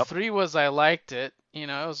 A Yep. 3 was I liked it. It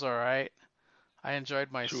was all right. I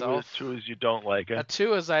enjoyed myself. Two is you don't like A it.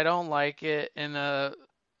 2 is I don't like it, and the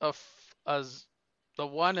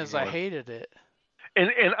 1 is I One. hated it. And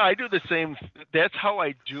I do the same. That's how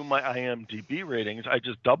I do my IMDb ratings. I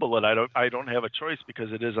just double it. I don't have a choice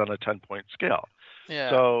because it is on a 10-point scale. Yeah.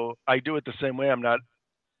 So I do it the same way. I'm not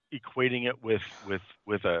equating it with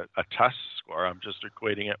a test score. I'm just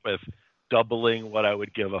equating it with doubling what I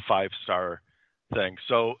would give a 5-star thing.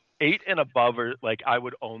 So 8 and above are like I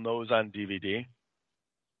would own those on DVD.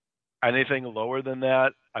 Anything lower than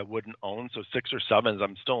that, I wouldn't own. So 6 or 7s,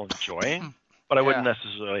 I'm still enjoying, but I wouldn't Yeah.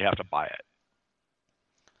 necessarily have to buy it.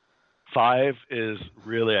 5 is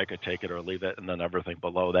really I could take it or leave it, and then everything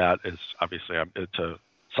below that is obviously to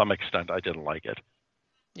some extent I didn't like it.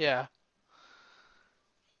 Yeah.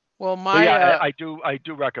 Well, But yeah, my I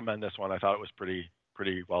do recommend this one. I thought it was pretty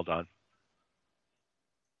well done.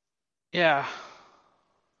 yeah,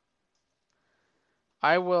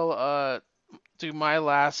 I will do my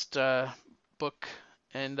last book,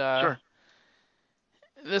 and Sure.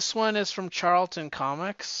 this one is from Charlton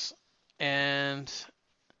Comics, and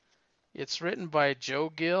it's written by Joe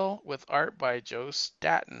Gill with art by Joe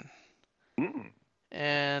Staton, Mm.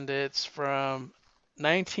 and it's from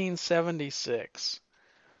 1976.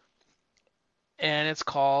 And it's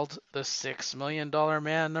called The $6 Million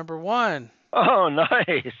Man #1. Oh,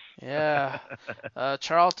 nice. Yeah.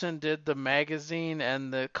 Charlton did the magazine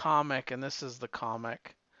and the comic, and this is the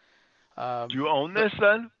comic. Do you own The this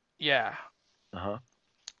then? Yeah. Uh-huh.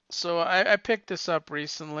 So I picked this up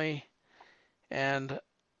recently, and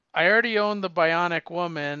I already owned the Bionic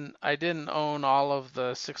Woman. I didn't own all of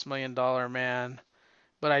the $6 Million Man,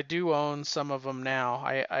 but I do own some of them now.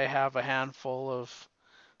 I have a handful of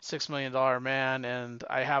 $6 Million Man, and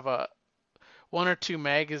I have one or two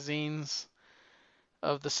magazines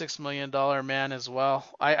of the $6 Million Man as well.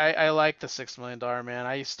 I like the $6 Million Man.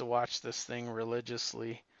 I used to watch this thing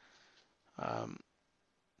religiously. Um,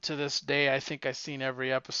 to this day, I think I've seen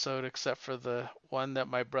every episode except for the one that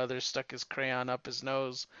my brother stuck his crayon up his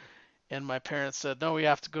nose, and my parents said, "No, we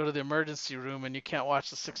have to go to the emergency room, and you can't watch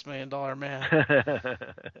the $6 Million Man."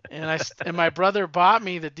 And my brother bought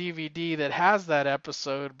me the DVD that has that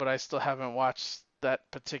episode, but I still haven't watched that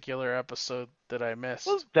particular episode that I Well, missed.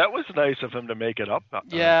 that was nice of him to make it up to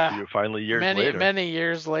Yeah, you finally years many later. many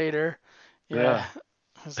years later. Yeah, Yeah.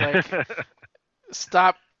 it's like,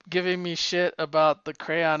 stop giving me shit about the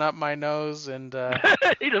crayon up my nose, and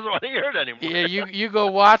He doesn't want to hear it anymore. yeah, you go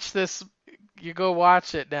watch this. You go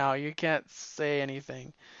watch it now. You can't say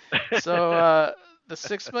anything. So the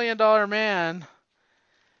 $6 Million Man,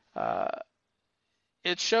 uh,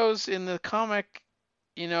 it shows in the comic,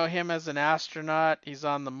 him as an astronaut. He's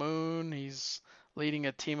on the moon. He's leading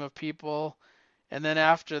a team of people, and then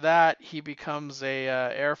after that, he becomes a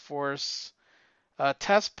Air Force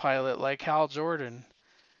test pilot like Hal Jordan.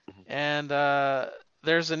 And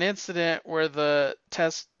there's an incident where the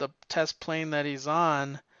test plane that he's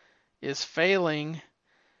on is failing,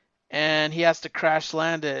 and he has to crash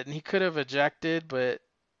land it. And he could have ejected, but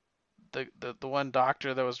the one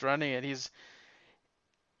doctor that was running it,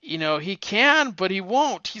 he can, but he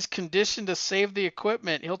won't. He's conditioned to save the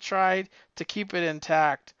equipment. He'll try to keep it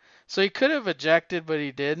intact. So he could have ejected, but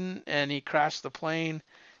he didn't, and he crashed the plane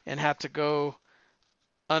and had to go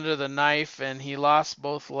under the knife, and he lost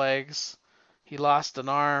both legs. He lost an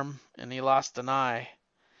arm, and he lost an eye.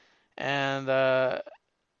 And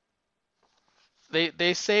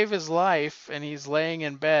they save his life, and he's laying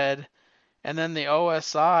in bed, and then the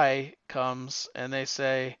OSI comes, and they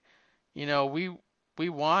say, we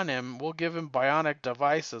want him. We'll give him bionic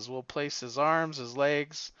devices. We'll place his arms, his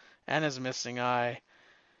legs, and his missing eye.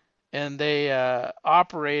 And they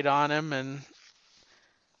operate on him, and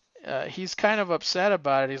he's kind of upset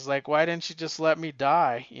about it. He's like, "Why didn't you just let me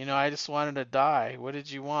die? I just wanted to die. What did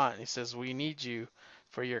you want?" He says, "We need you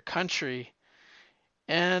for your country."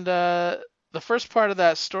 And the first part of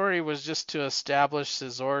that story was just to establish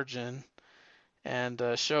his origin and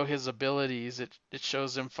show his abilities. It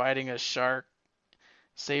shows him fighting a shark,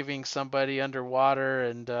 saving somebody underwater,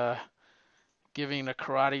 and giving a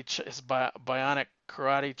his bionic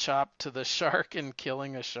karate chop to the shark and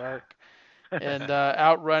killing a shark, and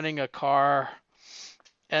outrunning a car.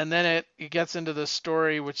 And then it gets into the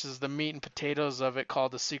story, which is the meat and potatoes of it,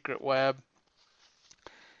 called The Secret Web.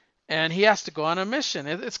 And he has to go on a mission.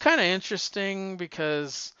 It's kind of interesting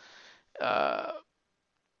because uh,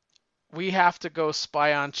 we have to go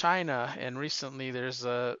spy on China. And recently there's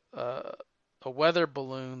a weather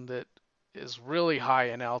balloon that is really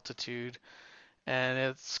high in altitude, and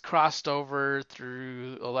it's crossed over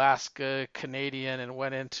through Alaska, Canadian, and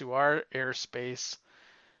went into our airspace.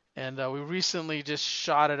 And we recently just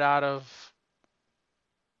shot it out of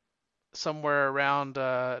somewhere around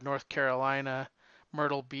North Carolina,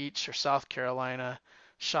 Myrtle Beach or South Carolina,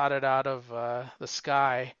 shot it out of the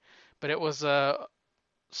sky. But it was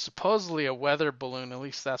supposedly a weather balloon, at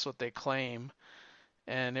least that's what they claim.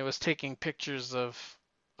 And it was taking pictures of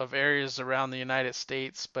areas around the United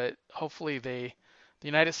States, but hopefully the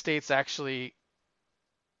United States actually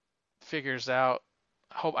figures out.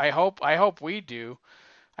 I hope we do.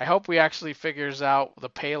 I hope we actually figures out the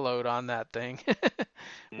payload on that thing,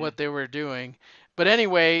 what they were doing. But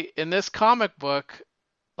anyway, in this comic book,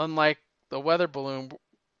 unlike the weather balloon,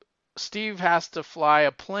 Steve has to fly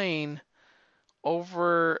a plane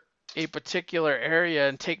over a particular area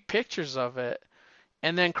and take pictures of it,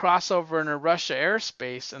 and then cross over into Russia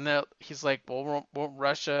airspace. And he's like, well, won't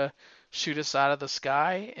Russia shoot us out of the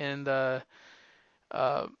sky? And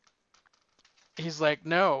he's like,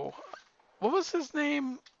 no. What was his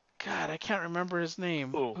name? God, I can't remember his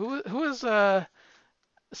name. Oh. Who is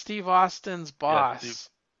Steve Austin's boss?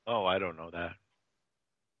 Yeah, oh, I don't know that.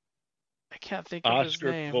 I can't think of his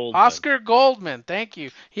name. Goldman. Oscar Goldman. Thank you.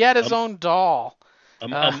 He had his own doll. I'm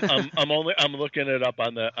looking it up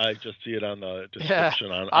on the. I just see it on the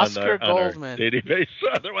description on our database.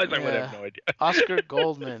 Otherwise, I would have no idea. Oscar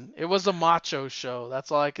Goldman. It was a macho show.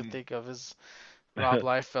 That's all I can think of is Rob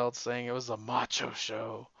Liefeld saying it was a macho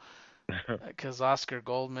show. Because Oscar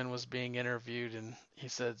Goldman was being interviewed, and he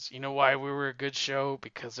says, "You know why we were a good show?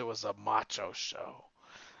 Because it was a macho show."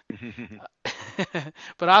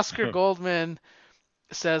 But Oscar Goldman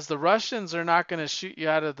says the Russians are not going to shoot you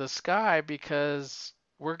out of the sky because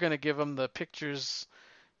we're going to give them the pictures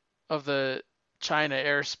of the China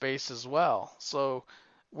airspace as well. So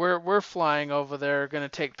we're flying over there, going to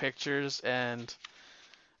take pictures and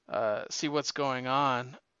see what's going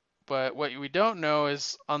on. But what we don't know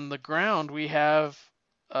is on the ground we have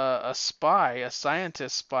a spy, a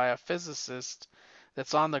scientist spy, a physicist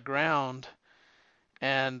that's on the ground.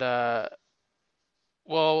 And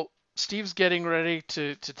well, Steve's getting ready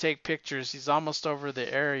to take pictures. He's almost over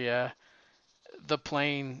the area. The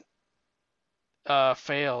plane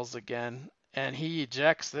fails again, and he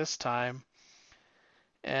ejects this time.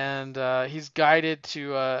 And he's guided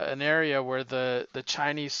to an area where the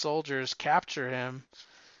Chinese soldiers capture him,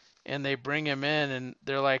 and they bring him in, and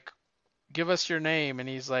they're like, "Give us your name." And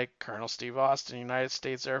he's like, "Colonel Steve Austin, United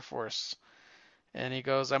States Air Force." And he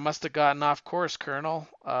goes, "I must have gotten off course, Colonel.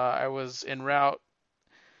 I was en route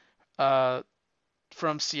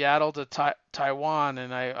from Seattle to Taiwan,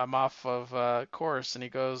 and I'm off of course." And he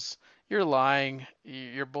goes, "You're lying.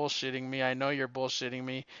 You're bullshitting me. I know you're bullshitting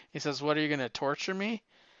me." He says, "What, are you going to torture me?"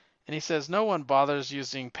 And he says, "No one bothers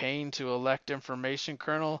using pain to elect information,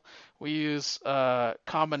 Colonel. We use a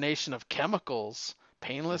combination of chemicals,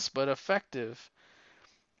 painless but effective."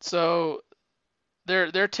 So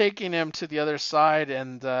they're taking him to the other side,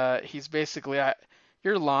 and he's basically,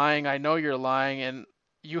 "You're lying. I know you're lying, and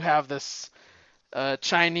you have this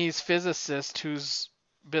Chinese physicist who's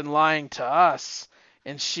been lying to us,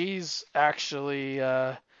 and she's actually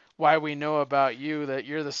why we know about you, that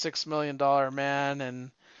you're the $6 million man."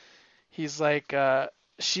 And he's like,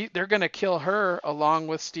 they're gonna kill her along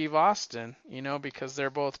with Steve Austin, because they're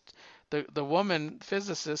both the woman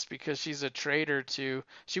physicist, because she's a traitor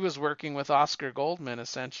she was working with Oscar Goldman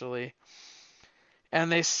essentially.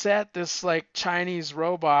 And they set this like Chinese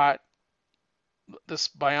robot, this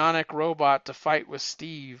bionic robot, to fight with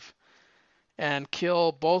Steve and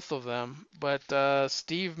kill both of them. But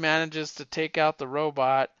Steve manages to take out the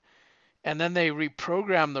robot, and then they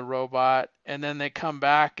reprogram the robot, and then they come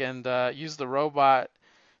back and use the robot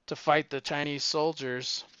to fight the Chinese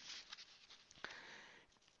soldiers.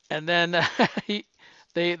 And then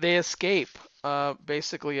they escape.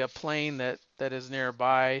 Basically, a plane that is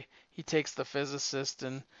nearby. He takes the physicist,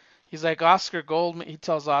 and he's like, "Oscar Goldman." He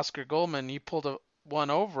tells Oscar Goldman, "You pulled one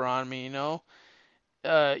over on me.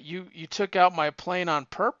 You took out my plane on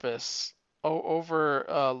purpose over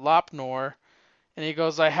Lopnor." And he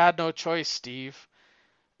goes, "I had no choice, Steve.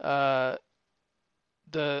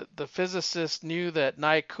 the physicist knew that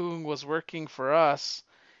Nai Kung was working for us,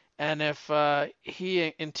 and if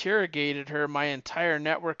he interrogated her, my entire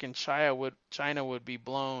network in China would be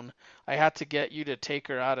blown. I had to get you to take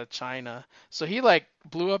her out of China. So he like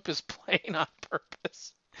blew up his plane on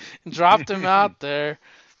purpose and dropped him out there,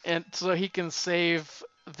 and so he can save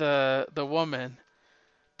the woman.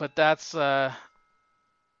 But that's how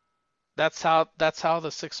the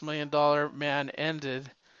 $6 million man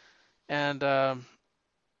ended. And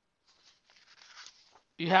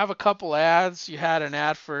you have a couple ads. You had an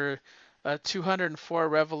ad for 204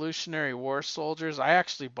 Revolutionary War soldiers. I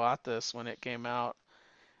actually bought this when it came out.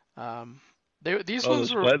 These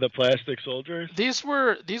ones were the plastic soldiers. these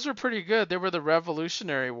were pretty good. They were the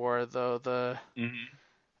Revolutionary War though, the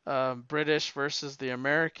British versus the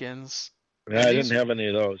Americans. Yeah, I didn't have any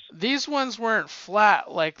of those. These ones weren't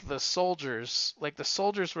flat like the soldiers. Like the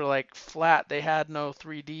soldiers were like flat. They had no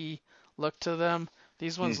 3D look to them.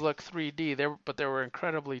 These ones look 3D. But they were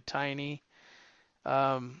incredibly tiny.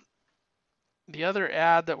 The other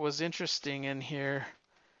ad that was interesting in here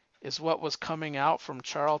is what was coming out from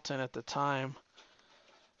Charlton at the time.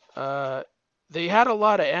 They had a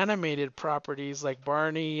lot of animated properties like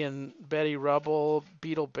Barney and Betty Rubble,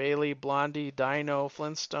 Beetle Bailey, Blondie, Dino,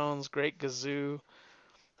 Flintstones, Great Gazoo,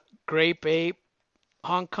 Grape Ape,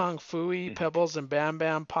 Hong Kong Phooey, Pebbles and Bam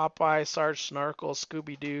Bam, Popeye, Sarge Snarkle,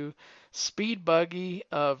 Scooby-Doo, Speed Buggy,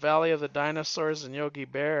 Valley of the Dinosaurs, and Yogi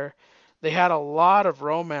Bear. They had a lot of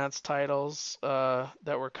romance titles that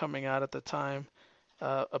were coming out at the time,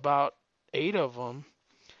 about 8 of them.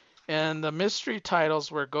 And the mystery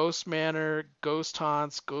titles were Ghost Manor, Ghost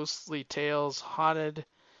Haunts, Ghostly Tales, Haunted,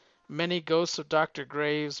 Many Ghosts of Dr.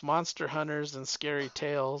 Graves, Monster Hunters, and Scary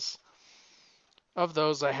Tales. Of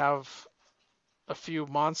those, I have a few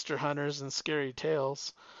Monster Hunters and Scary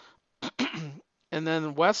Tales. And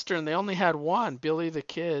then Western, they only had one, Billy the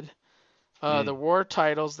Kid. The war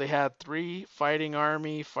titles, they had 3, Fighting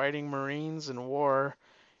Army, Fighting Marines, and War.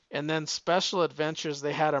 And then special adventures,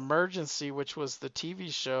 they had Emergency, which was the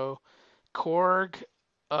TV show, Korg,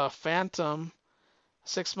 Phantom,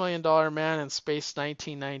 $6 Million Man, and Space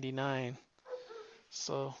 1999.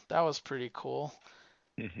 So that was pretty cool.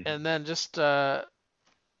 And then just they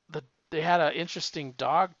had an interesting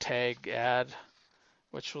dog tag ad,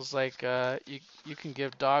 which was like you can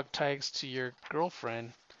give dog tags to your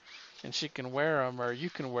girlfriend, and she can wear them, or you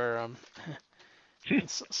can wear them.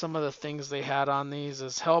 Some of the things they had on these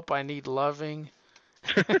is help, I need loving.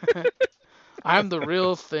 I'm the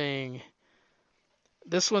real thing.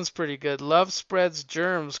 This one's pretty good. Love spreads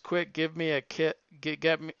germs. Quick, give me a kit.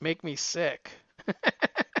 Make me sick.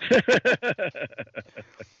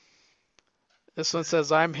 This one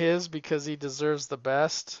says I'm his because he deserves the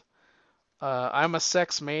best. I'm a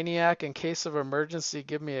sex maniac. In case of emergency,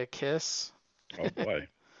 give me a kiss. Oh boy.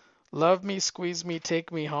 Love me, squeeze me,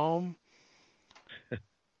 take me home.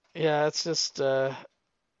 Yeah, it's just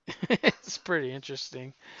it's pretty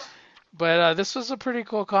interesting. But this was a pretty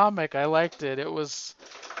cool comic. I liked it. It was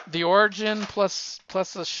the origin plus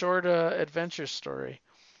a short adventure story.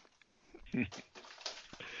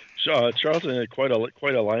 Charlton had quite a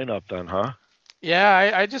lineup then, huh?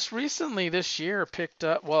 Yeah, I just recently this year picked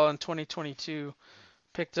up, well, in 2022,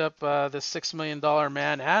 picked up the $6 Million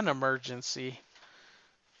Man and Emergency.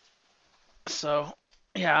 So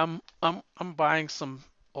yeah, I'm buying some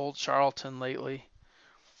old Charlton lately.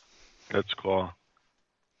 That's cool.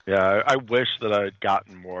 Yeah, I wish that I had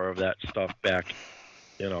gotten more of that stuff back,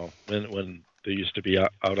 when they used to be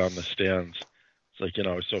out on the stands. It's like,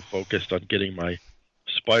 I was so focused on getting my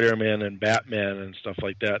Spider-Man and Batman and stuff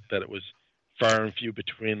like that it was far and few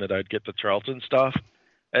between that I'd get the Charlton stuff.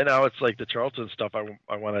 And now it's like the Charlton stuff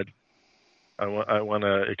I want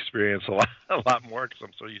to experience a lot more because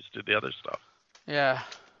I'm so used to the other stuff. Yeah.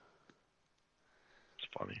 It's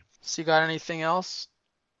funny. So you got anything else?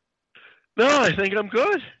 No, I think I'm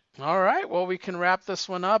good. All right. Well, we can wrap this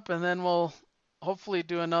one up, and then we'll hopefully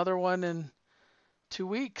do another one in 2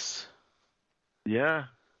 weeks. Yeah,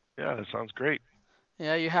 that sounds great.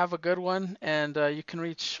 Yeah, you have a good one, and you can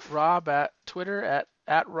reach Rob at Twitter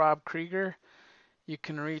at Rob Krieger. You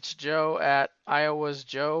can reach Joe at Iowa's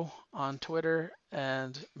Joe on Twitter,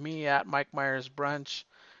 and me at Mike Myers Brunch.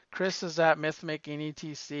 Chris is at Mythmaking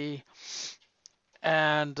ETC.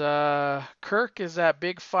 And Kirk is at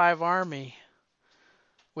Big Five Army,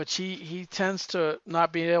 which he tends to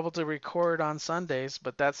not be able to record on Sundays,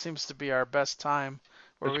 but that seems to be our best time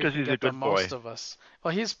where That's we 'cause can he's get a good the most boy. of us.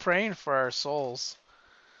 Well, he's praying for our souls.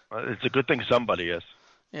 It's a good thing somebody is.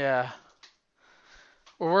 Yeah.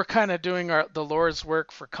 Well, we're kind of doing the Lord's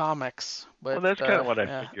work for comics, but Well, that's kind of what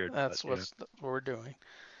I figured. That's but, what we're doing.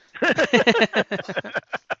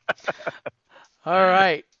 All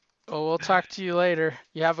right. Well, we'll talk to you later.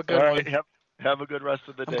 You have a good All one. right. Have a good rest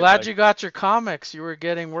of the I'm day. glad Mike. you got your comics. You were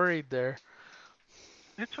getting worried there.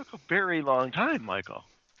 It took a very long time, Michael.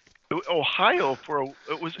 Ohio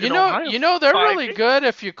it was You in know, Ohio. you know they're 5 really days. good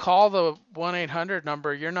if you call the 1-800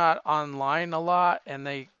 number. You're not online a lot, and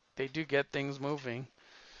they do get things moving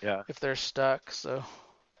Yeah, if they're stuck. So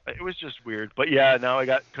it was just weird. But yeah, now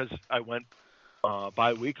because I went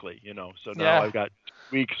bi-weekly, so now yeah. I've got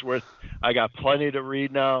weeks worth. I got plenty to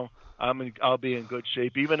read now. I'll be in good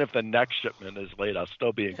shape. Even if the next shipment is late, I'll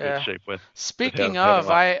still be in good Yeah. shape with Speaking having of,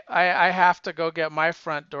 a. I have to go get my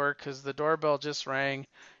front door because the doorbell just rang,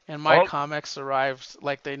 and my Oh, comics arrived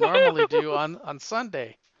like they normally do on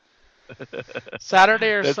Sunday.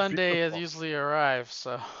 Saturday or that's Sunday it beautiful. usually arrives.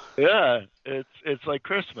 So Yeah, it's like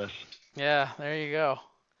Christmas. yeah, there you go.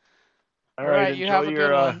 All All right, right, you enjoy have a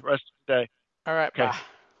good your one. rest of the day. All right, Okay, bye.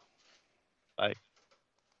 bye.